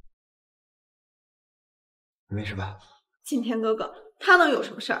你没事吧？景天哥哥，他能有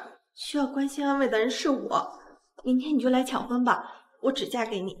什么事儿？需要关心安慰的人是我。明天你就来抢婚吧，我只嫁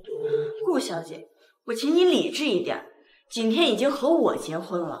给你。顾小姐，我请你理智一点。景天已经和我结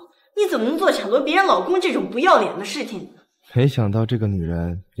婚了，你怎么能做抢夺别人老公这种不要脸的事情呢？没想到这个女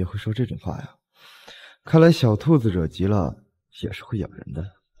人也会说这种话呀！看来小兔子惹急了也是会咬人的。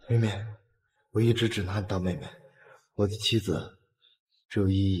明明，我一直只拿你当妹妹，我的妻子只有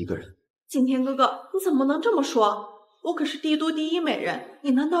依依一个人。景天哥哥，你怎么能这么说？我可是帝都第一美人，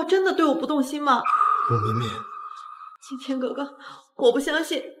你难道真的对我不动心吗？陆明明，景天哥哥，我不相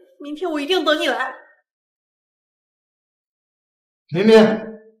信，明天我一定等你来。明明，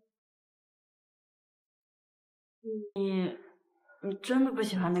你真的不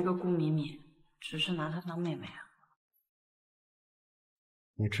喜欢那个顾敏敏，只是拿她当妹妹啊？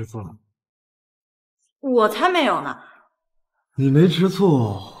你吃醋了？我才没有呢！你没吃醋，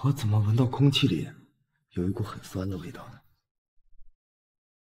我怎么闻到空气里有一股很酸的味道呢？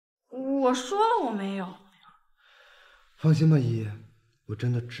我说了我没有。放心吧，依依，我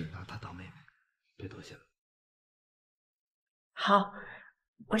真的只拿她当妹妹，别多心了。好，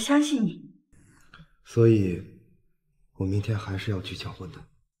我相信你。所以，我明天还是要去抢婚的。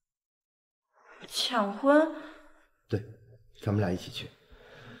抢婚？对，咱们俩一起去。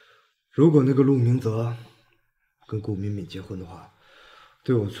如果那个陆明泽跟顾敏敏结婚的话，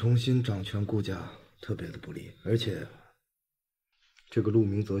对我重新掌权顾家特别的不利，而且这个陆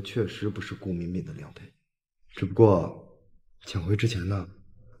明泽确实不是顾敏敏的良配。只不过抢回之前呢，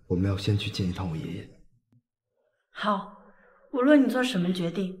我们要先去见一趟我爷爷。好，无论你做什么决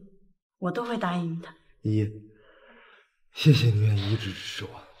定，我都会答应你的。依依，谢谢你愿意一直支持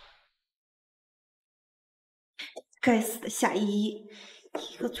我。该死的夏依依，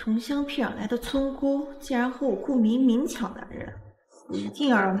一个穷乡僻壤来的村姑，竟然和我顾敏敏抢男人，我一定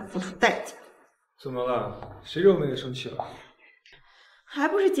要让她付出代价。怎么了？谁惹妹妹生气了？还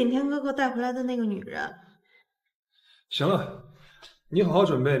不是景天哥哥带回来的那个女人。行了，你好好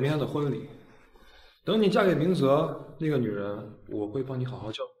准备明天的婚礼。等你嫁给明泽，那个女人我会帮你好好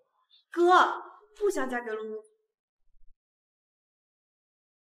教。哥，不想嫁给陆明。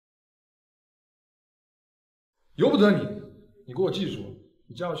由不得你，你给我记住，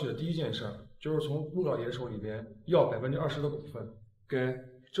你嫁过去的第一件事就是从陆老爷手里边要20%的股份。给，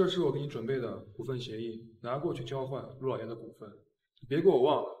这是我给你准备的股份协议，拿过去交换陆老爷的股份，别给我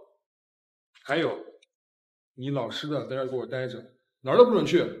忘了。还有，你老实的在这儿给我待着，哪儿都不准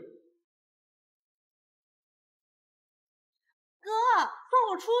去。哥，放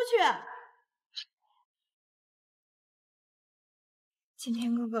我出去！景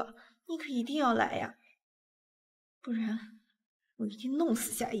天哥哥，你可一定要来呀，不然我一定弄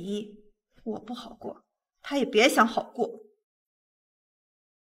死夏依依。我不好过，她也别想好过。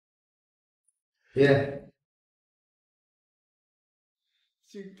爷，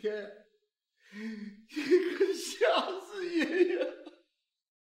景天，你可吓死爷爷！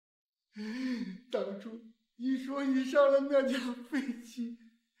当初你说你上了那架飞机，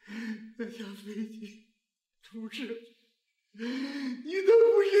那架飞机出事，你都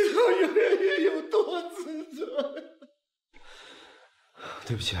不知道爷爷有多自责。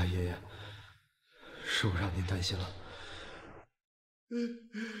对不起啊，爷爷，是我让您担心了。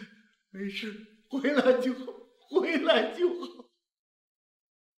没事，回来就好，回来就好。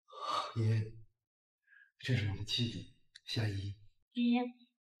爷爷，这是我的妻子夏依依。爹，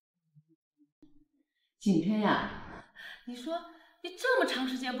景天呀，你说你这么长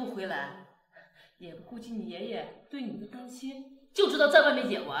时间不回来，也不顾及你爷爷对你的担心，就知道在外面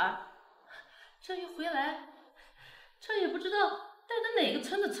野玩。这一回来，这也不知道带的哪个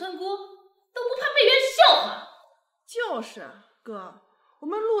村的村姑，都不怕被人笑话。就是哥，我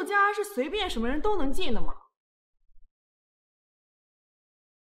们陆家是随便什么人都能进的吗？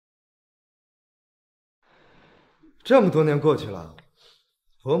这么多年过去了，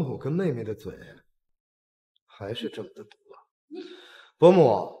伯母跟妹妹的嘴还是这么的毒啊！伯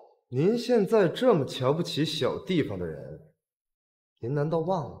母，您现在这么瞧不起小地方的人，您难道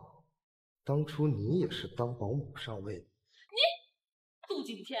忘了当初你也是当保姆上位的？杜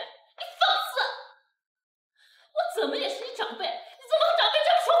景天，你放肆！我怎么也是你长辈，你怎么和长辈这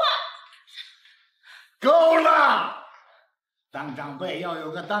么说话？当长辈要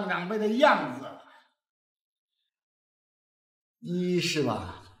有个当长辈的样子。你是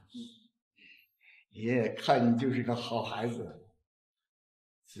吧？爷爷看你就是个好孩子，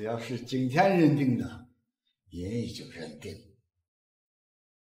只要是景天认定的，爷爷就认定。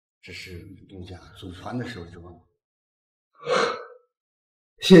这是陆家祖传的手镯。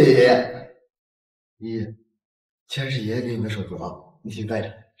谢谢爷爷。爷爷，钱是爷爷给你的手镯，你先带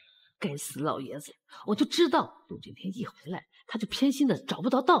着。该死老爷子，我就知道陆景天一回来，他就偏心的找不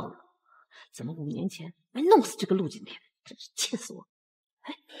着道路。怎么5年前没弄死这个陆景天？真是气死我！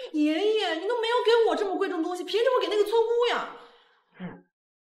哎，爷爷，你都没有给我这么贵重的东西，凭什么给那个村姑呀？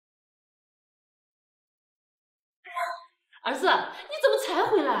儿子，你怎么才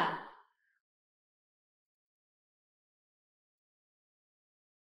回来？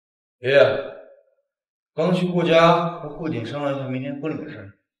爷爷，刚去顾家和顾景商量一下明天婚礼的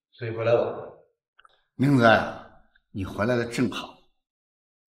事，所以回来晚了。明子，你回来的正好。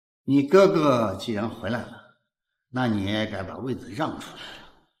你哥哥既然回来了，那你也该把位子让出来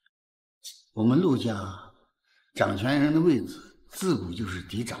了。我们陆家掌权人的位子自古就是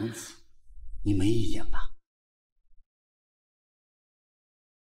嫡长子，你没意见吧？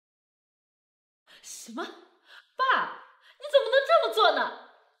什么？爸，你怎么能这么做呢？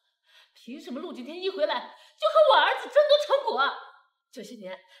凭什么陆景天一回来就和我儿子争夺成果？这些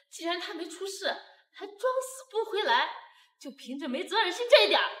年既然他没出事，还装死不回来，就凭着没责任心这一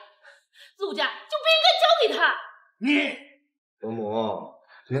点，陆家就不应该交给他。伯母，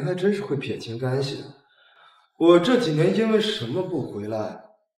您还真是会撇清干系。我这几年因为什么不回来，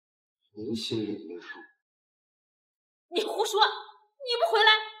您心里明数。你胡说！你不回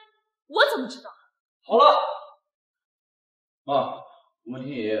来，我怎么知道？好了，妈，我们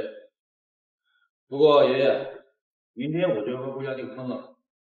听爷爷。不过爷爷，明天我就要和顾家订婚了。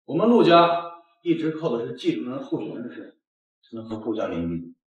我们陆家一直靠的是继承人候选人的身份，才能和顾家联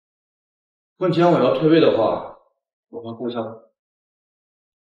姻。婚前我要退位的话，我和顾家。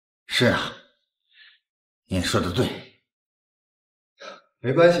是啊，您说的对。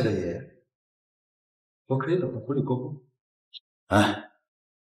没关系的，爷爷，我可以等到婚礼过后。哎，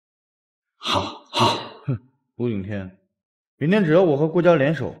好。陆景天，明天只要我和顾家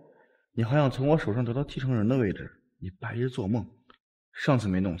联手，你还想从我手上得到继承人的位置，你白日做梦。上次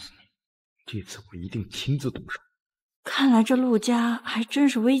没弄死你，这次我一定亲自动手。看来这陆家还真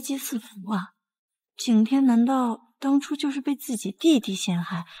是危机四伏啊！景天难道当初就是被自己弟弟陷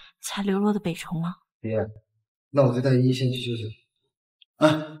害，才流落的北城吗？爷爷，那我就带依依先去休息。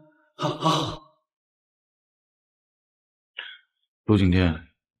好。陆景天，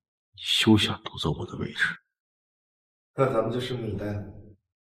你休想夺走我的位置。那咱们就拭目以待了。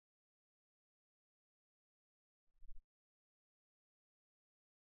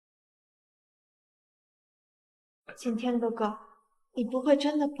景天哥哥，你不会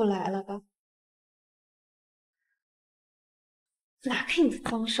真的不来了吧？拿开你的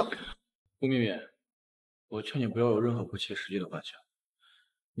脏手！顾秘密，我劝你不要有任何不切实际的幻想。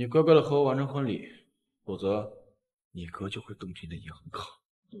你乖乖的和我完成婚礼，否则你哥就会动起你的银行卡。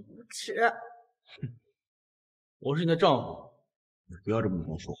无耻！我是你的丈夫，你不要这么跟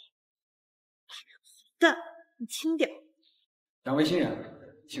我说话。蛋，你轻点。两位新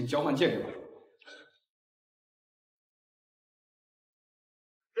人，请交换戒指吧。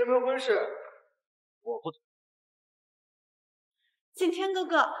这门婚事我不同意。景天哥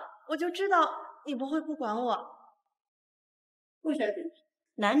哥，我就知道你不会不管我。陆小姐，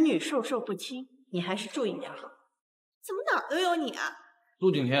男女授受不亲，你还是注意点好。怎么哪儿都有你啊？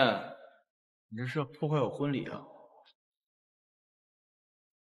陆景天，你这是要破坏我婚礼啊！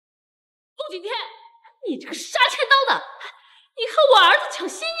陆景天，你这个杀千刀的，你和我儿子抢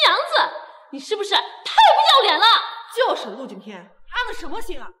新娘子，你是不是太不要脸了？就是陆景天，安了什么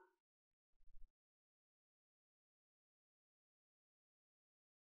心啊？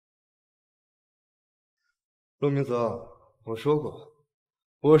陆明泽，我说过，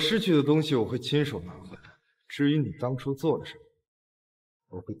我失去的东西我会亲手拿回来。至于你当初做了什么，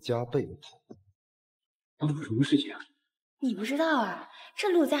我会加倍的讨回。当初什么事情啊？你不知道啊？这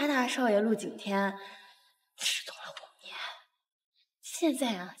陆家大少爷陆景天迟到了5年，现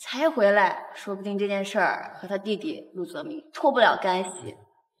在啊才回来，说不定这件事儿和他弟弟陆泽明脱不了干系。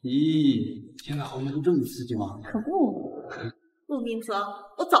咦，现在后面都这么刺激吗？可不，陆明泽，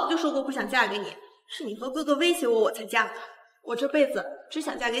我早就说过不想嫁给你，是你和哥哥威胁我，我才嫁的。我这辈子只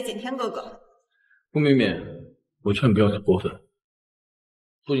想嫁给景天哥哥。顾敏敏，我劝你不要太过分。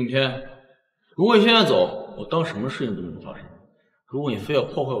陆景天，如果你现在走，我当什么事情都没有发生。如果你非要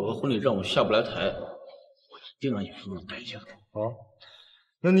破坏我的婚礼，让我下不来台，我一定让你付出代价。好，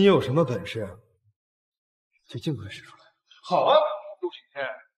那你有什么本事，就尽快使出来。好啊，陆景天，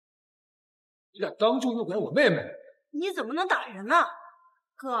你敢当众诱拐我妹妹？你怎么能打人呢？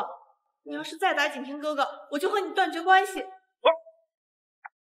哥，你要是再打景天哥哥，我就和你断绝关系。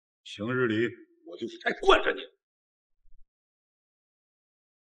平日里我就是该惯着你。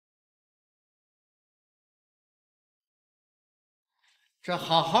这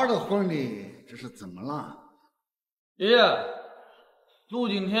好好的婚礼，这是怎么了？爷爷，陆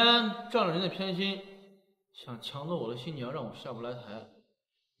景天仗着人的偏心，想抢走我的新娘，让我下不来台。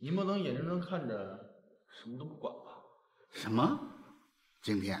你们能眼睁睁看着，什么都不管吧？什么？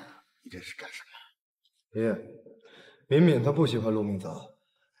景天，你这是干什么？爷爷，敏敏她不喜欢陆明泽，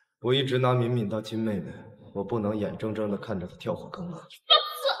我一直拿敏敏当亲妹妹，我不能眼睁睁的看着她跳火坑啊！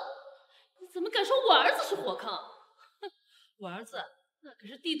你怎么敢说我儿子是火坑？哼，我儿子那可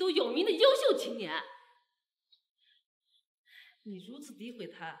是帝都有名的优秀青年。你如此诋毁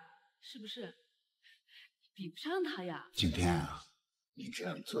他，是不是比不上他呀？景天啊，你这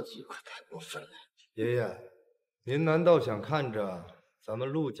样做就可太过分了。爷爷，您难道想看着咱们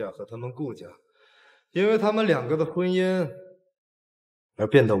陆家和他们顾家，因为他们两个的婚姻而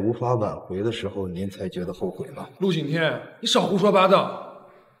变得无法挽回的时候，您才觉得后悔吗？陆景天，你少胡说八道！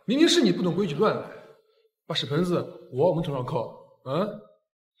明明是你不懂规矩乱来，把屎盆子往我们头上扣。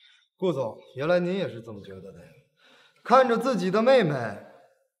顾总，原来您也是这么觉得的呀？看着自己的妹妹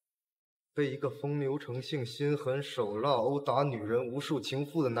被一个风流成性、心狠手辣、殴打女人无数情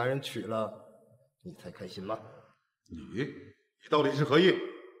妇的男人娶了，你才开心吗？你到底是何意？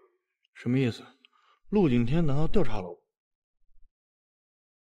什么意思？陆景天难道调查了我？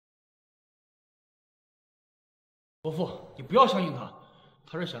伯父，你不要相信他，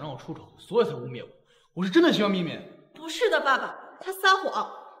他是想让我出丑，所以才污蔑我。我是真的喜欢敏敏。不是的，爸爸，他撒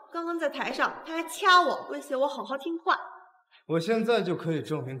谎。刚刚在台上，他还掐我，威胁我好好听话。我现在就可以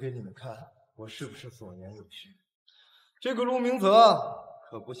证明给你们看，我是不是所言有虚。这个陆明泽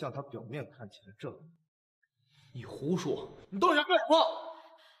可不像他表面看起来这样。你胡说！你到底想干什么？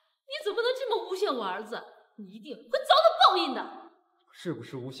你怎么能这么诬陷我儿子？你一定会遭到报应的。是不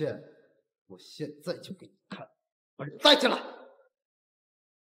是诬陷？我现在就给你看，把人带进来。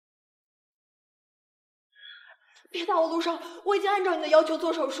别打我，陆少，我已经按照你的要求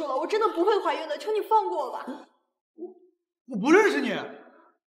做手术了，我真的不会怀孕的，求你放过我吧。我不认识你，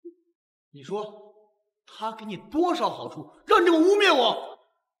你说他给你多少好处，让你这么污蔑我？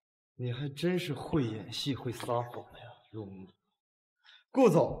你还真是会演戏、会撒谎呀，陆明泽。顾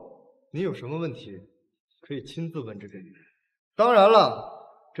总，你有什么问题可以亲自问这个女人。当然了，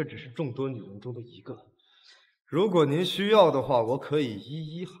这只是众多女人中的一个。如果您需要的话，我可以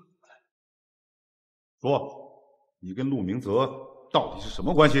一一喊来。说。你跟陆明泽到底是什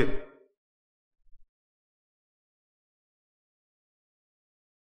么关系？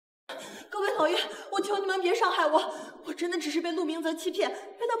各位老爷，我求你们别伤害我，我真的只是被陆明泽欺骗，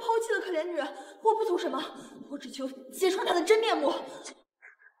被他抛弃的可怜女人，我不图什么，我只求揭穿他的真面目。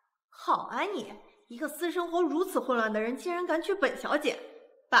好啊你，一个私生活如此混乱的人，竟然敢娶本小姐！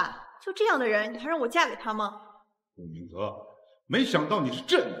爸，就这样的人，你还让我嫁给他吗？陆明泽，没想到你是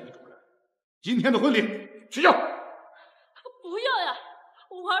这样的一种人。今天的婚礼取消。不要呀！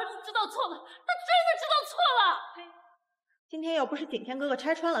我儿子知道错了，他真的知道错了。今天要不是景天哥哥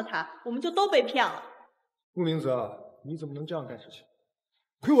拆穿了他，我们就都被骗了。陆明泽，你怎么能这样干事情？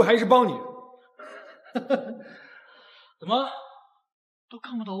亏我还是帮你。怎么都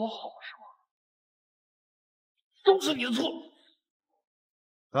看不到我好是吗？都是你的错。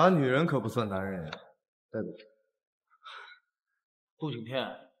打女人可不算男人呀，带走。陆景天，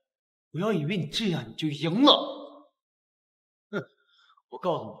不要以为你这样你就赢了。哼，我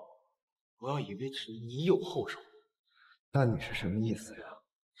告诉你，不要以为只是你有后手。那你是什么意思呀？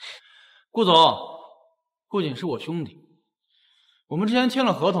顾总，顾景是我兄弟，我们之前签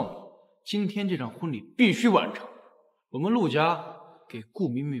了合同，今天这场婚礼必须完成。我们陆家给顾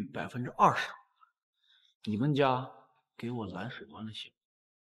敏敏20%，你们家给我蓝水湾的行。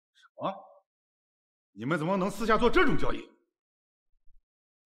什么？你们怎么能私下做这种交易？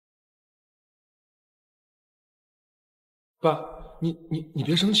爸，你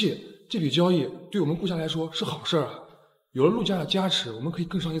别生气，这笔交易对我们顾家来说是好事啊。有了陆家的加持，我们可以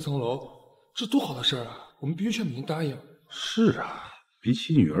更上一层楼，这多好的事啊！我们必须劝敏敏答应。是啊，比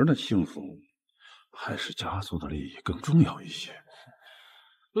起女儿的幸福，还是家族的利益更重要一些。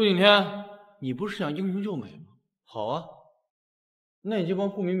陆景天，你不是想英雄救美吗？好啊，那你就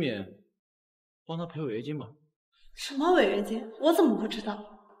帮顾敏敏帮她赔违约金吧。什么违约金？我怎么不知道？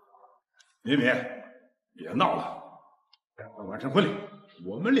敏敏，别闹了，赶快完成婚礼。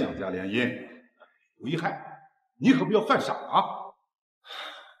我们两家联姻无一害，你可不要犯傻啊！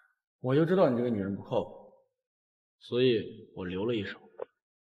我就知道你这个女人不靠谱，所以我留了一手。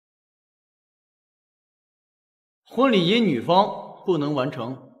婚礼因女方不能完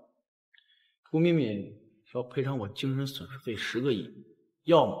成，顾敏敏要赔偿我精神损失费10个亿，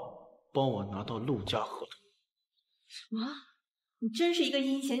要么帮我拿到陆家合同。什么？你真是一个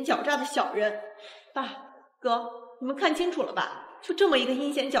阴险狡诈的小人！爸、哥，你们看清楚了吧？就这么一个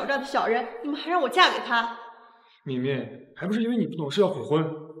阴险狡诈的小人，你们还让我嫁给他？敏敏，还不是因为你不懂事要悔婚。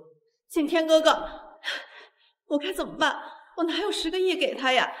景天哥哥，我该怎么办？我哪有10个亿给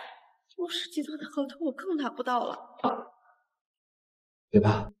他呀？陆氏集团的合同我更拿不到了。别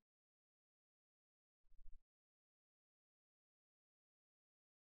怕，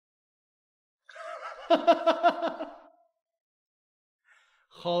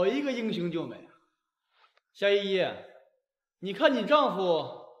好一个英雄救美啊！夏依依，你看你丈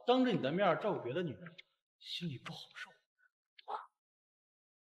夫当着你的面照顾别的女人，心里不好受。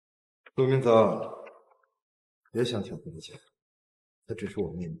陆明泽，别想挑拨离间，她只是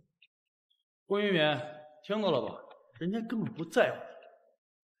我妹妹。顾敏敏，听到了吧？人家根本不在乎你，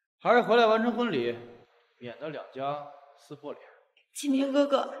还是回来完成婚礼，免得两家撕破脸。景天哥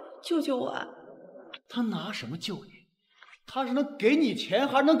哥，救救我啊！他拿什么救你？他是能给你钱，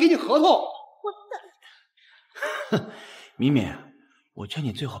还是能给你合同？哼，敏敏，我劝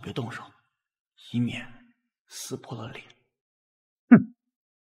你最好别动手，以免撕破了脸。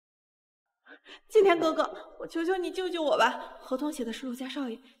景天哥哥，我求求你救救我吧！合同写的是陆家少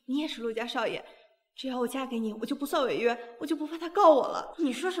爷，你也是陆家少爷，只要我嫁给你，我就不算违约，我就不怕他告我了。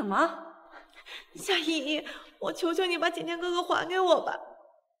你说什么？夏依依，我求求你把景天哥哥还给我吧！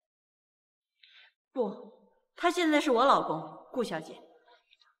不，他现在是我老公，顾小姐，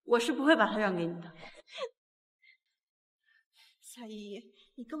我是不会把他让给你的。夏依依，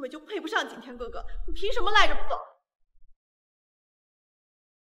你根本就配不上景天哥哥，你凭什么赖着不走？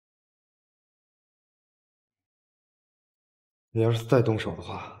你要是再动手的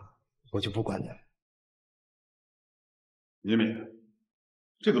话，我就不管你了。敏敏，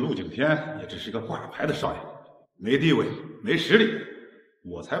这个陆景天也只是个挂着牌的少爷，没地位，没实力，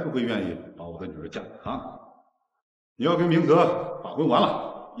我才不会愿意把我的女儿嫁给他呢。你要跟明泽把婚完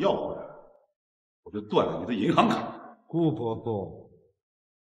了，要不然我就断了你的银行卡。顾伯伯，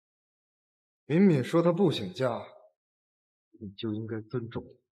敏敏说她不想嫁，你就应该尊重。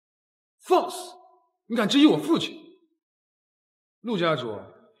放肆！你敢质疑我父亲？陆家主，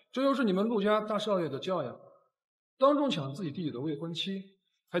这又是你们陆家大少爷的教养，当众抢自己弟弟的未婚妻，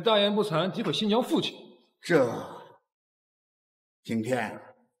还大言不惭诋毁新娘父亲。景天，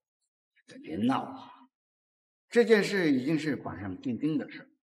可别闹了，这件事已经是板上钉钉的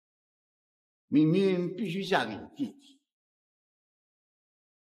事，敏敏必须嫁给你弟弟。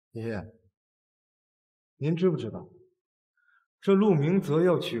爷爷，您知不知道，这陆明泽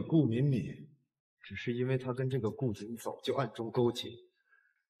要娶顾敏敏，只是因为他跟这个顾景早就暗中勾结，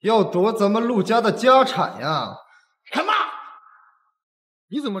要夺咱们陆家的家产呀！什么？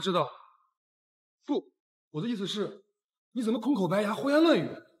你怎么知道？不，我的意思是，你怎么空口白牙、胡言乱语？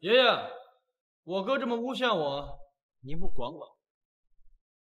爷爷，我哥这么诬陷我，您不管管？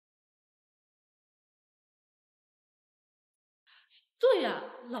对呀，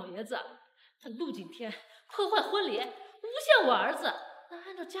老爷子，他陆景天破坏婚礼，诬陷我儿子，那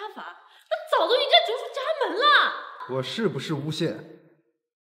按照家法，那早都应该逐出家门了。我是不是诬陷？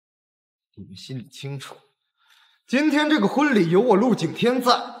你们心里清楚。今天这个婚礼有我陆景天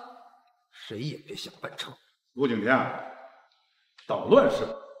在，谁也别想办成。陆景天，捣乱是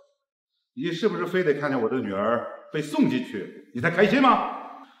吧？你是不是非得看见我的女儿被送进去，你才开心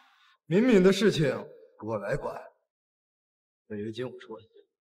吗？敏敏的事情我来管，违约金我出了。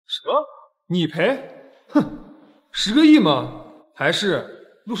什么？你赔？哼，10个亿吗？还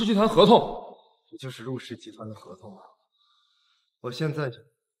是陆氏集团合同？这就是陆氏集团的合同啊！我现在就……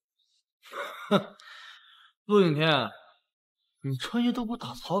哼，陆景天，你穿越都不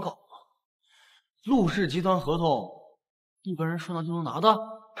打草稿吗？陆氏集团合同，一般人说拿就能拿的？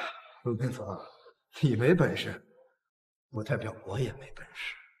陆明泽，你没本事，不代表我也没本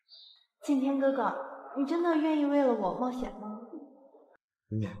事。景天哥哥，你真的愿意为了我冒险吗？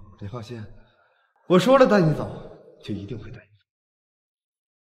敏敏，你放心，我说了带你走，就一定会带你走。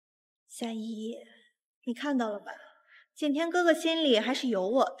夏依依，你看到了吧？景天哥哥心里还是有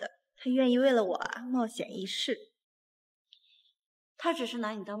我的，他愿意为了我冒险一试。他只是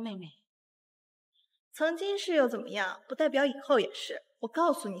拿你当妹妹，曾经是又怎么样？不代表以后也是。我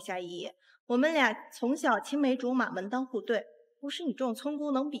告诉你，夏依依，我们俩从小青梅竹马，门当户对，不是你这种村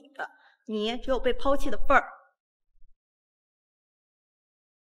姑能比的。你只有被抛弃的份儿。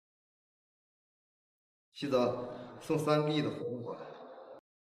西泽，送3个亿的合同过来。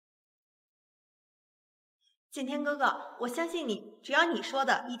景天哥哥，我相信你，只要你说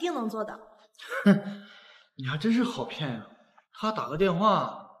的，一定能做到。哼，你还真是好骗呀！他打个电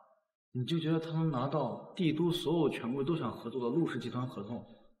话，你就觉得他能拿到帝都所有权贵都想合作的陆氏集团合同，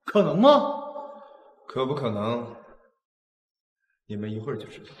可能吗？可不可能？你们一会儿就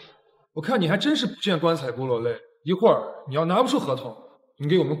知道。我看你还真是不见棺材不落泪。一会儿你要拿不出合同，你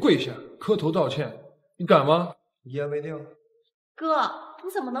给我们跪下磕头道歉，你敢吗？一言为定。哥，你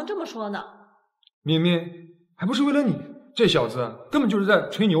怎么能这么说呢？明明还不是为了你，这小子根本就是在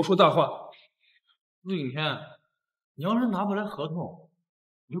吹牛说大话。陆景天，你要是拿不来合同，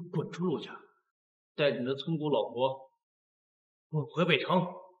你就滚出陆家，带着你的村姑老婆滚回北城。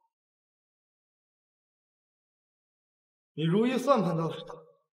你如意算盘倒是打，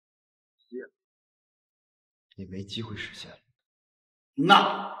你没机会实现。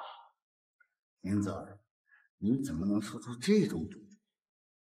那林子儿，你怎么能说出这种赌注？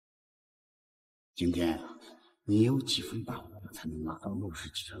今天啊，你有几分把握才能拿到陆氏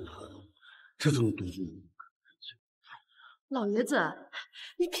集团的合同？这种赌注，老爷子，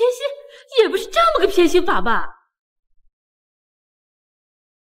你偏心也不是这么个偏心法吧？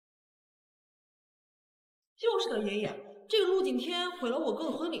就是的，爷爷，这个陆景天毁了我哥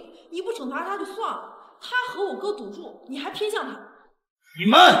的婚礼，你不惩罚他就算了，他和我哥赌注，你还偏向他。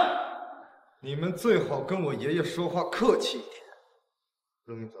你们最好跟我爷爷说话客气一点。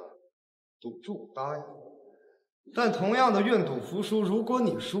陆明泽，赌注答应，但同样的愿赌服输，如果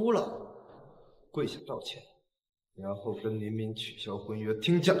你输了，跪下道歉，然后跟林敏取消婚约，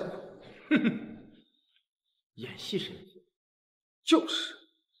听见了吗？哼哼，演戏是演戏，就是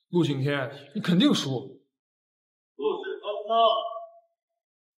陆景天，你肯定输。陆氏合同，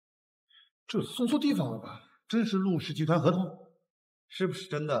这送错地方了吧？真是陆氏集团合同？是不是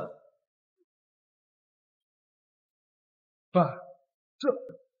真的？爸，这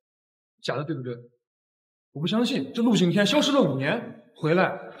假的对不对？我不相信，这陆景天消失了5年，回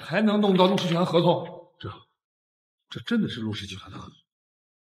来还能弄到陆氏集团合同。这真的是陆氏集团的合同？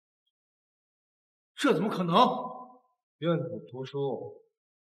这怎么可能？愿赌服输。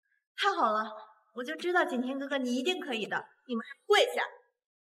太好了，我就知道景天哥哥你一定可以的，你们还不跪下？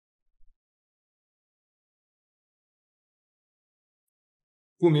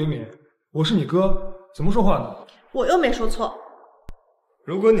顾敏敏，我是你哥，怎么说话呢？我又没说错。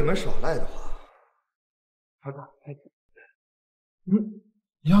如果你们耍赖的话，他打开。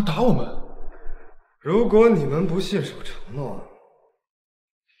你要打我们？如果你们不信守承诺，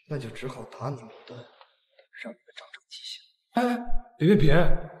那就只好打你们一顿，让你们长长记性。哎，别，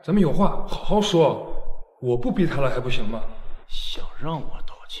咱们有话好好说。我不逼他了还不行吗？想让我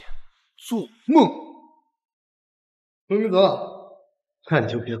道歉，做梦！陆明泽。那你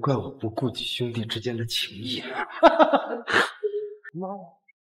就别怪我不顾及兄弟之间的情谊。妈，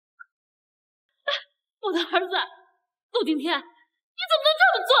我的儿子陆景天，你怎么能这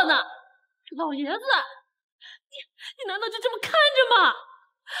么做呢？老爷子，你难道就这么看着吗？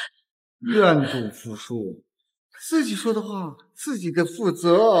愿赌服输，自己说的话自己得负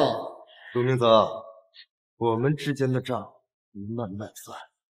责。陆明泽，我们之间的账你慢慢算。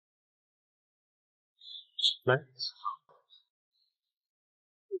来。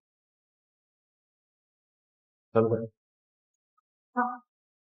咱们回来。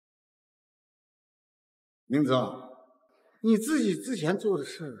明泽，你自己之前做的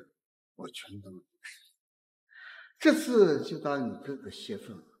事，我全当没事。这次就当你哥哥泄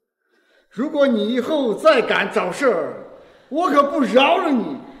愤了。如果你以后再敢找事儿，我可不饶了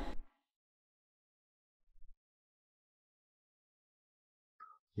你。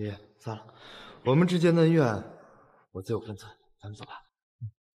爷爷，算了，我们之间的恩怨，我自有分寸。咱们走吧。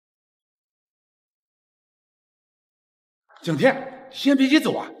景天，先别急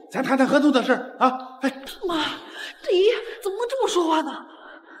走啊，咱谈谈合同的事儿啊！哎，妈，这爷爷怎么能这么说话呢？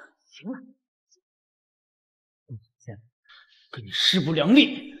行了，跟你势不两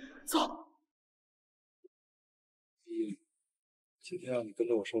立。走。今天让你跟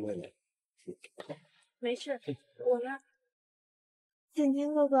着我收妹妹。没事，我呢。景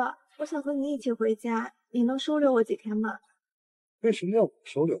天哥哥，我想和你一起回家，你能收留我几天吗？为什么要我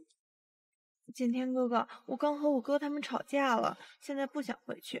收留？景天哥哥，我刚和我哥他们吵架了，现在不想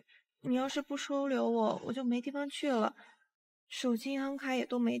回去。你要是不收留我，我就没地方去了，手机、银行卡也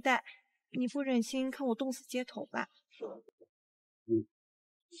都没带。你不忍心看我冻死街头吧？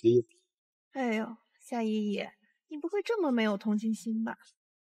爷。哎呦，夏依依，你不会这么没有同情心吧？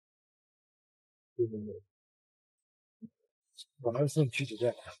我还是送你去酒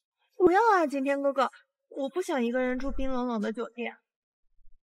店。不要啊，景天哥哥，我不想一个人住冰冷冷的酒店。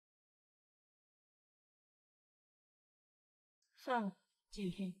算了，景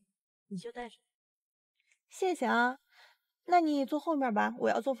天，你就带着。谢谢啊。那你坐后面吧，我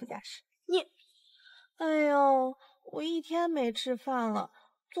要坐副驾驶。你，哎呦，我一天没吃饭了，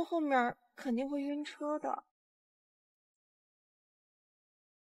坐后面肯定会晕车的。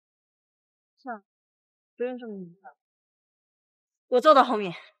算了，不用这么麻烦，我坐到后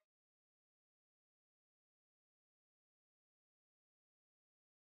面。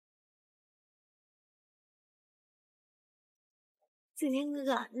景天哥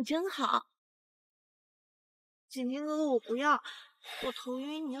哥，你真好。景天哥哥，我不要，我头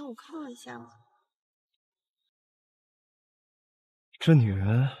晕，你让我靠一下吗？这女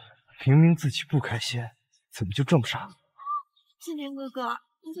人明明自己不开心，怎么就这么傻？景天哥哥，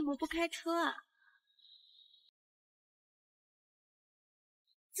你怎么不开车啊？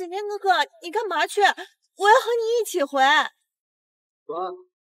景天哥哥，你干嘛去？我要和你一起回。走啊，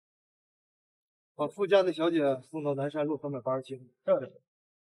把副驾的小姐送到南山路387，这里。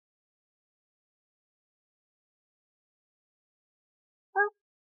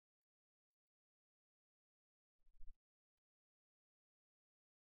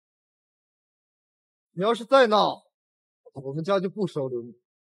你要是再闹，我们家就不收留你。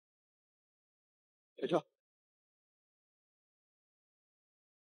下车。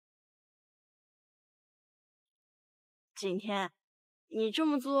景天，你这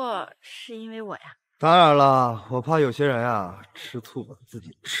么做是因为我呀？当然了，我怕有些人啊吃醋把自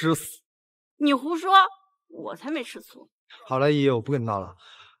己吃死。你胡说，我才没吃醋。好了，姨，我不跟你闹了。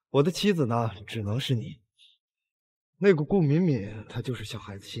我的妻子呢，只能是你。那个顾敏敏，她就是小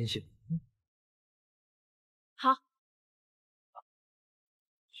孩子心性。好，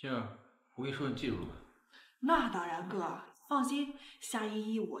星儿，我跟你说，你记住了吗？那当然，哥，放心，夏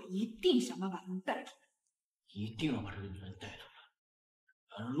依依我一定想办法把他们带出来。一定要把这个女人带出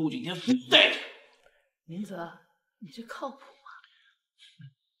来，反正陆景天不带着。林泽，你这靠谱吗？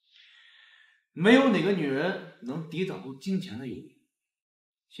没有哪个女人能抵挡住金钱的诱惑。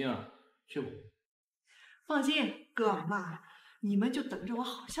星儿，去吧。放心，哥妈，你们就等着我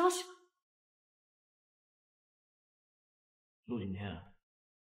好消息吧。陆景天，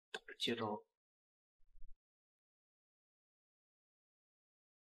等着接招。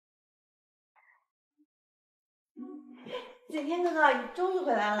景天哥哥，你终于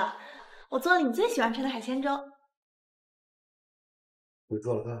回来了，我做了你最喜欢吃的海鲜粥。你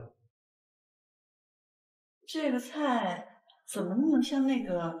做了饭？这个菜怎么那么像那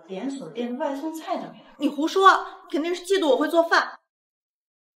个连锁店外送菜的味道？你胡说，肯定是嫉妒我会做饭。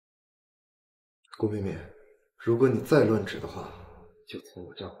顾敏敏，如果你再乱指的话，就从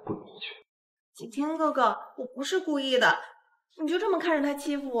我家滚回去。景天哥哥，我不是故意的，你就这么看着他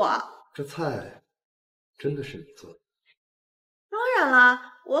欺负我？这菜真的是你做的？当然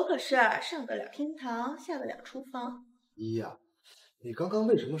啦，我可是上得了厅堂，下得了厨房。依依啊，你刚刚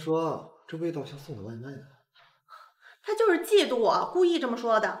为什么说这味道像送的外卖呢？他就是嫉妒我，故意这么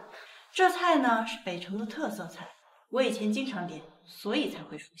说的。这菜呢是北城的特色菜，我以前经常点，所以才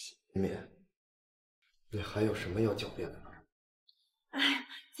会熟悉。敏敏，你还有什么要狡辩的吗？哎，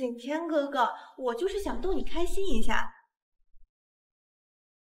景天哥哥，我就是想逗你开心一下。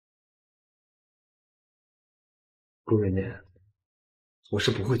顾敏敏，我是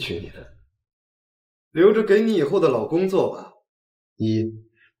不会娶你的，留着给你以后的老公做吧。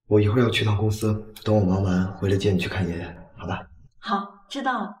我一会儿要去趟公司，等我忙完回来接你去看爷爷，好吧？好，知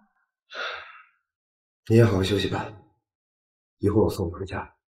道了。你也好好休息吧，一会儿我送你回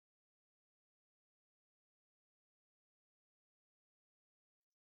家。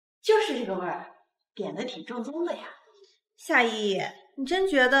就是这个味儿，点的挺正宗的呀。夏依依，你真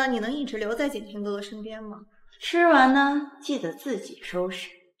觉得你能一直留在景天哥哥身边吗？吃完呢，记得自己收拾。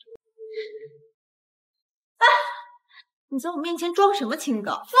啊！你在我面前装什么清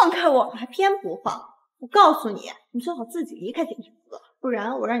高？放开我，还偏不放！我告诉你，你最好自己离开景天哥哥，不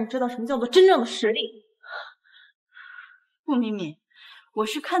然我让你知道什么叫做真正的实力。顾敏敏，我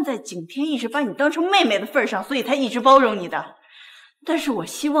是看在景天一直把你当成妹妹的份上，所以才一直包容你的。但是我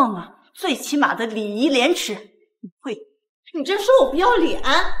希望呢，最起码的礼仪廉耻你会。你真说我不要脸？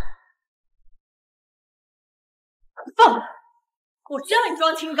放开！我知道你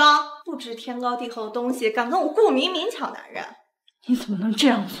装清高，不知天高地厚的东西，敢跟我顾敏敏抢男人，你怎么能这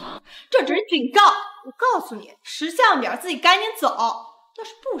样做？这只是警告。我告诉你，识相点，自己赶紧走。要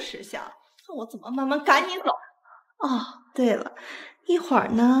是不识相，看我怎么慢慢赶你走。哦，对了，一会儿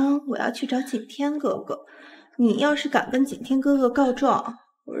呢，我要去找景天哥哥。你要是敢跟景天哥哥告状，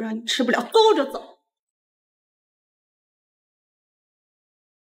我让你吃不了兜着走。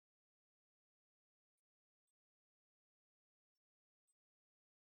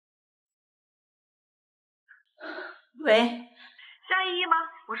喂，夏依依吗？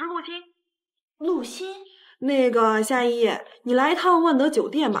我是陆欣。陆欣，那个夏依，你来一趟万德酒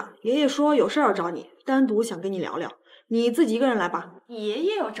店吧，爷爷说有事要找你，单独想跟你聊聊，你自己一个人来吧。爷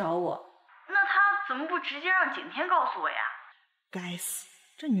爷要找我，那他怎么不直接让景天告诉我呀？该死，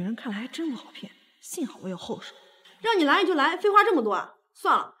这女人看来还真不好骗，幸好我有后手。让你来就来，废话这么多啊？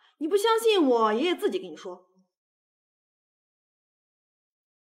算了，你不相信我，爷爷自己跟你说。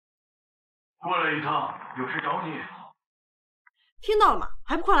过来一趟，有事找你。听到了吗？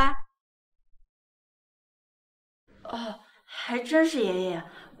还不快来！还真是爷爷，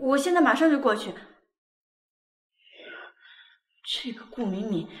我现在马上就过去。这个顾敏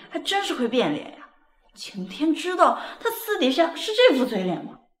敏还真是会变脸呀！景天知道他私底下是这副嘴脸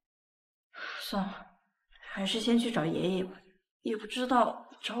吗？算了，还是先去找爷爷吧，也不知道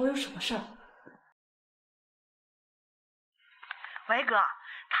找我有什么事儿。喂，哥，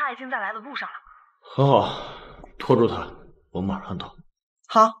他已经在来的路上了。很好，拖住他，我马上到。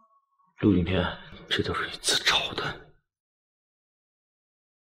好。陆景天，这都是你自找的。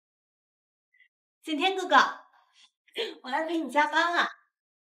景天哥哥，我来陪你加班啊。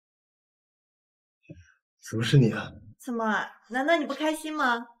怎么是你啊？怎么？难道你不开心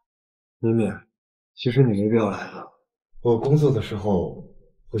吗？敏敏，其实你没必要来了。我工作的时候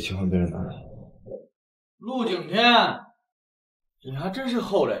不喜欢被人打扰。陆景天，你还真是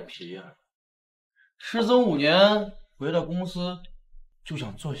厚脸皮呀！失踪5年，回到公司就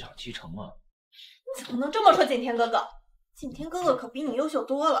想坐享其成啊？你怎么能这么说景天哥哥？景天哥哥可比你优秀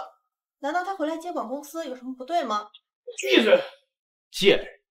多了。难道他回来接管公司有什么不对吗？闭嘴！贱人！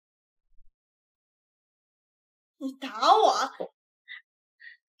你打我！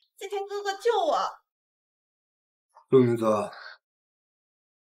景天哥哥救我！陆明泽，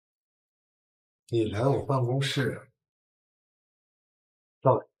你来我办公室，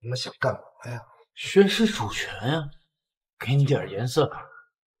到底他妈想干嘛呀？宣示主权呀！给你点颜色看。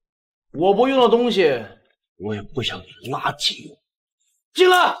我不用的东西，我也不想你垃圾用。进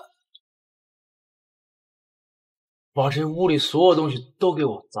来！把这屋里所有东西都给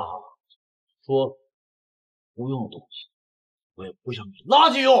我砸了。说不用的东西，我也不想你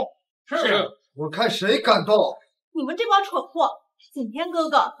垃圾用。是。我看谁敢动！你们这帮蠢货！景天哥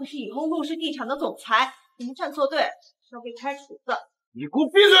哥可是以后陆氏地产的总裁，你们站错队是要被开除的。你给我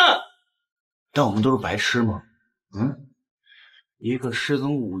闭嘴！但我们都是白痴吗？一个失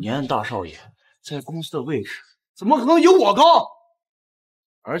踪5年的大少爷，在公司的位置怎么可能有我高？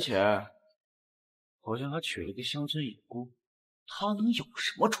而且好像还娶了一个乡村野姑，他能有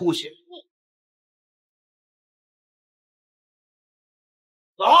什么出息？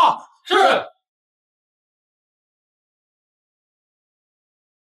走！是。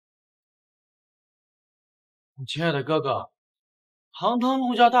亲爱的哥哥，堂堂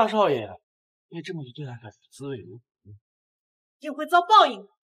陆家大少爷被这么去对待，滋味如何？一定会遭报应的。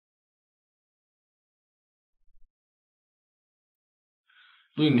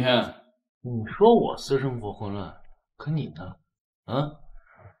陆景天，你说我私生活混乱，可你呢？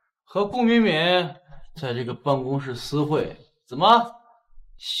和顾敏敏在这个办公室私会，怎么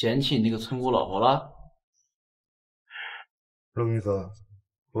嫌弃你那个村姑老婆了？陆明泽，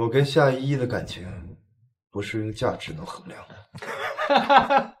我跟夏依依的感情不是用价值能衡量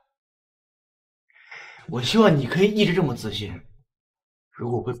的。我希望你可以一直这么自信。如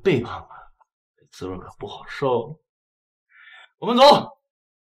果被背叛了，这滋味可不好受。我们走。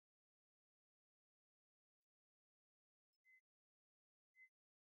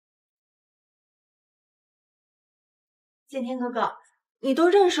景天哥哥，你都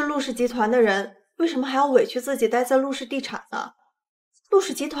认识陆氏集团的人，为什么还要委屈自己待在陆氏地产呢？陆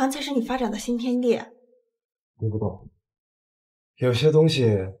氏集团才是你发展的新天地。你不懂，有些东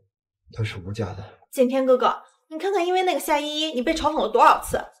西它是无价的。景天哥哥，你看看，因为那个夏依依，你被嘲讽了多少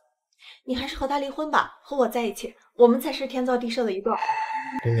次？你还是和他离婚吧，和我在一起，我们才是天造地设的一对。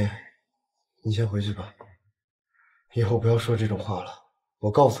敏敏，你先回去吧，以后不要说这种话了。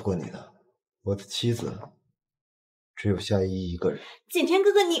我告诉过你的，我的妻子只有夏依依一个人。景天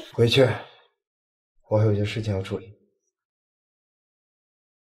哥哥，你回去，我还有些事情要处理。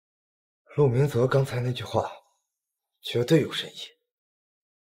陆明泽刚才那句话绝对有深意，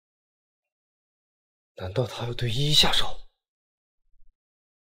难道他要对依依下手？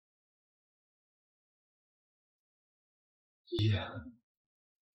依依，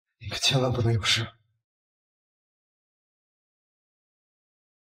你可千万不能有事。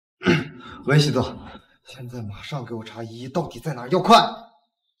喂，喜多，现在马上给我查依依到底在哪儿，要快！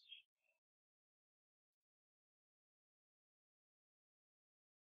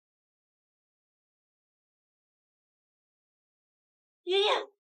爷爷，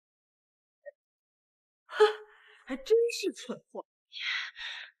哼，还真是蠢货。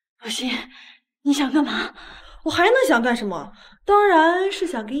不行，你想干嘛？我还能想干什么？当然是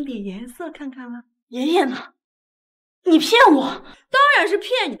想给你点颜色看看了。爷爷呢？你骗我！当然是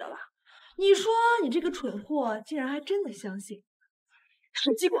骗你的了。你说你这个蠢货，竟然还真的相信。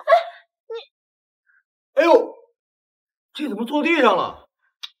手机给我！哎呦，这怎么坐地上了？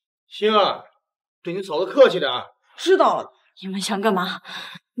星儿，对你嫂子客气点。知道了。你们想干嘛？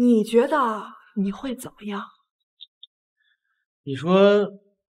你觉得你会怎么样？你说，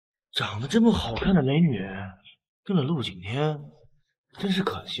长得这么好看的美女，跟了陆景天，真是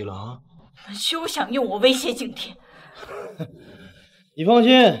可惜了啊！你们休想用我威胁景天。你放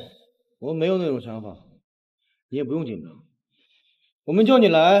心，我没有那种想法，你也不用紧张。我们叫你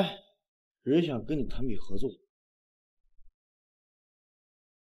来，只是想跟你谈笔合作。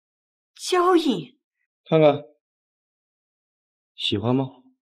交易？看看，喜欢吗？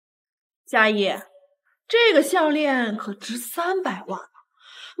佳怡，这个项链可值300万呢。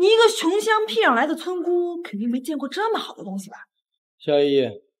你一个穷乡僻壤来的村姑，肯定没见过这么好的东西吧？夏依依，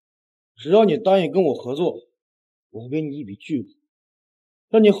只要你答应跟我合作，我会给你一笔巨款，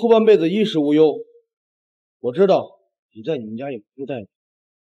让你后半辈子衣食无忧。我知道你在你们家有夫待你，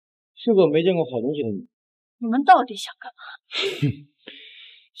是个没见过好东西的女。你们到底想干嘛？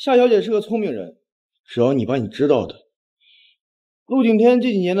夏小姐是个聪明人，只要你把你知道的陆景天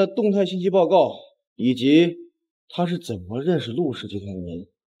这几年的动态信息报告，以及他是怎么认识陆氏集团的人，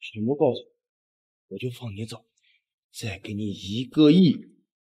全部告诉我，我就放你走，再给你1个亿。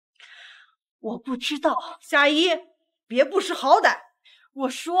我不知道，夏依，别不识好歹。我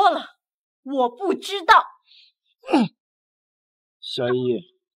说了，我不知道。夏依，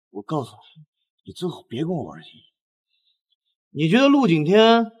我告诉你，你最好别跟我玩心。你觉得陆景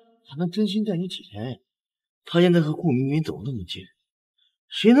天还能真心待你几天？他现在和顾明明走那么近，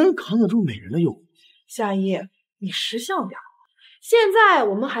谁能扛得住美人的诱惑？夏依，你识相点。现在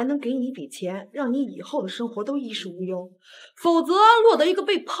我们还能给你一笔钱，让你以后的生活都衣食无忧，否则落得一个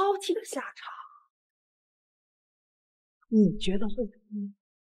被抛弃的下场，你觉得会怎么样？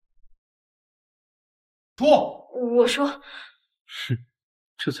说，我说，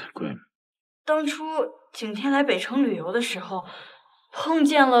这才怪呢。当初景天来北城旅游的时候，碰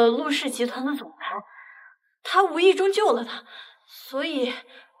见了陆氏集团的总裁，他无意中救了他，所以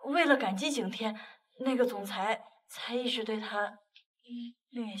为了感激景天，那个总裁才一直对他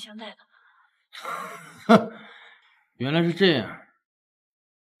另眼相待的。哼，原来是这样。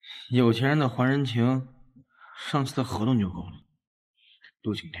有钱人的还人情，上次的合同就够了。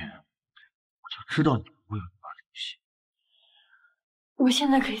陆景天，我就知道你不会玩这游戏。我现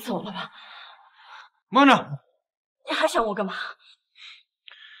在可以走了吧？慢着，你还想我干嘛？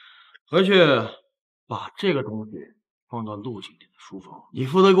回去把这个东西放到陆景天的书房，你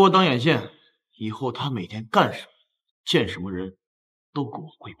负责给我当眼线，以后他每天干什么、见什么人，都给我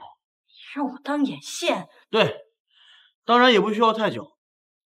汇报。让我当眼线？对，当然也不需要太久，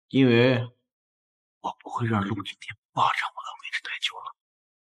因为我不会让陆景天霸占我的位置太久了。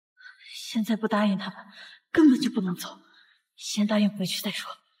现在不答应他们，根本就不能走。先答应回去再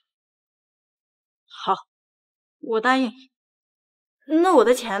说。好，我答应。那我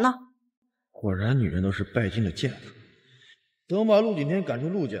的钱呢？果然，女人都是拜金的贱妇。等我把陆景天赶出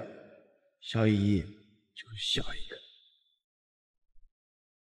陆家，夏依依就是下一个。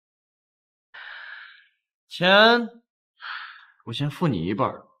钱我先付你一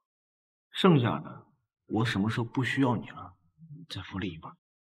半，剩下的我什么时候不需要你了，再付另一半。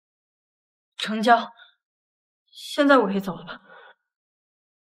成交。现在我可以走了吧？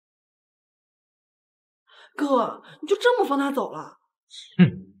哥，你就这么放他走了？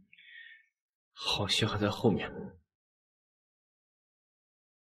哼，好戏还在后面。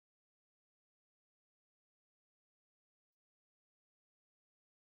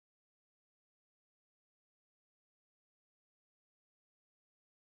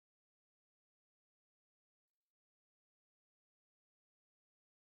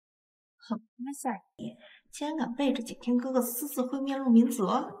好，那下一页，竟然敢背着景天哥哥私自会面陆明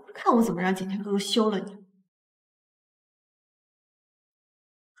泽，看我怎么让景天哥哥休了你！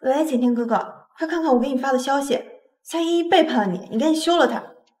喂，景天哥哥，快看看我给你发的消息，夏依依背叛了你，你赶紧休了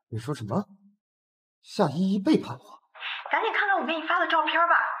她。你说什么？夏依依背叛我？赶紧看看我给你发的照片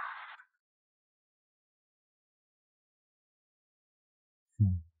吧。你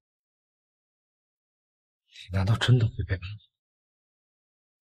难道真的会背叛我？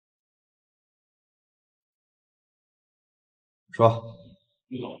说，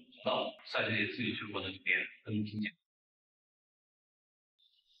陆总，夏小姐自己去过的酒店，跟您听见。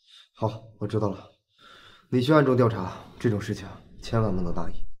好，我知道了。你去暗中调查，这种事情千万不能大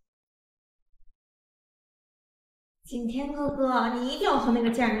意。景天哥哥，你一定要和那个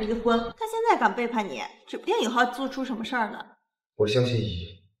贱人离婚！他现在敢背叛你，指不定以后要做出什么事儿呢。我相信依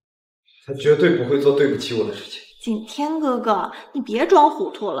依，她绝对不会做对不起我的事情。景天哥哥，你别装糊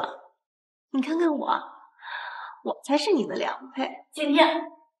涂了，你看看我，我才是你的良配。景天，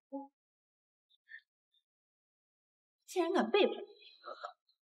竟然敢背叛你，哥哥！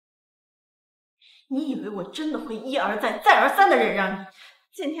你以为我真的会一而再、再而三的忍让你？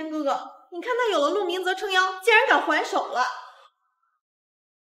景天哥哥，你看他有了陆明泽撑腰，竟然敢还手了！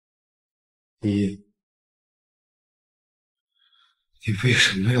依依，你为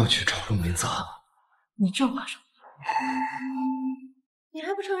什么要去找陆明泽？你这话说，你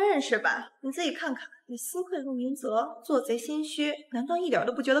还不承认是吧？你自己看看，你私愧陆明泽，做贼心虚，难道一点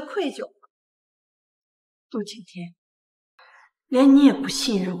都不觉得愧疚吗？陆景天，连你也不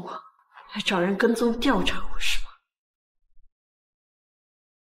信任我，还找人跟踪调查我是吗？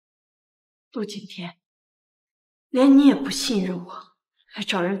陆景天，连你也不信任我，还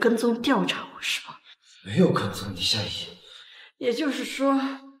找人跟踪调查我是吗？没有跟踪你，夏依。也就是说，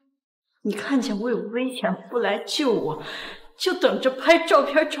你看见我有危险不来救我，就等着拍照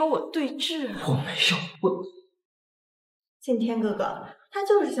片找我对峙。我没有，我。景天哥哥，他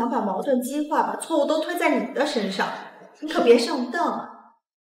就是想把矛盾激化，把错误都推在你的身上，你可别上当啊！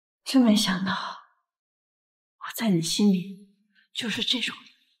真没想到，我在你心里就是这种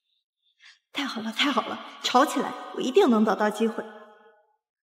人。太好了，太好了，吵起来，我一定能找到机会。你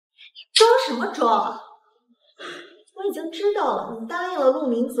装什么装？我已经知道了，你答应了陆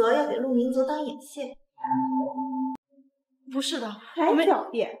明泽，要给陆明泽当眼线。不是的，还狡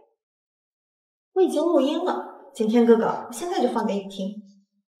辩！我已经录音了，景天哥哥，我现在就放给你听。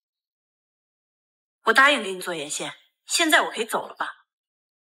我答应给你做眼线，现在我可以走了吧？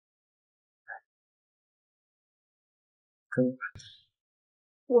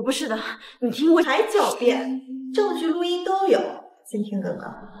我不是的，你听我。还狡辩！证据录音都有，景天哥哥。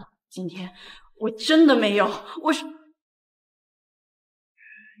今天我真的没有，我是。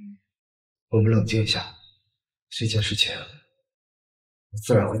我们冷静一下，这件事情我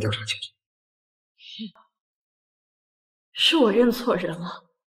自然会调查清楚。是我认错人了，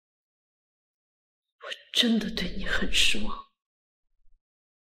我真的对你很失望，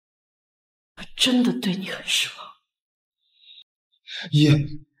我真的对你很失望。依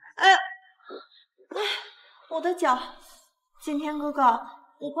依，哎，我的脚，景天哥哥，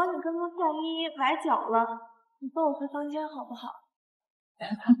我帮你跟踪夏依依崴脚了，你帮我回房间好不好？原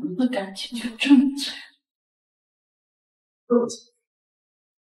来我们的感情就这么脆弱，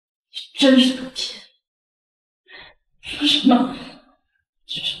你真是个骗！说什么？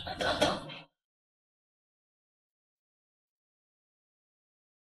说什么他倒霉？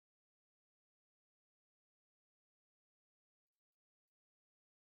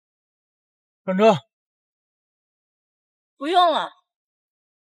上车。不用了，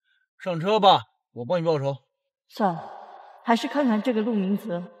上车吧，我帮你报仇。算了，还是看看这个陆明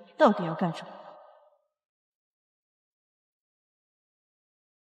泽到底要干什么。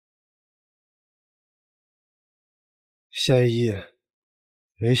夏依依，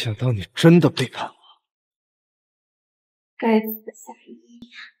没想到你真的背叛我。该死的夏依依，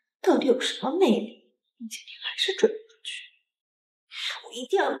到底有什么魅力？陆景天还是追不出去。我一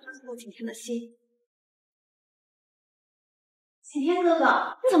定要抓住陆景天的心。景天哥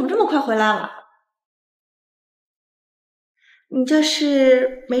哥，你怎么这么快回来了？你这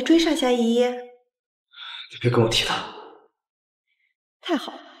是没追上夏依依？你别跟我提他。太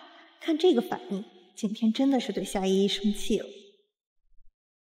好了，看这个反应，景天真的是对夏依依生气了。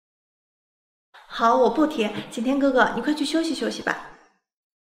好，我不提。景天哥哥，你快去休息休息吧。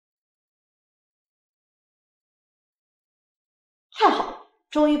太好了，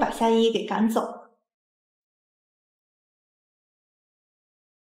终于把夏依依给赶走了。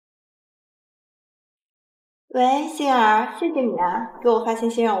喂，欣儿，谢谢你啊，给我发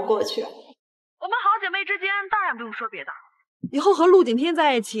信息让我过去。我们好姐妹之间当然不用说别的。以后和陆景天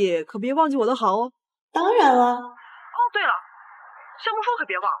在一起，可别忘记我的好哦。当然了。哦，对了，项目书可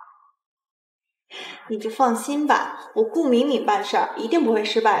别忘了。你就放心吧，我顾敏敏办事儿一定不会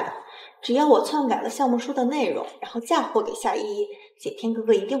失败的。只要我篡改了项目书的内容，然后嫁祸给夏依依，景天哥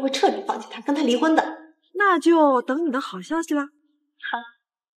哥一定会彻底放弃她，跟她离婚的。那就等你的好消息啦。好。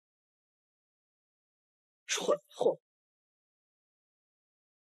蠢货！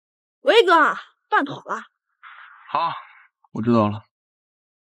喂，哥，办妥了。好，我知道了。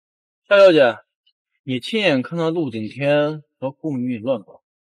夏小姐，你亲眼看到陆景天和顾敏敏乱搞，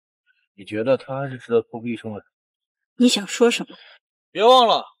你觉得他还是值得托付一生的人？你想说什么？别忘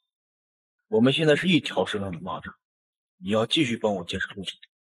了，我们现在是一条绳上的蚂蚱，你要继续帮我监视陆景天。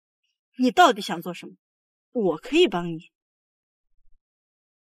你到底想做什么？我可以帮你。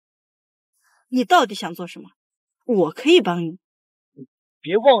你到底想做什么？我可以帮你。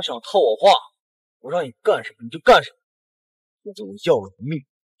别妄想套我话，我让你干什么你就干什么，否则我要了你命。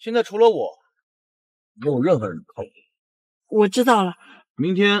现在除了我，没有任何人能靠我。我知道了。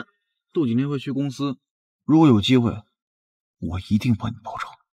明天杜景天会去公司，如果有机会，我一定帮你报仇。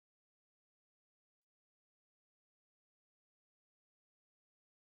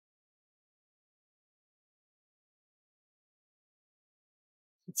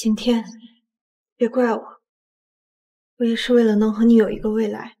今天，别怪我，我也是为了能和你有一个未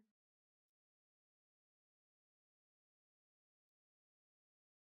来。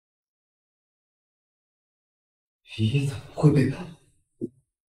依依怎么会背叛我？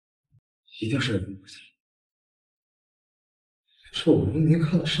一定是人不行。这我明明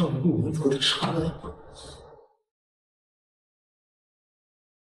看得上了陆明泽的渣男。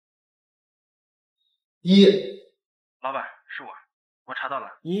依依，老板，是我查到了，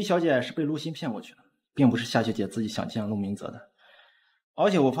依依小姐是被陆欣骗过去的，并不是夏学姐自己想见陆明泽的。而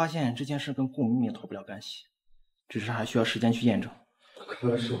且我发现这件事跟顾明明脱不了干系，只是还需要时间去验证。看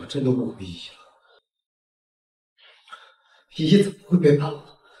来是我真的误会依依了。依依怎么会背叛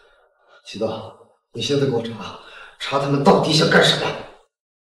我？齐道，你现在给我查他们到底想干什么？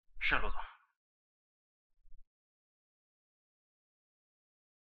是陆总。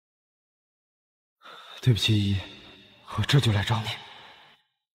对不起，依依，我这就来找你。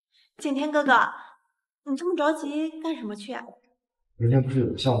景天哥哥，你这么着急干什么去啊？明天不是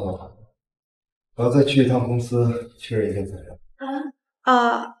有个项目要谈吗？我要再去一趟公司确认一下材料。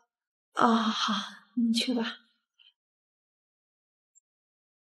好，你去吧。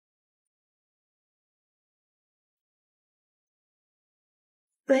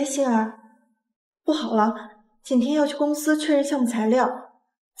喂，欣儿，不好了，景天要去公司确认项目材料，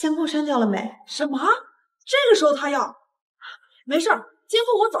监控删掉了没？什么？这个时候他要？没事儿，监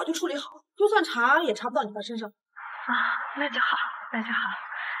控我早就处理好，就算查也查不到你的身上。啊，那就好，那就好。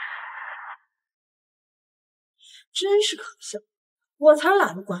真是可笑，我才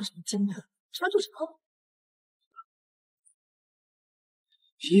懒得管什么监控，查就查。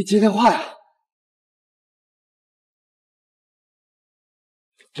依依接电话呀！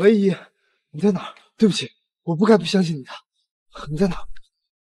喂，依依，你在哪儿？对不起，我不该不相信你的。你在哪儿？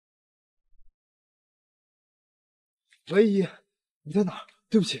喂，依依，你在哪儿？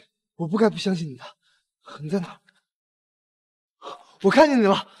对不起，我不该不相信你的。你在哪儿？我看见你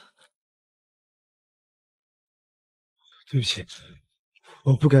了。对不起，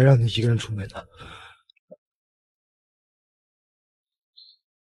我不该让你一个人出门的。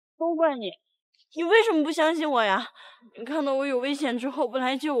都怪你，你为什么不相信我呀？你看到我有危险之后不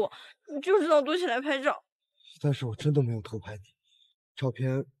来救我，你就知道躲起来拍照。但是我真的没有偷拍你，照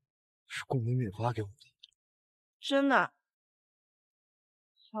片是顾敏敏发给我的。真的？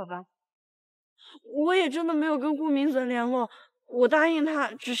好吧，我也真的没有跟顾明泽联络。我答应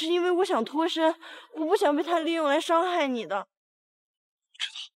他，只是因为我想脱身，我不想被他利用来伤害你的。知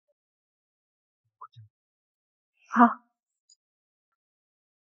道。好。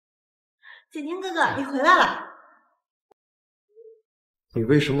景天哥哥，你回来了。你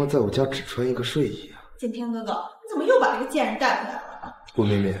为什么在我家只穿一个睡衣啊？景天哥哥，你怎么又把这个贱人带回来了？顾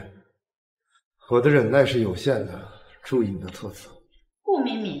敏敏，我的忍耐是有限的，注意你的措辞。顾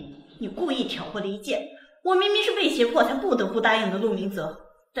敏敏，你故意挑拨离间。我明明是被胁迫才不得不答应的陆明泽，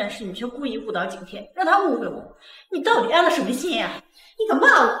但是你却故意误导景天，让他误会我。你到底安了什么心呀？你敢骂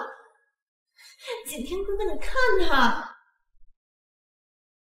我？景天哥哥，你看他！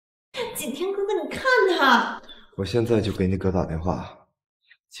景天哥哥，你看他！我现在就给你哥打电话，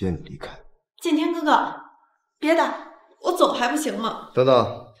接你离开。景天哥哥，别打，我走还不行吗？等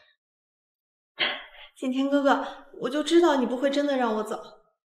等，景天哥哥，我就知道你不会真的让我走。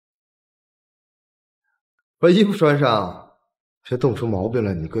把衣服穿上，别冻出毛病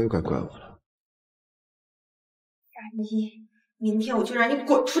来，你哥又该怪我了。大一，明天我就让你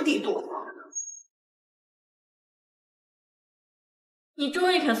滚出帝都！你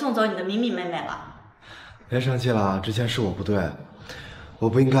终于肯送走你的敏敏妹妹了。别生气了，之前是我不对，我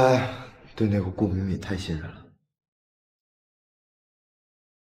不应该对那个顾敏敏太信任了。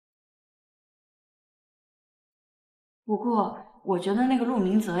不过我觉得那个陆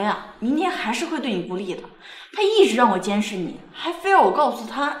明泽呀，明天还是会对你不利的。他一直让我监视你，还非要我告诉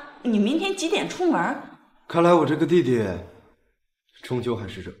他你明天几点出门。看来我这个弟弟终究还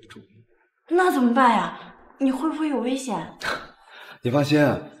是忍不住。那怎么办呀？你会不会有危险？你放心，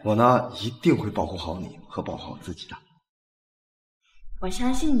我呢一定会保护好你和保护好自己的。我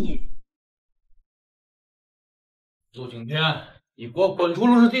相信你。陆景天，你给我滚出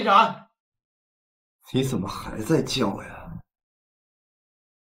陆氏地产！你怎么还在叫呀？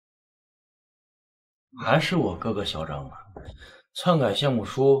还是我哥哥嚣张啊！篡改项目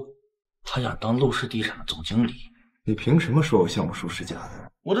书，他想当陆氏地产的总经理。你凭什么说我项目书是假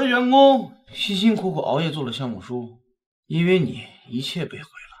的？我的员工辛辛苦苦熬夜做了项目书，因为你一切被毁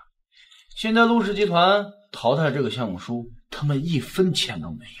了。现在陆氏集团淘汰这个项目书，他们1分钱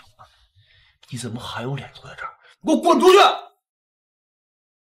都没有了。你怎么还有脸坐在这儿？给我滚出去！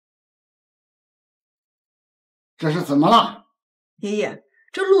这是怎么了？爷爷，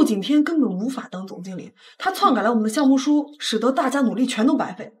这陆景天根本无法当总经理，他篡改了我们的项目书，使得大家努力全都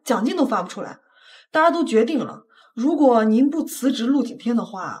白费，奖金都发不出来。大家都决定了，如果您不辞职陆景天的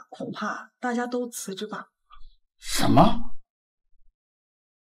话，恐怕大家都辞职吧。什么？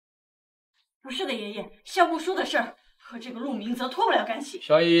不是的，爷爷，项目书的事儿和这个陆明泽脱不了干系。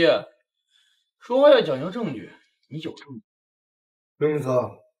夏依，说话要讲究证据，你有证据？陆明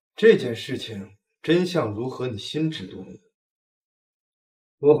泽，这件事情真相如何，你心知肚明。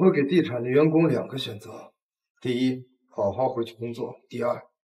我会给地产的员工2个选择：第一，好好回去工作；第二，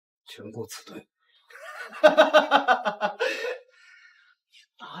全部辞退。你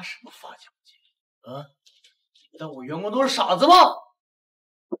拿什么发奖金啊？你当我员工都是傻子吗？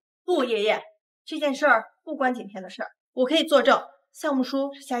不，爷爷，这件事儿不关景天的事儿，我可以作证，项目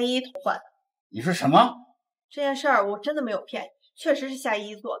书是夏依依偷换的。你说什么？这件事儿我真的没有骗你，确实是夏依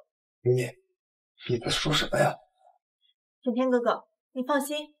依做的。你在说什么呀？景天哥哥，你放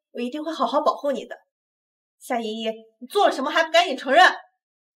心，我一定会好好保护你的。夏依依，你做了什么还不赶紧承认？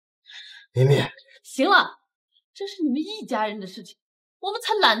咪咪，行了，这是你们一家人的事情，我们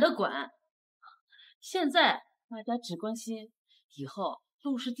才懒得管。现在大家只关心以后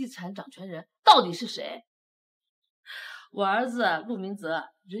陆氏地产掌权人到底是谁。我儿子陆明泽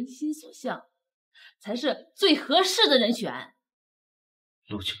人心所向，才是最合适的人选。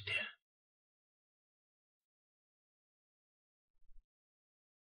陆景天，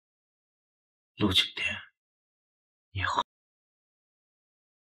陆景天，你好。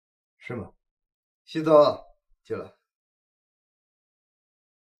是吗？洗澡，进来。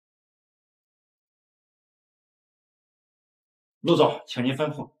陆总，请您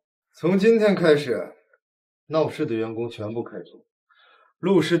吩咐。从今天开始，闹事的员工全部开除，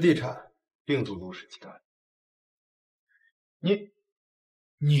陆氏地产并入陆氏集团。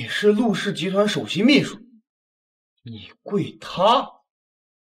你是陆氏集团首席秘书，你跪他？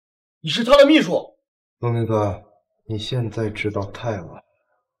你是他的秘书？陆明哥，你现在知道太晚。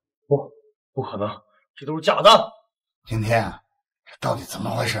不可能，这都是假的。景天，这到底怎么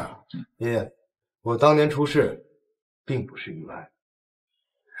回事？爷爷，我当年出事并不是意外，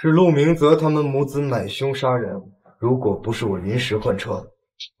是陆明泽他们母子买凶杀人。如果不是我临时换车，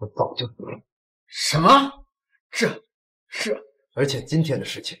我早就死了。什么？而且今天的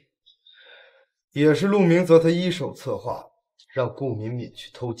事情也是陆明泽他一手策划，让顾敏敏去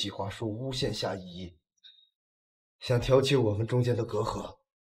偷计划书，诬陷夏依依，想挑起我们中间的隔阂，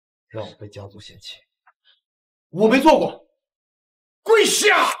让我被家族嫌弃。我没做过，跪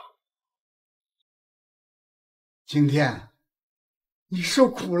下！景天，你受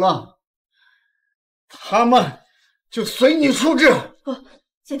苦了，他们就随你处置。不，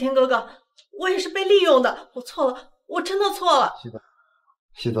景天哥哥，我也是被利用的，我错了，我真的错了。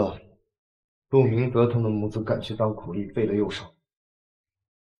西子，陆明泽他们母子赶去当苦力，废了右手，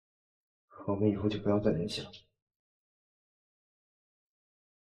我们以后就不要再联系了。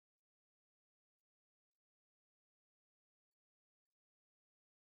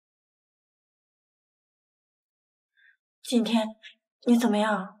景天，你怎么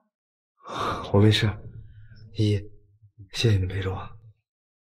样？我没事，依依，谢谢你陪着我。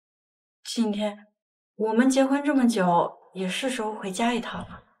景天，我们结婚这么久，也是时候回家一趟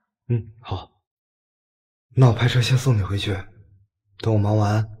了。好，那我派车先送你回去，等我忙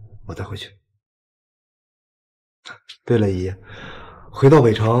完，我再回去。对了，依依，回到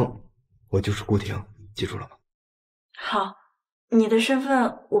北城，我就是顾婷，记住了吗？好，你的身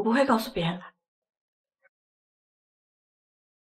份我不会告诉别人的。